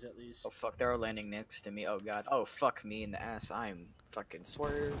 3 teams at least. Oh fuck, they're all landing next to me. Oh god. Oh fuck me in the ass. I'm fucking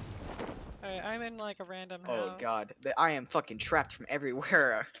swerve. Alright, I'm in like a random Oh house. god. I am fucking trapped from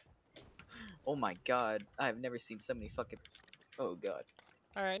everywhere. Oh my god. I have never seen so many fucking. Oh god.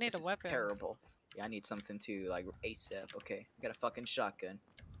 Alright, I need This a is weapon. terrible. Yeah, I need something to like ASAP. Okay, I got a fucking shotgun.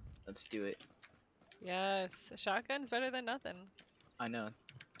 Let's do it. Yes, a shotgun's better than nothing. I know.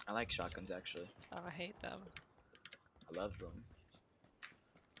 I like shotguns actually. Oh, I hate them. I love them.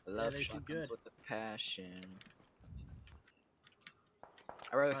 I love they're too shotguns good. with a passion.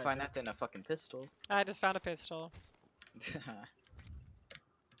 I'd rather Alright, find good. that than a fucking pistol. I just found a pistol. So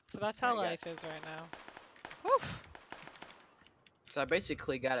that's how There you life is right now. Woof. So I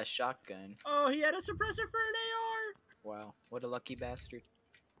basically got a shotgun. Oh, he had a suppressor for an AR. Wow, what a lucky bastard.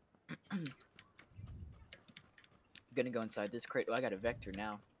 Gonna go inside this crate. Oh, I got a vector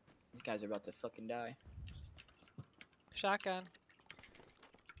now. These guys are about to fucking die. Shotgun.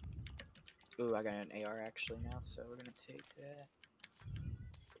 Ooh, I got an AR actually now, so we're gonna take that.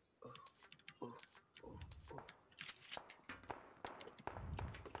 Ooh, ooh, ooh, ooh.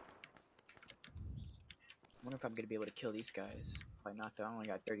 I wonder if I'm gonna be able to kill these guys. If I knocked out, I only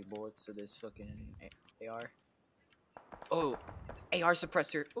got 30 bullets to this fucking AR. Oh, it's AR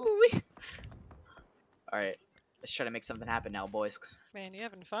suppressor. Ooh. Alright, let's try to make something happen now, boys. Man, you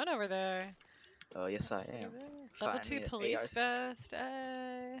having fun over there. Oh, yes, I am. Level Find 2 me an police AR vest.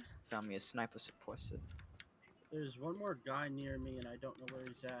 Hey. Found me a sniper suppressor. There's one more guy near me, and I don't know where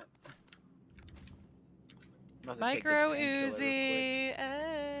he's at. I'm about to take this Micro painkiller real quick. Uzi.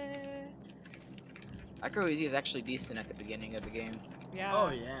 Hey. Micro Uzi is actually decent at the beginning of the game. Yeah. Oh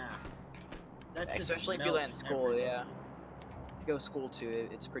yeah. That just Especially if you land melts school, everybody. yeah. If you go school too,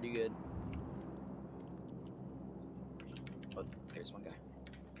 it's pretty good. Oh, there's one guy.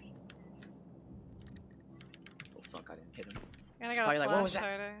 Oh fuck, I didn't hit him. And I He's got probably a like, what was flash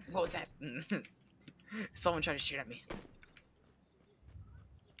that? hider. What was that? Someone tried to shoot at me.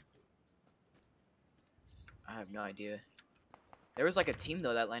 I have no idea. There was like a team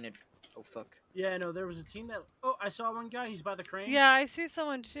though that landed. Oh fuck. Yeah, no, there was a team that. Oh, I saw one guy. He's by the crane. Yeah, I see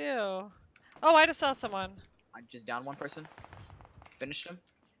someone too. Oh, I just saw someone. I just downed one person. Finished him.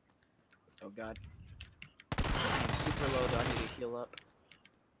 Oh god. I'm super low though. I need to heal up.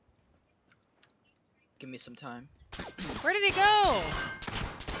 Give me some time. Where did he go?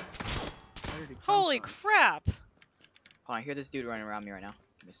 Where did he come Holy from? crap. Hold on, I hear this dude running around me right now.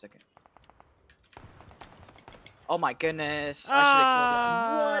 Give me a second. Oh my goodness. I should have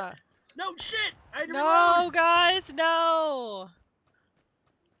killed him. What? No shit! I had to No, reload! guys, no.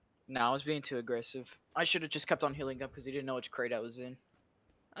 No, I was being too aggressive. I should have just kept on healing up because he didn't know which crate I was in.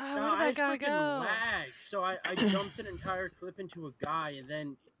 Oh, No, where did I that guy freaking go? lagged. So I dumped an entire clip into a guy, and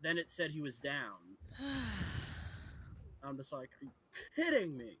then it said he was down. I'm just like, are you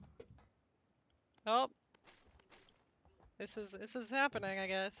kidding me? Oh. This is happening, I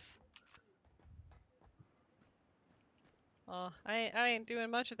guess. Well, I ain't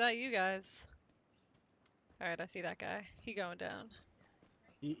doing much without you guys. Alright, I see that guy. He going down.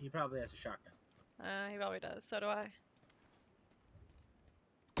 He probably has a shotgun. He probably does. So do I.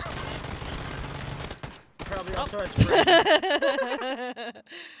 He probably Oh. also has friends.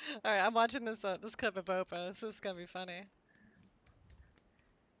 Alright, I'm watching this this clip of Bopa. This is gonna be funny.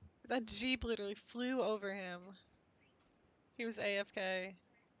 That Jeep literally flew over him. He was AFK.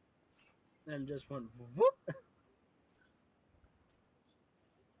 And just went whoop.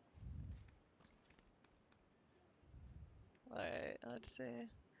 Alright, let's see.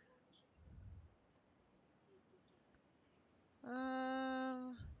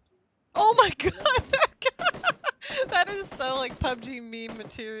 Oh my god, that guy! That is so like PUBG meme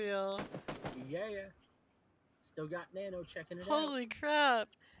material. Yeah. Still got Nano checking it out. Holy crap.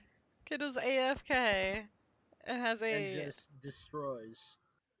 Kid is AFK and has And a just destroys.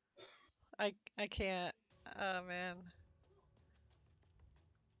 I can't. Oh man.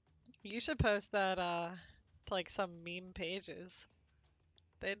 You should post that to like some meme pages.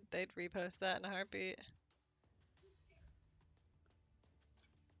 They'd repost that in a heartbeat.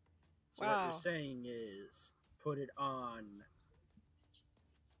 So what Wow. you're saying is put it on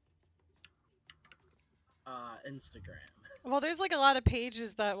Instagram. Well, there's like a lot of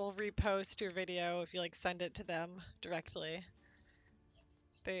pages that will repost your video if you like send it to them directly.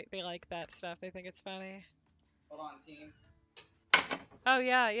 They like that stuff. They think it's funny. Hold on, team. Oh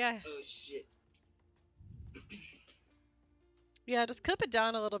yeah. Oh shit. Yeah, just clip it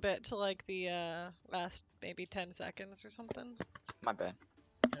down a little bit to like the last maybe 10 seconds or something. My bad.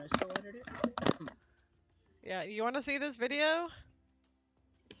 Can I still edit it? Yeah, you want to see this video?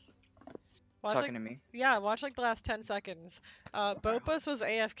 Watch Talking like, to me. yeah, watch like the last 10 seconds. Alright, Bopus was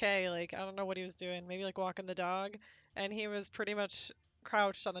AFK, like I don't know what he was doing, maybe like walking the dog, and he was pretty much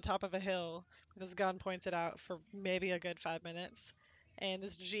crouched on the top of a hill with his gun pointed out for maybe a good 5 minutes. And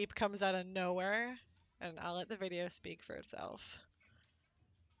this Jeep comes out of nowhere, and I'll let the video speak for itself.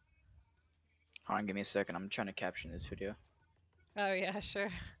 Hold on, give me a second. I'm trying to caption this video. Oh yeah, sure.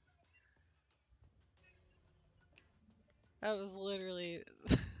 That was literally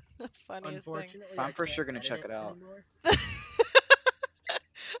the funniest thing. Unfortunately, I'm I for can't sure gonna edit check it out. anymore. I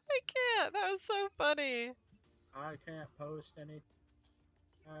can't. That was so funny. I can't post any.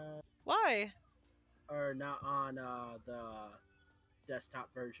 Why? Or not on the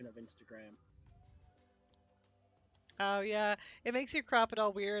desktop version of Instagram. Oh yeah, it makes you crop it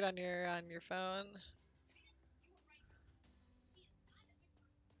all weird on your phone.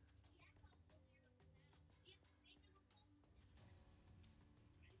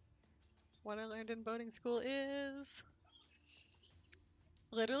 what I learned in boating school is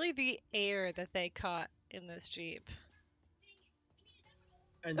literally the air that they caught in this Jeep.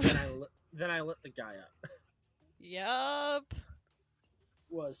 And then I lit the guy up. Yup.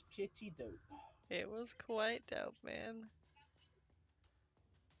 Was pretty dope. It was quite dope, man.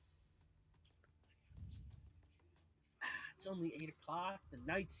 It's only 8 o'clock. The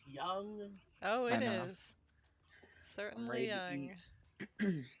night's young. Oh, I it know. is. Certainly ready to young.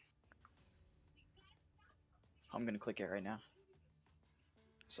 eat. I'm gonna click it right now.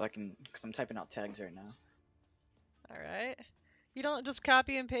 So I can, because I'm typing out tags right now. Alright. You don't just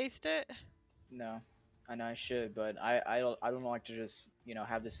copy and paste it? No, I know I should, but I don't like to just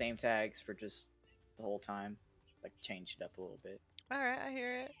have the same tags for just the whole time. Like change it up a little bit. Alright, I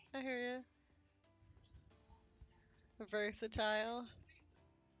hear it. I hear you. Versatile.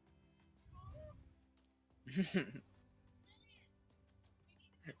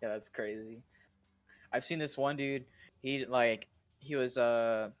 Yeah, that's crazy. I've seen this one dude. He was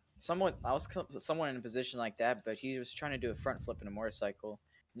someone. I was someone in a position like that, but he was trying to do a front flip in a motorcycle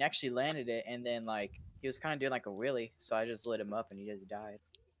and actually landed it. And then he was kind of doing like a wheelie, so I just lit him up and he just died.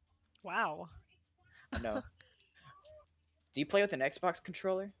 Wow. I know. Do you play with an Xbox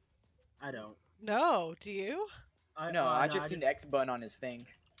controller? I don't. No, do you? No, I just seen the X button on his thing.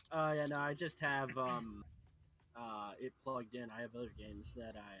 Yeah, no, I just have it plugged in. I have other games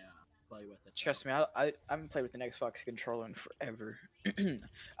that I play with it. Trust me, I haven't played with an Xbox controller in forever.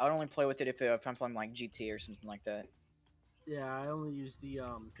 I would only play with it if I'm playing like GTA or something like that. Yeah, I only use the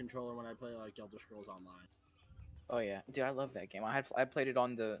controller when I play like Elder Scrolls Online. Oh yeah, dude, I love that game. I played it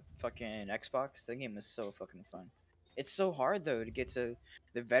on the fucking Xbox. That game was so fucking fun. It's so hard though to get to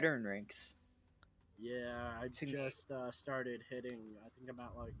the veteran ranks. Yeah, I To- just started hitting. I think I'm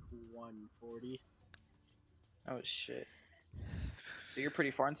at like 140. Oh shit. So you're pretty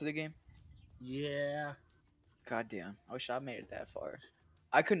far into the game? Yeah. God damn. I wish I made it that far.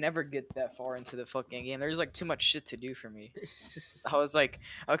 I could never get that far into the fucking game. There's like too much shit to do for me. I was like,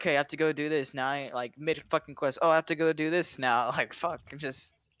 okay, I have to go do this now. Like mid fucking quest. Oh, I have to go do this now. Like fuck,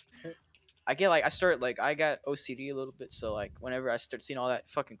 just. I got OCD a little bit, so like whenever I start seeing all that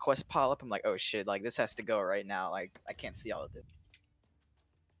fucking quest pile up, I'm like, oh shit, like this has to go right now. Like I can't see all of this.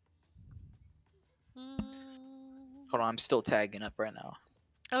 Hold on, I'm still tagging up right now.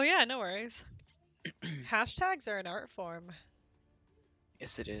 Oh yeah, no worries. Hashtags are an art form.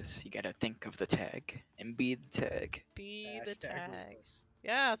 Yes, it is. You gotta think of the tag and be the tag. Be the Hashtag tag. ruthless.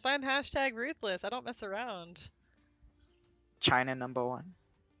 Yeah, that's why I'm hashtag ruthless. I don't mess around. China #1.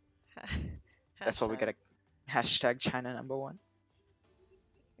 That's why we Hashtag- gotta hashtag China #1.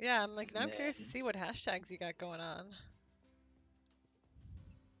 Yeah, I'm like, now I'm And curious to then see what hashtags you got going on.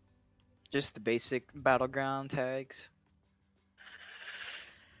 just the basic battleground tags.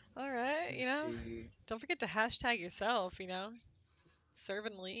 Alright, Let's see. don't forget to hashtag yourself,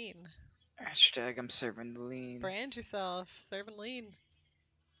 Serving lean. Hashtag I'm serving the lean. Brand yourself. Serving lean.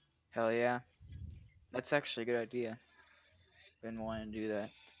 Hell yeah. That's actually a good idea. Been wanting to do that.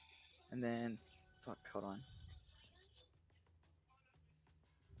 And then, fuck, hold on.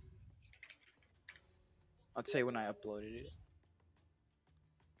 I'll tell you when I uploaded it.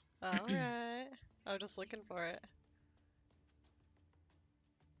 Alright. I was just looking for it.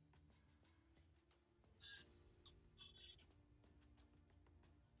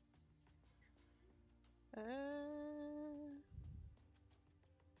 Uh...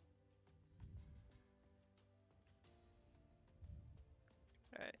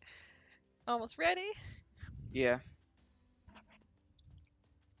 Alright. Almost ready? Yeah.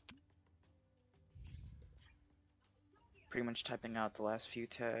 Pretty much typing out the last few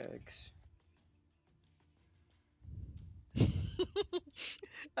tags.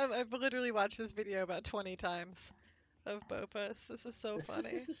 I've literally watched this video about 20 times of Bopus. This is so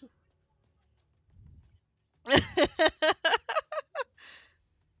funny.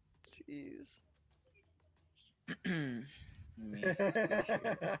 Jeez. Let me see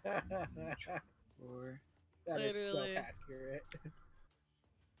here. Or That is so Literally. accurate.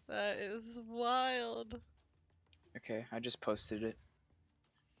 That is wild. okay, I just posted it.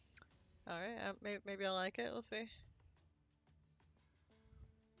 Alright, maybe I'll like it. We'll see.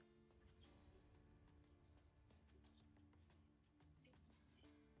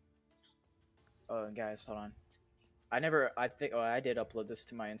 Oh, guys, hold on. I did upload this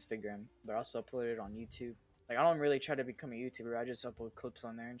to my Instagram, but I also uploaded it on YouTube. Like, I don't really try to become a YouTuber. I just upload clips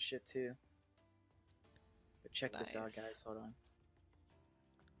on there and shit too. But check this out, Nice. guys. Hold on.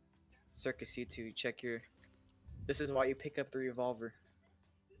 Circus YouTube, check your. This is why you pick up the revolver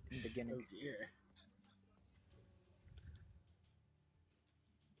in the beginning. Oh dear.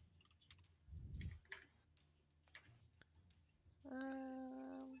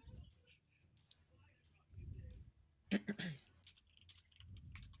 Um,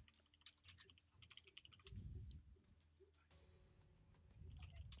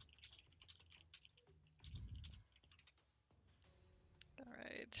 all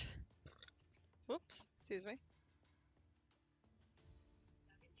right. Whoops. Excuse me.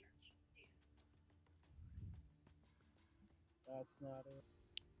 That's not it.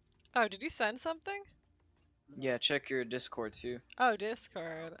 Oh, did you send something? Yeah, check your Discord too. Oh,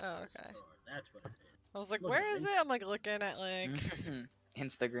 Discord. Oh, okay. Discord, that's what it is. I was like, Look where at is it? I'm like looking at like.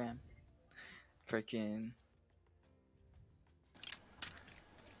 Instagram. Freaking.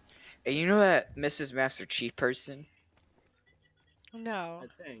 Hey, you know that Mrs. Master Chief person? No.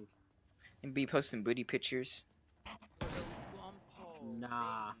 I think. And be posting booty pictures.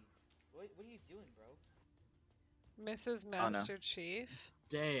 Nah. What are you doing, bro? Mrs. Oh, no. Master Chief.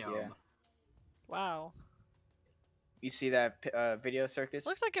 Damn. Yeah. Wow. You see that video, Circus?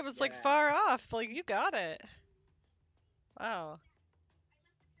 Looks like it was like Yeah. far off. Like you got it. Wow.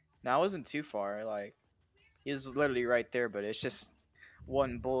 No, I wasn't too far. Like, he was literally right there, but it's just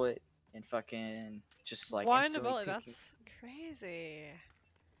one bullet and fucking just like One instantly bullet. picking. That's crazy.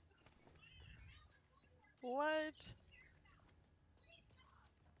 What?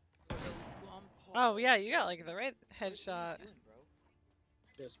 Oh yeah, you got like the right headshot.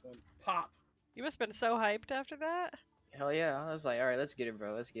 Just went pop. You must have been so hyped after that. Hell yeah! I was like, all right, let's get it,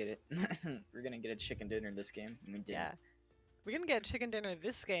 bro. Let's get it. We're gonna get a chicken dinner this game. And we did. Yeah. We're gonna get chicken dinner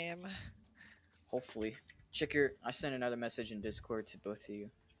this game. Hopefully. Check your. I sent another message in Discord to both of you.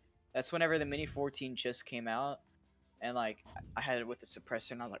 That's whenever the Mini 14 just came out, and like I had it with the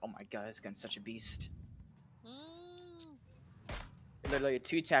suppressor, and I was like, oh my god, this gun's such a beast. Literally a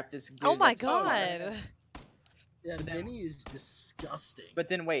two-tap this dude. Oh my that's all right. god. Yeah, But then- Mini is disgusting. But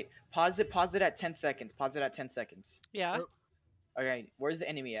then wait, pause it at 10 seconds. Pause it at 10 seconds. Yeah. Oh. Okay, where's the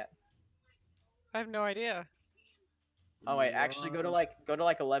enemy at? I have no idea. Oh wait, actually go to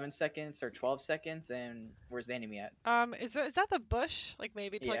like 11 seconds or 12 seconds, and where's the enemy at? Is that the bush? Like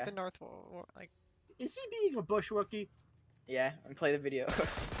maybe to like Yeah. the north, like. Is he being a bush Wookie? Yeah, and play the video.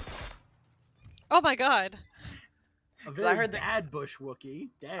 Oh my god. A 'Cause I very heard the- bad bush Wookie.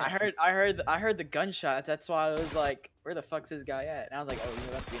 Damn. I heard the gunshots. That's why I was like, where the fuck's this guy at? And I was like, oh, you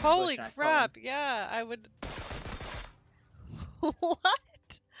know, that's being Holy and I saw him. crap! Yeah, I would.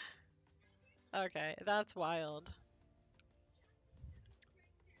 What? Okay, that's wild.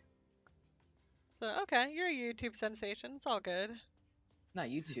 So okay, you're a YouTube sensation. It's all good. Not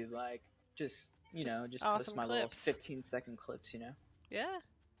YouTube, like just you Just know, just awesome post my little clips. 15-second clips, you know. Yeah.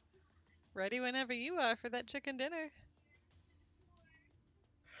 Ready whenever you are for that chicken dinner.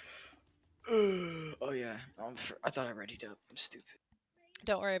 Oh yeah, I thought I readied up. I'm stupid.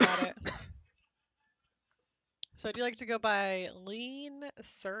 Don't worry about it. So do you like to go by lean,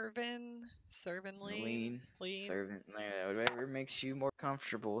 servant lean, Servant, yeah, whatever makes you more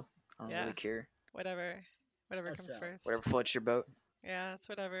comfortable. I don't Yeah. really care. whatever That comes sounds- first. Whatever floats your boat. Yeah, it's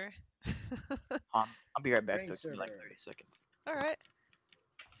whatever. I'll be right back. Rain Though, give me like server. 30 seconds. All right,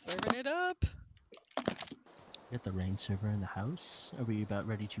 serving it up. Get the rain server in the house. Are we about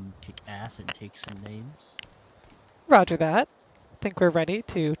ready to kick ass and take some names? Roger that. Think we're ready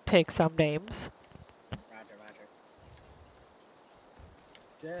to take some names. Roger, Roger.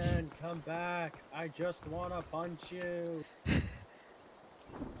 Jen, come back. I just wanna punch you.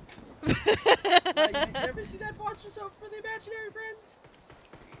 You ever see that foster soap for the imaginary friends?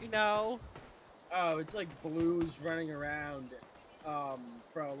 No. Oh, it's like blues running around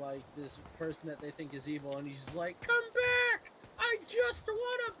from like this person that they think is evil, and he's just like, come back! I just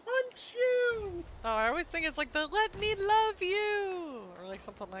wanna punch you! Oh, I always think it's like the "Let me love you" or like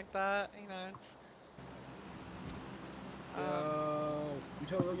something like that. You know. It's, Oh, you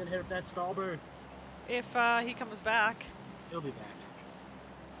totally gonna hit up that Stallbird. if he comes back. He'll be back.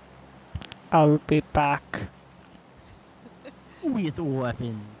 I'll be back. With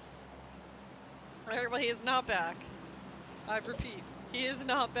weapons. Well, he is not back. I repeat, he is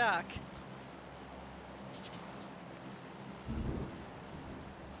not back.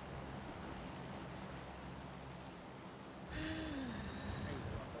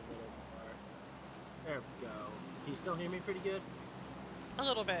 There we go. Can you still hear me pretty good? A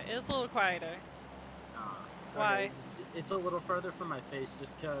little bit. It's a little quieter. Ah, Why? okay, it's a little further from my face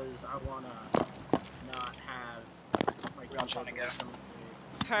just because I want to not have my I'm trying to go.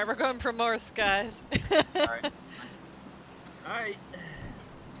 Alright, we're going Primorsk, guys. Alright. Alright,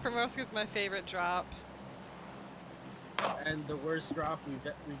 Primorsk is my favorite drop. and the worst drop we've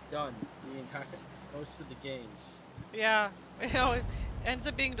done the entire most of the games. Yeah, you know, it ends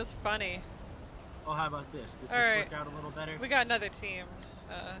up being just funny. Oh, how about this? Does this Alright. work out a little better? We got another team.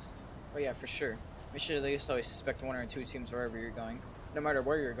 Oh yeah, for sure. We should at least always suspect one or two teams wherever you're going, no matter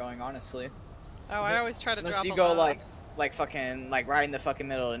where you're going, honestly. Oh, I always try to Unless drop you a go load. like fucking like right in the fucking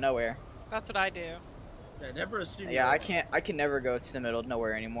middle of nowhere. That's what I do. Yeah, never assume. Yeah, you're I alone. can't. I can never go to the middle of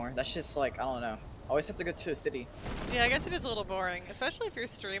nowhere anymore. That's just like I don't know. I always have to go to a city. Yeah, I guess it is a little boring, especially if you're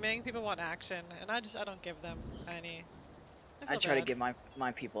streaming. People want action, and I don't give them any. I try to give my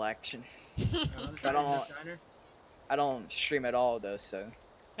people action. I don't- I don't stream at all though, so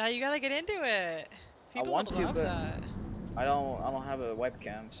Now you gotta get into it. People want would to, love but that. I don't have a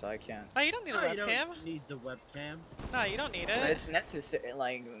webcam, so I can't. Oh, you don't need a You webcam. don't need the webcam. No, you don't need But it. it's necessary.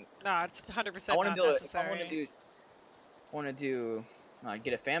 Like No, it's 100% I want to not build. If I necessary. want to do,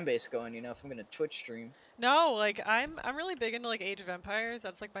 get a fan base going. You know, if I'm gonna Twitch stream. No, like I'm really big into like Age of Empires.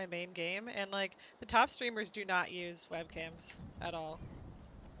 That's like my main game, and like the top streamers do not use webcams at all.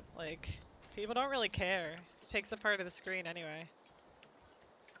 Like people don't really care. It takes up part of the screen anyway.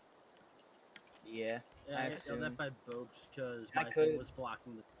 Yeah. Yeah, I I know assume. that by boats because I my could. thing was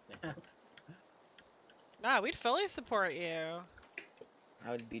blocking the map. Nah, we'd fully support you.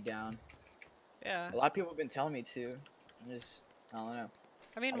 I would be down. Yeah. A lot of people have been telling me to. I don't know.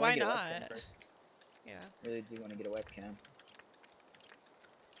 I mean, I why wanna get a not? webcam first. Yeah. Really do want to get a webcam.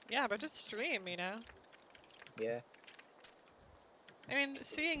 Yeah, but just stream, you know? Yeah. I mean,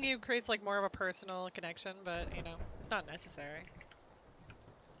 seeing you creates like more of a personal connection, but you know, it's not necessary.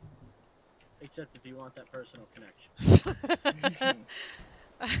 Except if you want that personal connection.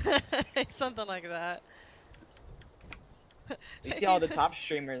 Something like that. You see all the top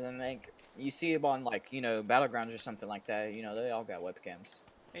streamers and like you see them on like battlegrounds or something like that. You know they all got webcams.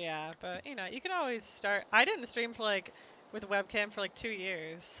 Yeah, but you know, you can always start. I didn't stream for like with a webcam for like 2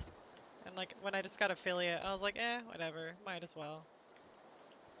 years, and like when I just got affiliate, I was like, whatever, might as well.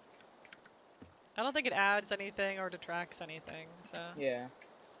 I don't think it adds anything or detracts anything, so. Yeah.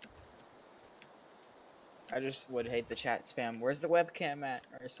 I just would hate the chat spam. Where's the webcam at?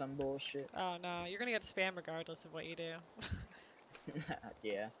 Or some bullshit. Oh no, you're gonna get spam regardless of what you do.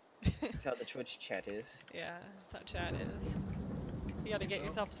 Yeah. That's how the Twitch chat is. Yeah, that's how chat is. You gotta get Oh.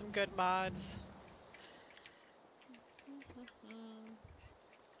 yourself some good mods.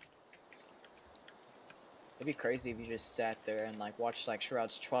 It'd be crazy if you just sat there and like watched like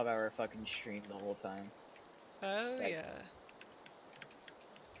Shroud's 12-hour fucking stream the whole time. Oh Just, like, yeah.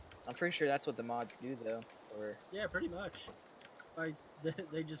 I'm pretty sure that's what the mods do though. Or Yeah, pretty much. Like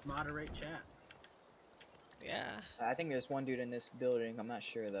they just moderate chat. Yeah. I think there's one dude in this building. I'm not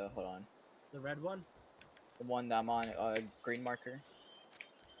sure though. Hold on. The red one. The one that I'm on, green marker.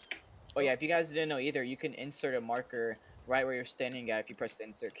 Oh yeah, if you guys didn't know either, you can insert a marker right where you're standing at if you press the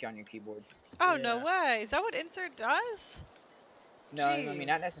insert key on your keyboard. Oh no Yeah. way! Is that what insert does? No, I mean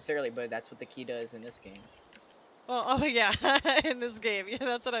not Jeez. necessarily, but that's what the key does in this game. Well, oh yeah, in this game. Yeah,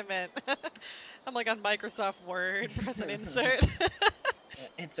 that's what I meant. I'm like on Microsoft Word, press an insert.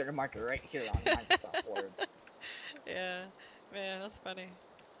 Insert a marker right here on Microsoft Word. Yeah, man, that's funny.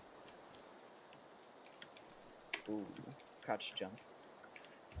 Ooh, crouch jump.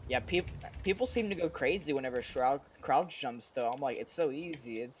 Yeah, people seem to go crazy whenever Shroud crouch jumps though. I'm like, it's so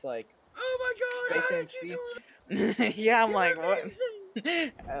easy. It's like, Oh my god! How did Space you MC. do Yeah, I'm You're like, what?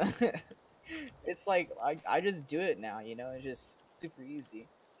 amazing! It's like I just do it now, you know. It's just super easy.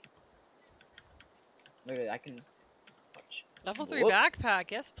 Look at it, I can. Watch. Level 3 Whoop. backpack,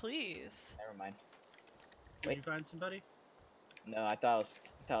 yes please. Never mind. Did you find somebody? No, I thought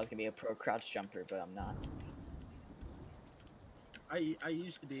I was gonna be a pro crouch jumper, but I'm not. I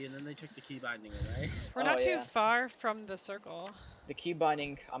used to be, and then they took the key binding away. We're Oh, not too yeah. far from the circle. The key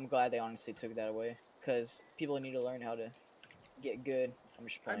binding, I'm glad they honestly took that away, because people need to learn how to get good. I'm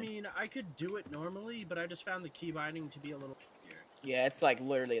just I playing. mean, I could do it normally, but I just found the key binding to be a little weird. Yeah, it's like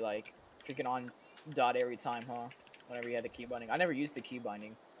literally like clicking on dot every time, huh? Whenever you had the key binding. I never used the key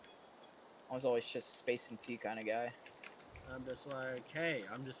binding. I was always just space and C kind of guy. I'm just like, hey,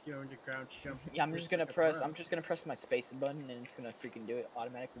 I'm just going to crouch jump. Yeah, I'm just just gonna like a press. pro. I'm just gonna press my space button, and it's gonna freaking do it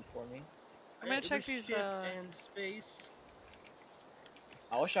automatically for me. I'm gonna It check was these, shift and space.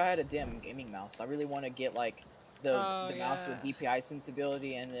 I wish I had a damn gaming mouse. I really want to get like the mouse with yeah. DPI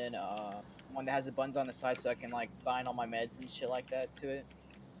sensibility, and then one that has the buttons on the side, so I can like bind all my meds and shit like that to it.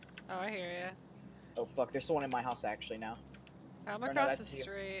 Oh, I hear ya. Oh fuck, there's someone in my house actually now. I'm Or no, across the that's you.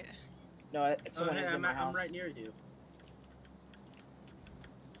 street. No, someone hey, is in my I'm house. right near you.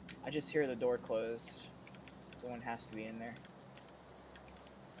 I just hear the door closed. Someone has to be in there.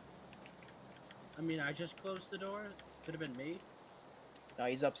 I mean, I just closed the door. Could have been me. No,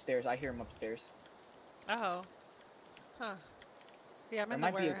 he's upstairs. I hear him upstairs. Oh. Huh. Yeah, I'm Or in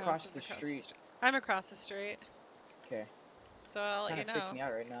might the be warehouse. across It's the street. I'm across the street, Okay. so I'll let Kind you of know. freaking me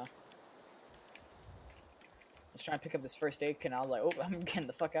out right now. I was trying to pick up this first aid kit, and I was like, oh, I'm getting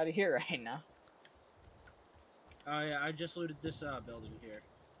the fuck out of here right now. Oh yeah, I just looted this building here.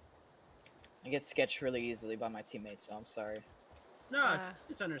 I get sketched really easily by my teammates, so I'm sorry. No,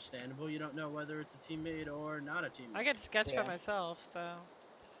 it's understandable. You don't know whether it's a teammate or not a teammate. I get sketched by Yeah. myself, so.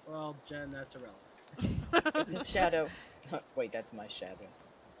 Well, Jen, that's irrelevant. It's a shadow. Wait, that's my shadow.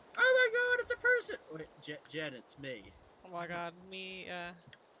 Oh my God, it's a person. Wait, Jen, it's me. Oh my god, me,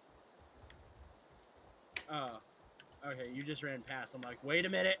 Oh, okay. You just ran past. I'm like, wait a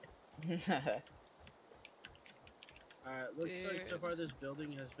minute. Alright, looks like so Dude. far this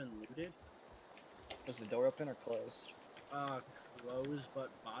building has been looted. Was the door open or closed? Closed, but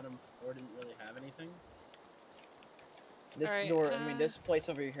bottom floor didn't really have anything. This Alright, door, I mean, this place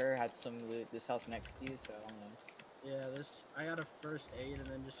over here had some loot. This house next to you, so I don't know. Yeah, I got a first aid and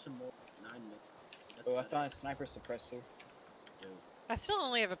then just some more 9mm. That's Oh, I about found a it. sniper suppressor. I still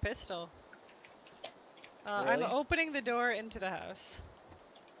only have a pistol. Really? I'm opening the door into the house.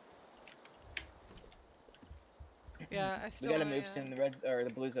 Yeah, I We still. gotta move soon. The reds or the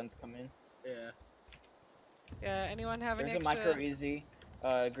blue zone's coming. Yeah. Yeah, anyone have There's any a extra? micro easy,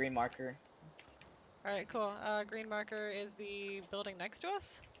 green marker. All right, cool. Green marker is the building next to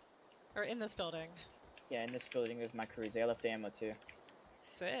us, or in this building. Yeah, in this building there's micro easy. I left the ammo too.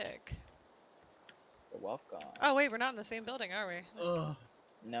 Sick. You're welcome. Oh wait, we're not in the same building, are we? Ugh.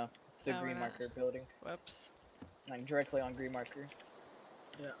 No, it's the No, we're green not. marker building. Whoops. Like directly on green marker.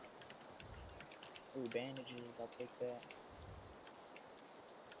 Yeah. Ooh, bandages. I'll take that.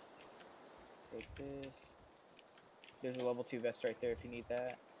 Take this. There's a level 2 vest right there if you need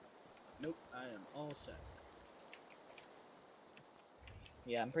that. Nope, I am all set.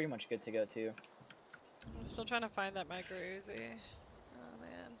 Yeah, I'm pretty much good to go too. I'm still trying to find that micro Uzi. Oh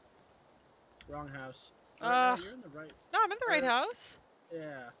man. Wrong house. Right, no, you're in the right. No, I'm in the right house.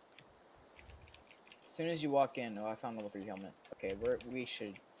 Yeah. As soon as you walk in, oh, I found level 3 helmet. Okay, we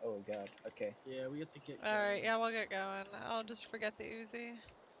should. Oh god. Okay. Yeah, we have to get. All right, going. yeah, we'll get going. I'll just forget the Uzi.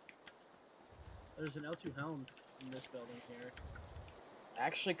 There's an L2 helm in this building here.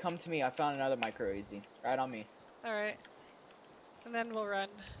 Actually, come to me. I found another micro easy. Right on me. All right, and then we'll run.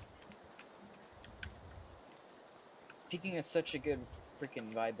 Peeking is such a good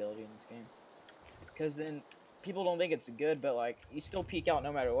freaking viability in this game. Because then people don't think it's good, but like you still peek out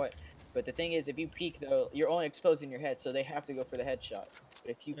no matter what. But the thing is, if you peek though, you're only exposing your head, so they have to go for the headshot.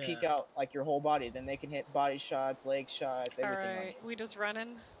 But if you peek Yeah. out like your whole body, then they can hit body shots, leg shots, All everything. right, we just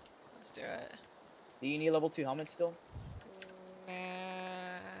running. Let's do it. Do you need level 2 helmet still? Nah.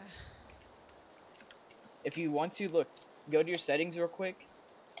 If you want to, look, go to your settings real quick.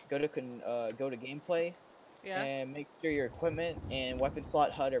 Go to gameplay, Yeah. and make sure your equipment and weapon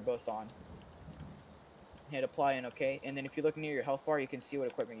slot HUD are both on. Hit apply and OK. And then if you look near your health bar, you can see what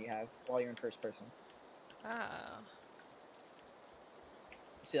equipment you have while you're in first person. Oh.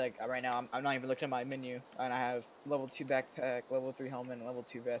 See, like right now, I'm not even looking at my menu, and I have level 2 backpack, level 3 helmet, and level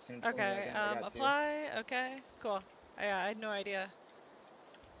 2 vest. And it's only Okay. like I got two. Apply. Okay. Cool. Yeah, I had no idea.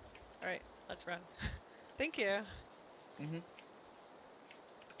 All right, let's run. Thank you. Mhm.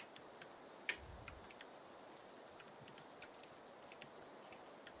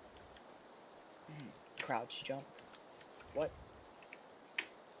 Crouch jump. What?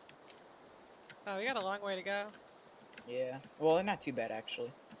 Oh, we got a long way to go. Yeah. Well, not too bad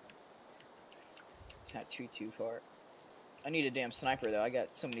actually. It's not too far. I need a damn sniper though. I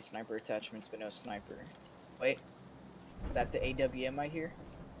got so many sniper attachments, but no sniper. Wait. Is that the AWM I hear?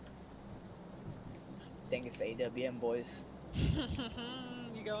 I think it's the AWM, boys.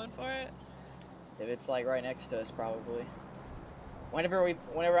 You going for it? If it's like right next to us, probably.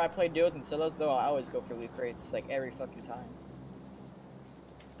 Whenever I play duos and solos, though, I always go for loot crates, like every fucking time.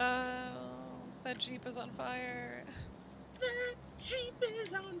 Oh, that Jeep is on fire. That Jeep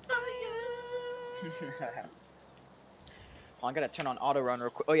is on fire. Oh, I gotta turn on auto run real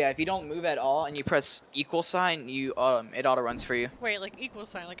quick. Oh yeah, if you don't move at all and you press equal sign, it auto runs for you. Wait, like equal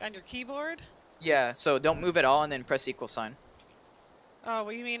sign, like on your keyboard? Yeah, so don't move at all and then press equal sign. Oh,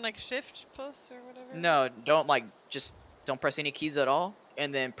 what you mean like shift plus or whatever? No, don't press any keys at all,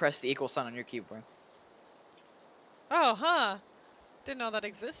 and then press the equal sign on your keyboard. Oh, huh. Didn't know that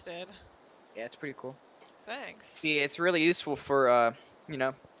existed. Yeah, it's pretty cool. Thanks. See, it's really useful for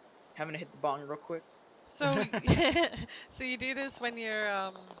having to hit the button real quick. So, so you do this when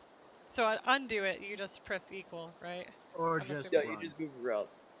you're so undo it. You just press equal, right? Or I'm just assuming- Yeah, you just move around.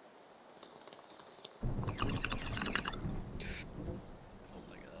 Oh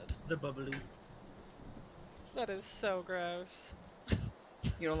my god. the bubbly. That is so gross.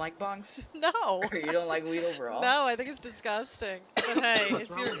 You don't like bongs? No. Or you don't like weed overall? No, I think it's disgusting. But hey, What's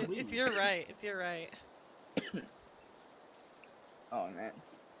wrong with it's weed? your right. It's your right. Oh man.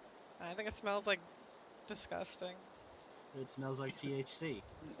 I think it smells like disgusting. It smells like THC.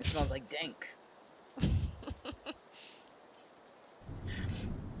 It smells like dank.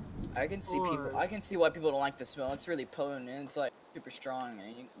 I can see people. Or- I can see why people don't like the smell. It's really potent and it's like super strong,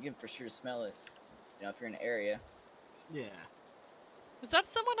 and you can for sure smell it. You know, if you're in an area. Yeah. Is that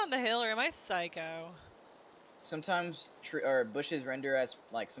someone on the hill or am I psycho? Sometimes or bushes render as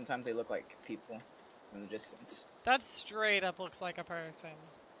like sometimes they look like people from the distance, That straight up looks like a person.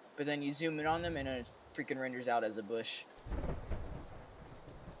 but then you zoom in on them and it freaking renders out as a bush.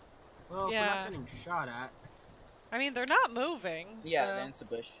 Well, if we're Yeah. not getting shot at, I mean, they're not moving. Yeah, so- then it's a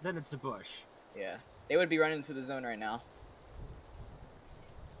bush. then it's a bush. Yeah, they would be running into the zone right now.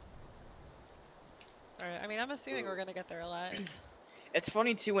 Alright, I mean, I'm assuming we're gonna get there alive. It's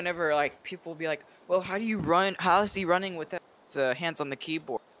funny too whenever like people be like, "Well, how do you run? How is he running with his hands on the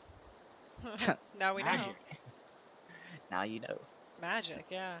keyboard?" Now we know. Magic. Now you know. Magic,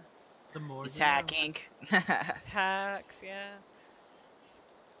 yeah. The more He's you know. hacking. Hacks, yeah.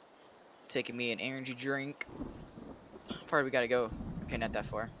 Taking me an energy drink. How far do we gotta go? Okay, not that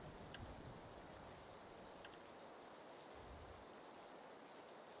far.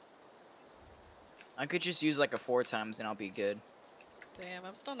 I could just use like a 4 times and I'll be good. Damn,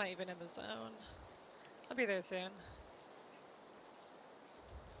 I'm still not even in the zone. I'll be there soon.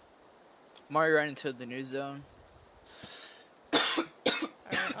 I'm already running to the new zone.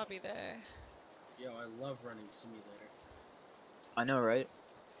 Alright, I'll be there. Yo, I love running simulator. I know, right?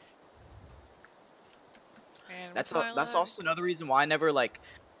 And That's what's my that's line? also another reason why I never like.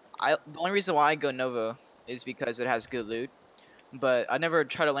 The only reason why I go Nova is because it has good loot. But I never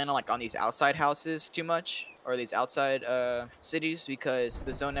try to land on these outside houses too much or these outside cities because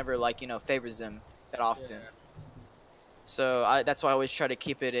the zone never favors them that often. Yeah. So that's why I always try to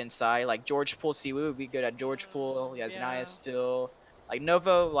keep it inside. Like George Pool, Siwu would be good at George Pool. Yeah. Yasnaya still. Like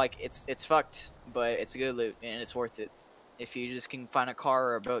Novo, like it's fucked, but it's good loot and it's worth it. If you just can find a car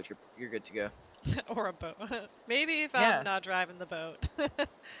or a boat, you're good to go. Or a boat. Maybe if Yeah. I'm not driving the boat.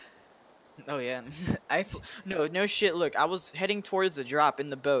 Oh yeah, no shit. Look, I was heading towards the drop in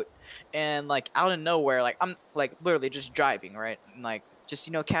the boat, and like out of nowhere, like I'm like literally just driving, right? And, like just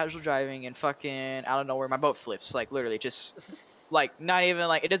casual driving, and fucking out of nowhere, my boat flips. Like literally just like not even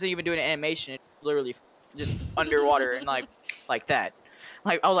like it doesn't even do an animation. It's literally just underwater and like that.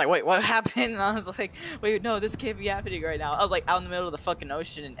 Like I was like, wait, what happened? And I was like, wait, no, this can't be happening right now. I was like out in the middle of the fucking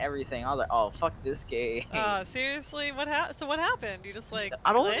ocean and everything. I was like, oh fuck this game. Seriously? So what happened? You just like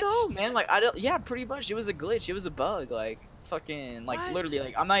I don't know, glitched? man. Like I don't. Yeah, pretty much. It was a glitch. It was a bug. Like fucking. Like What? literally.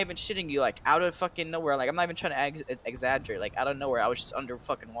 Like I'm not even shitting you. Like out of fucking nowhere. Like I'm not even trying to exaggerate. Like out of nowhere, I was just under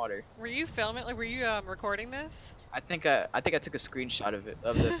fucking water. Were you filming? Like, were you recording this? I think I took a screenshot of it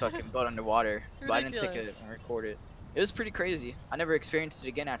of the fucking boat underwater, but I didn't take it Ridiculous. and record it. It was pretty crazy. I never experienced it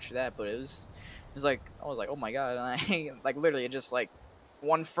again after that, but it was like I was like, oh my god, and I like literally just like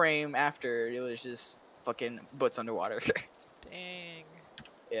one frame after it was just fucking boats underwater. Dang.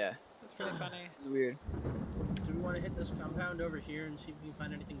 Yeah, That's pretty funny. it's weird. Do we want to hit this compound over here and see if we can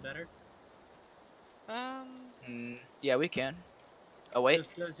find anything better? Yeah, we can. Oh wait.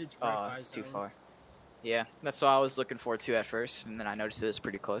 Just 'cause it's right Oh, by it's too zone. far. Yeah, that's what I was looking for too at first, and then I noticed it was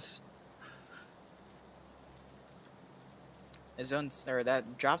pretty close. The zone's or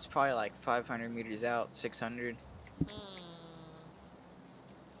that drops probably like 500 meters out, 600. Hmm.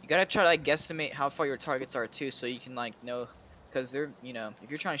 You gotta try to like guesstimate how far your targets are too, so you can like know, cause they're if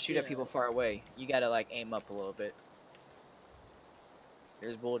you're trying to shoot at Yeah. people far away, you gotta like aim up a little bit.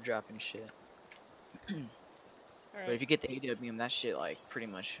 There's bullet drop and shit. But Alright. if you get the AWM, that shit like pretty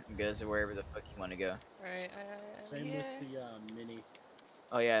much goes to wherever the fuck you want to go. Alright. Same Yeah. with the mini.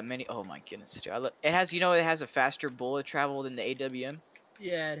 Oh yeah, mini. Oh my goodness, dude. It has, it has a faster bullet travel than the AWM.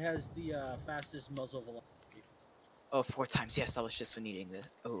 Yeah, it has the fastest muzzle velocity. Oh, 4 times. Yes, I was just needing the.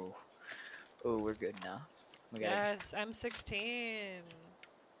 Oh, we're good now. We gotta. Yes, M16.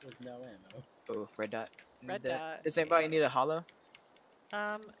 With no ammo. Oh, red dot. Red Need that. dot, Does anybody yeah. need a hollow?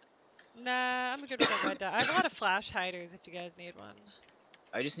 Nah, I'm good with the red dot. I have a lot of flash hiders if you guys need one.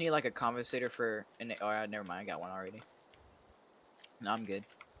 I just need like a compensator for an. Oh, never mind. I got one already. No, I'm good.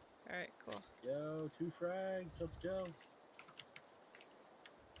 Alright, cool. Yo, 2 frags. Let's go.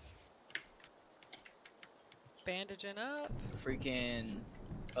 Bandaging up. Freaking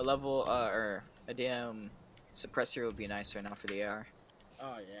a level or a damn suppressor would be nice right now for the AR.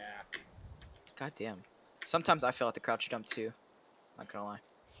 Oh yeah. God damn. Sometimes I fail at the crouch jump too. Not gonna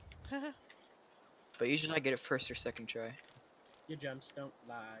lie. But usually I get it first or second try. Your jumps don't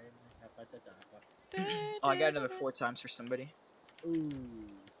lie. Oh, I got another 4 times for somebody. Ooh.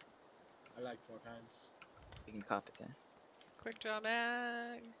 I like 4 times. You can cop it then. Quick draw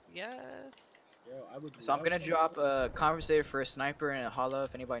mag. Yes. Yo, I would So I'm love gonna some- drop a conversator for a sniper and a hollow.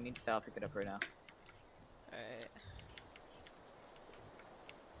 If anybody needs that, I'll pick it up right now. Alright.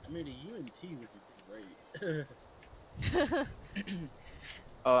 I mean, a UMP would be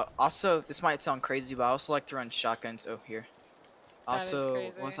great. Also, this might sound crazy, but I also like to run shotguns. Oh, here. That is Also, what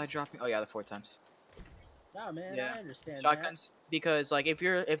was crazy. I dropping? Oh yeah, the 4 times. Nah, man, Yeah. I understand Shotguns, because like if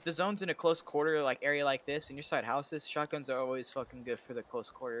the zone's in a close quarter like area like this and your side houses, shotguns are always fucking good for the close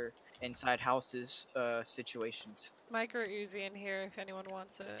quarter inside houses situations. Micro Uzi in here if anyone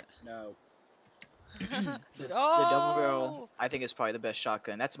wants it. that. No. The Oh! double barrel, I think, is probably the best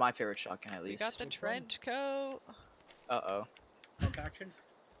shotgun. That's my favorite shotgun, at We least. got the Which one? trench coat. Uh-oh. Pump action?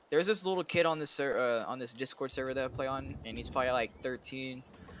 There's this little kid on this on this Discord server that I play on, and he's probably like 13,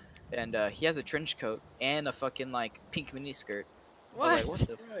 and he has a trench coat and a fucking like pink mini skirt. I was What? like, what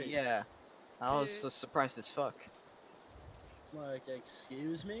the? Christ. Yeah. I was Dude. so surprised as fuck. Like,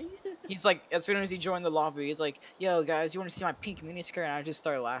 excuse me? He's like, as soon as he joined the lobby, he's like, "Yo, guys, you want to see my pink mini skirt?" And I just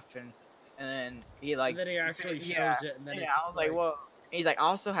started laughing, and then he like, And then he as soon actually as- shows it, and then yeah, it's I was like, whoa. And he's like, I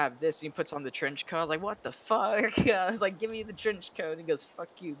also have this. And he puts on the trench coat. I was like, what the fuck? I was like, give me the trench coat. And he goes, fuck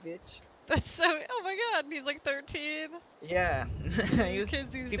you, bitch. That's so. Oh my god, he's like 13. Yeah. he was,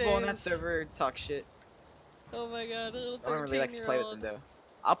 Kids these people on that days. server talk shit. Oh my god, a little 13 I don't really like to play with them year old. though.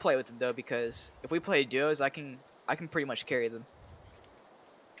 I'll play with them though because if we play duos, I can pretty much carry them.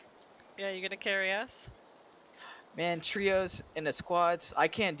 Yeah, you gonna carry us? Man, trios and the squads, I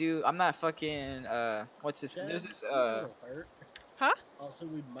can't do. I'm not fucking. What's this? Jen, There's this. I'm a little hurt. Huh? Also,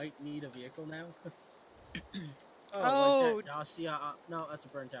 we might need a vehicle now. Oh. Like that Dacia. No, that's a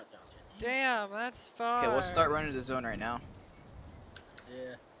burnt out Dacia. Damn, that's far. Okay, we'll start running the zone right now.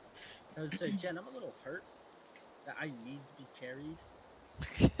 Yeah. I was say, Jen, I'm a little hurt. That I need to be carried.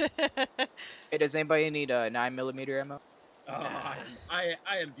 Hey, does anybody need 9mm ammo? Oh, I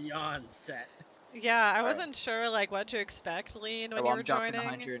am beyond set. Yeah, I Alright. wasn't sure like what to expect, Lean, when Well, you were I'm dropping joining.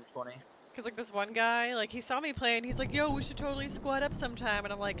 120. Cause like this one guy, like he saw me play and he's like, "Yo, we should totally squad up sometime."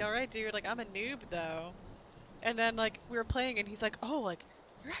 And I'm like, "All right, dude. Like I'm a noob though." And then like we were playing and he's like, "Oh, like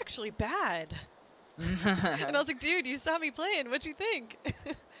you're actually bad." And I was like, "Dude, you saw me playing. What'd you think?"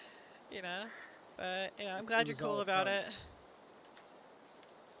 You know. But yeah, I'm glad you're was all cool about fun. it.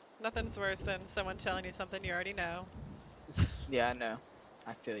 Nothing's worse than someone telling you something you already know. Yeah, I know.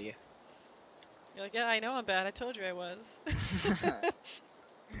 I feel you. You're like, "Yeah, I know I'm bad. I told you I was."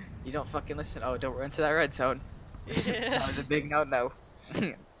 You don't fucking listen. Oh, don't run to that red zone. That Yeah. was a big no-no.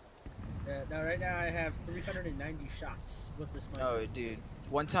 Now, right now, I have 390 shots with this mic. Oh, dude.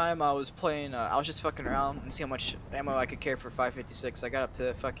 One time I was playing, I was just fucking around and see how much ammo I could carry for 556. I got up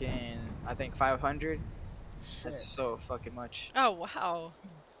to fucking, I think 500. Shit. That's so fucking much. Oh wow.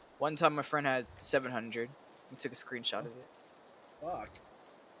 One time my friend had 700. He took a screenshot of it. Fuck.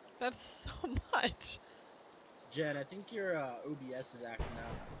 That's so much. Jen, I think your OBS is acting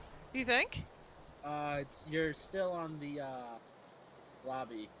out. You think? You're still on the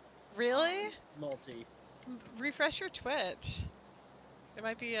lobby. Really? Multi. Refresh your Twitch. It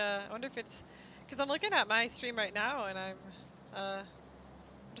might be, I wonder if it's, because I'm looking at my stream right now and I'm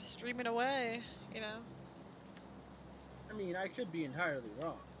just streaming away, you know? I mean, I could be entirely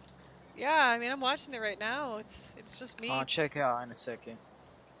wrong. Yeah, I mean, I'm watching it right now. It's just me. I'll check it out in a second.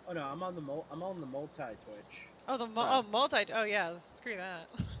 Oh no, I'm on the multi Twitch. Oh, oh yeah, screw that.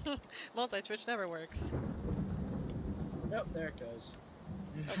 Multi-Twitch never works. Yep, there it goes.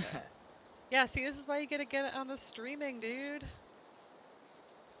 Okay. Yeah, see, this is why you gotta get it on the streaming, dude.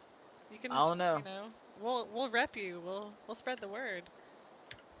 You can, I don't know. You know, we'll rep you. We'll spread the word.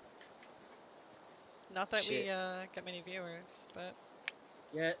 Not that we Shit. get many viewers, but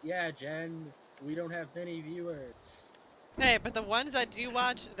Yeah, Jen. We don't have many viewers. hey, but the ones that do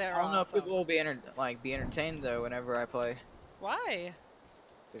watch, they're I don't know if awesome. people will be be entertained though whenever I play. Why?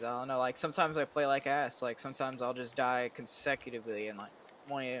 Cause I don't know, like sometimes I play like ass. Like sometimes I'll just die consecutively and like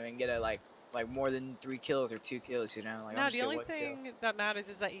won't even get a like more than 3 kills or 2 kills. You know, like No, I'm just the get only one kill. thing that matters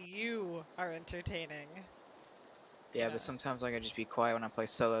is that you are entertaining. Yeah, Yeah. but sometimes like I just be quiet when I play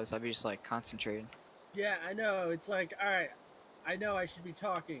solos. I'll be just like concentrating. Yeah, I know. It's like, all right, I know I should be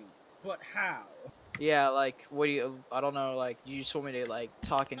talking, but how? Yeah, like what do you? I don't know. Like you just want me to like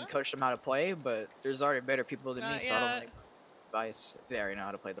talk and coach them how to play, but there's already better people than me, Not so I don't yet. like advice if they already know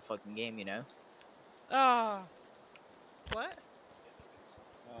how to play the fucking game. You know. Oh. What?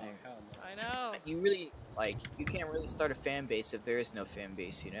 Oh, Hey. hell no. I know. You really like you can't really start a fan base if there is no fan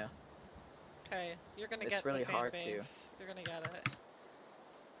base. You know. Hey, you're gonna It's get really the fan hard to. base. You're gonna get it.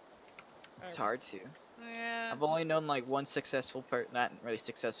 It's Alright, hard to. yeah. I've only known like one successful not really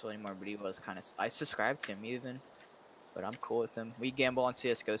successful anymore, but he was kind of. I subscribed to him even, but I'm cool with him. We gamble on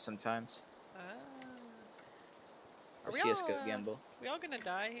CS:GO sometimes. Ah. Or Are CS:GO gamble. we all gonna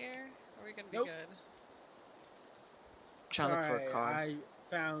die here? Or are we gonna be Nope. good? Trying to look for a Sorry, car. I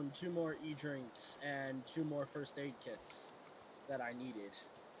found 2 more e-drinks and 2 more first aid kits that I needed.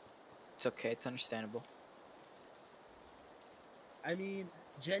 It's okay. It's understandable. I mean,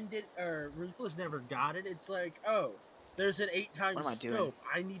 Ruthless never got it. It's like, oh, there's an 8 What am I times doing? scope.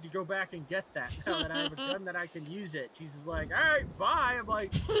 I need to go back and get that now that I have a gun that I can use it. She's just like, all right, bye. I'm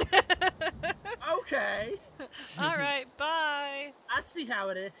like, okay, Alright, bye! I see how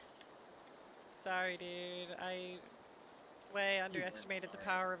it is. Sorry, dude. I way underestimated the sorry.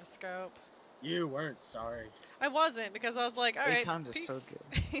 power of a scope. You weren't sorry. I wasn't, because I was like, 8 alright, times is so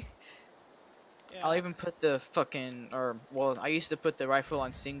peace." good. Yeah. I'll even put the fucking well, I used to put the rifle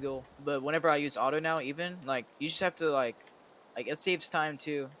on single, but whenever I use auto now, even like you just have to like it saves time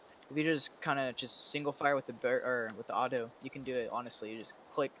too. If you just kind of just single fire with the or with the auto, you can do it. Honestly, you just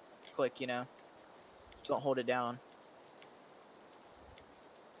click, you know. Don't hold it down.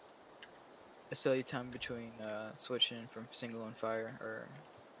 Still your time between switching from single and fire, or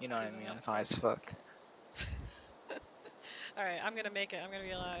you know what I Isn't mean. that I'm high as fuck. Alright, I'm gonna make it. I'm gonna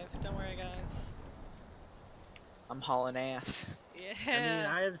be alive. Don't worry, guys. I'm hauling ass. Yeah. I mean,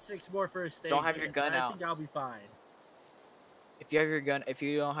 I have 6 more first aid Don't have your kits. gun I out. think I'll be fine. If you have your gun, if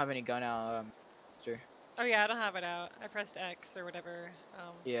you don't have any gun out, Oh yeah, I don't have it out. I pressed X or whatever.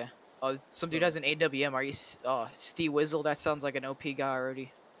 yeah. Oh, some dude has an AWM. Are you? Oh, Steve Wizzle. That sounds like an OP guy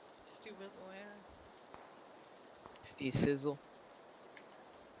already. Stu Wizzle, yeah. Steve Sizzle.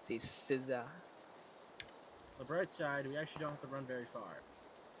 Steve Sizza. The bright side, we actually don't have to run very far.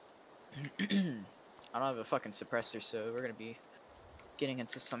 I don't have a fucking suppressor, so we're gonna be getting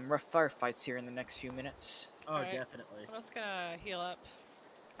into some rough firefights here in the next few minutes. Oh, Alright. definitely. I'm just gonna heal up.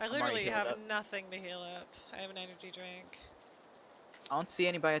 I already literally healed have up. nothing to heal up. I have an energy drink. I don't see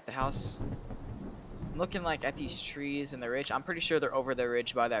anybody at the house. I'm looking like at these trees and the ridge. I'm pretty sure they're over the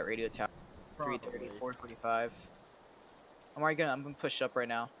ridge by that radio tower. Probably. 330, 445. I'm gonna push up right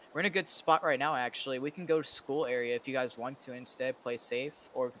now. We're in a good spot right now, actually. We can go to school area if you guys want to instead play safe,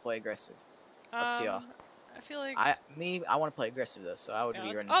 or we can play aggressive. Up to y'all. I feel like. I want to play aggressive though, so I would Yeah, be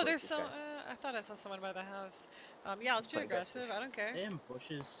let's- running. oh, towards there's this some. guy. I thought I saw someone by the house. Yeah, let's do play aggressive. aggressive. I don't care. Damn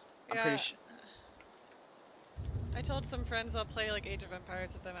bushes. I'm Yeah, pretty sure. I told some friends I'll play like Age of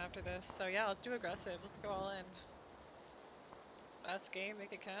Empires with them after this. So yeah, let's do aggressive. Let's go all in. Last game,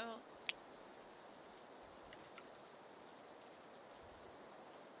 make it count.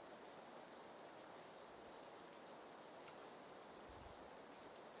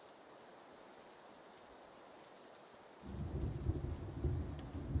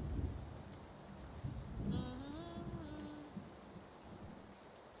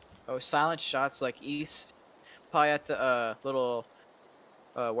 Oh, silent shots like east. Probably at the little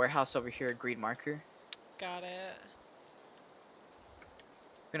warehouse over here, green marker. Got it.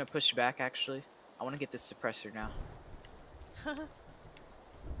 I'm gonna push back actually. I want to get this suppressor now.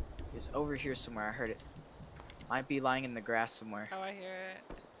 It's over here somewhere. I heard it. Might be lying in the grass somewhere. Oh, I hear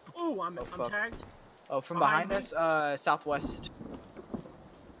it. Ooh, I'm fuck. tagged. Oh, from Behind behind me? us, southwest.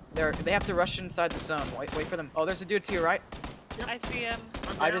 They have to rush inside the zone. Wait for them. Oh, there's a dude to your right. I see him.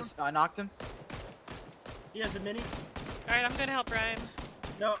 I'm I down. just knocked him. He has a mini. Alright, I'm gonna help Ryan.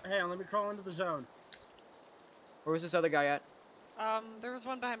 No, hang on. Let me crawl into the zone. Where was this other guy at? There was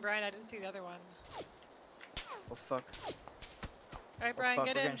one behind Brian. I didn't see the other one. Oh fuck. Alright, Oh, Brian, fuck.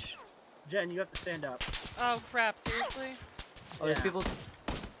 get We're in. gonna Jen, you have to stand up. Oh crap! Seriously? Oh, there's Yeah. people.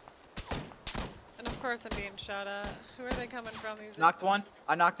 And of course I'm being shot at. Who are they coming from? These Knocked one.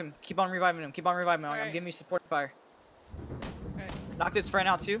 I knocked him. Keep on reviving him. Keep on reviving him. I'm Alright. giving you support fire. Alright. Knocked his friend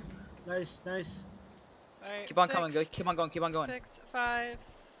out too. Nice, nice. Alright. Keep on coming. Go. Keep on going. Keep on going. 6, 5,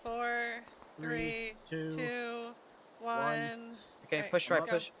 4, 3, 2. 2, 1. Okay, Alright, push right,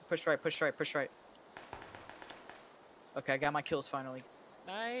 let's go. push right, push right, push right. Okay, I got my kills finally.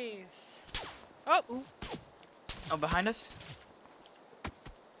 Nice. Oh! Oh, behind us?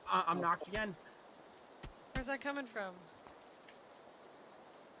 I'm knocked again. Where's that coming from?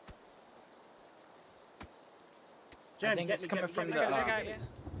 Jen, I think get it's me, coming get me, from get the me, I get me, got get you.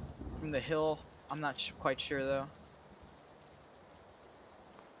 me. from the hill. I'm not quite sure though.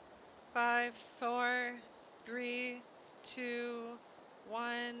 5, 4, 3, 2,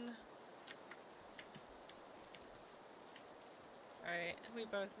 1. Alright, we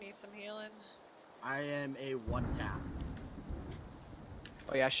both need some healing. I am a 1 tap.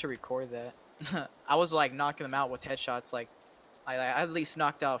 Oh yeah, I should record that. I was like knocking them out with headshots. Like, I at least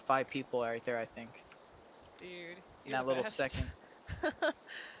knocked out 5 people right there. I think Dude, in you're that the little best. second,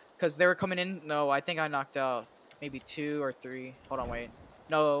 because they were coming in. No, I think I knocked out maybe 2 or 3. Hold on, wait.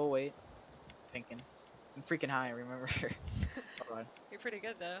 No, wait. Thinking. I'm freaking high. Remember? Hold on. You're pretty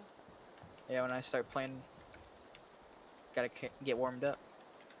good though. Yeah, when I start playing, gotta get warmed up.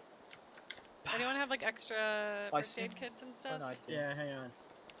 Anyone have like extra I first see. aid kits and Oh, stuff? no, I didn't. Yeah, hang on.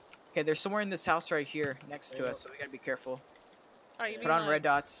 Okay, there's somewhere in this house right here next to Yep. us, so we gotta be careful. Oh, you Put mean Put on like, red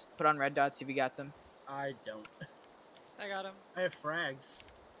dots. Put on red dots if you got them. I don't. I got him. I have frags.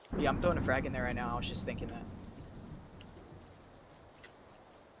 Yeah, I'm throwing a frag in there right now. I was just thinking that.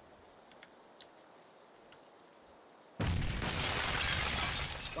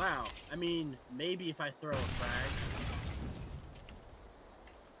 Wow. I mean, maybe if I throw a frag.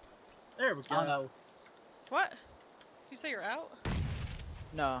 There we I don't know. go. What? You say you're out?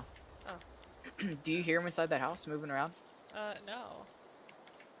 No. Oh. Do you hear him inside that house moving around? No.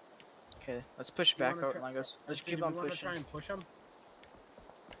 Okay, let's push You back wanna out. try- Like, let's Dude, keep do on we want to pushing. try and push them?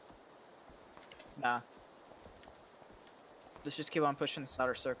 Nah. Let's just keep on pushing this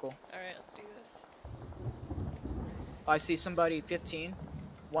outer circle. Alright, let's do this. I see somebody. 15.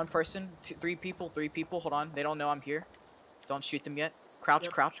 1 person. 3 people. 3 people. Hold on. They don't know I'm here. Don't shoot them yet. Crouch,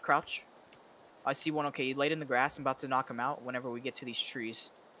 Yep. crouch, crouch. I see one. Okay, he laid in the grass. I'm about to knock him out whenever we get to these trees.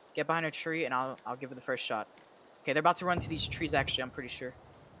 Get behind a tree and I'll give it the first shot. Okay, they're about to run to these trees actually, I'm pretty sure.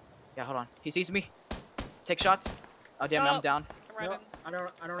 Yeah, hold on. He sees me. Take shots. Oh damn it, Oh. I'm down. I'm Nope, running.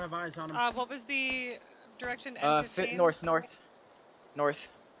 I don't have eyes on them. What was the direction? M15? North.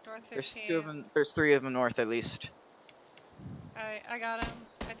 North There's 15. 2 of them. There's 3 of them north at least. I got him,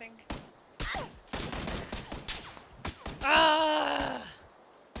 I think. Ah!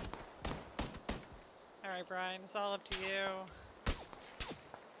 Alright, Brian, it's all up to you.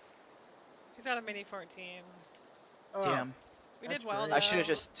 He's got a mini 14. Oh, Damn. We That's did well, great. though. I should have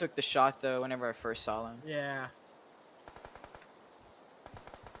just took the shot though whenever I first saw him. Yeah.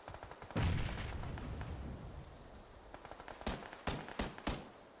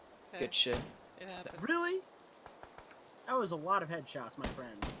 Okay, Good shit. it happened. Really? That was a lot of headshots, my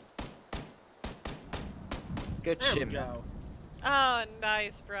friend. Good There we shit, man. go. Oh,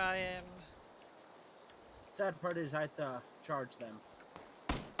 nice, Brian. Sad part is I have to charge them.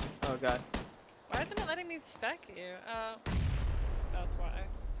 Oh god. Why isn't it letting me spec you? Oh, that's why.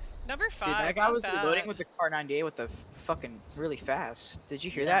 Number 5. Dude, that guy not was reloading bad. with the Car 98 with the fucking really fast. Did you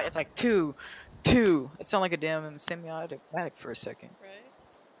hear Yeah. that? It's like 2. It sounded like a damn semi-automatic for a second.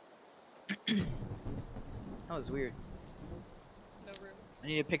 Right? That was weird. No rooms. I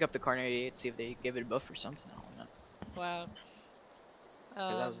need to pick up the Car 98, see if they give it a buff or something. I don't know. Wow.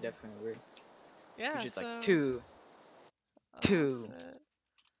 'Cause that was definitely weird. Yeah, It's just so like 2. that's two. it.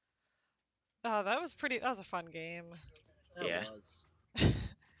 Oh, that was pretty. That was a fun game. That Yeah. was.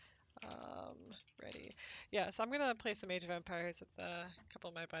 Ready. Yeah, so I'm gonna play some Age of Empires with a couple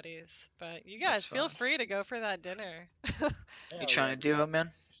of my buddies. But you guys That's feel fine. free to go for that dinner. Hell You trying yeah. to do it,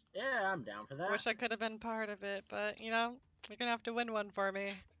 man? Yeah, I'm down for that. Wish I could have been part of it, but you know, you're gonna have to win one for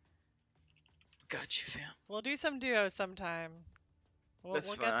me. Got you, fam. We'll do some duos sometime. We'll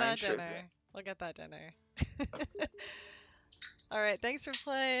That's get fine, I that ain't tripping. dinner. We'll get that dinner. All right, thanks for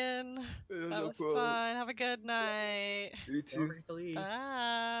playing. That was fun. Have a good night. You Don't forget to leave.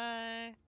 Bye.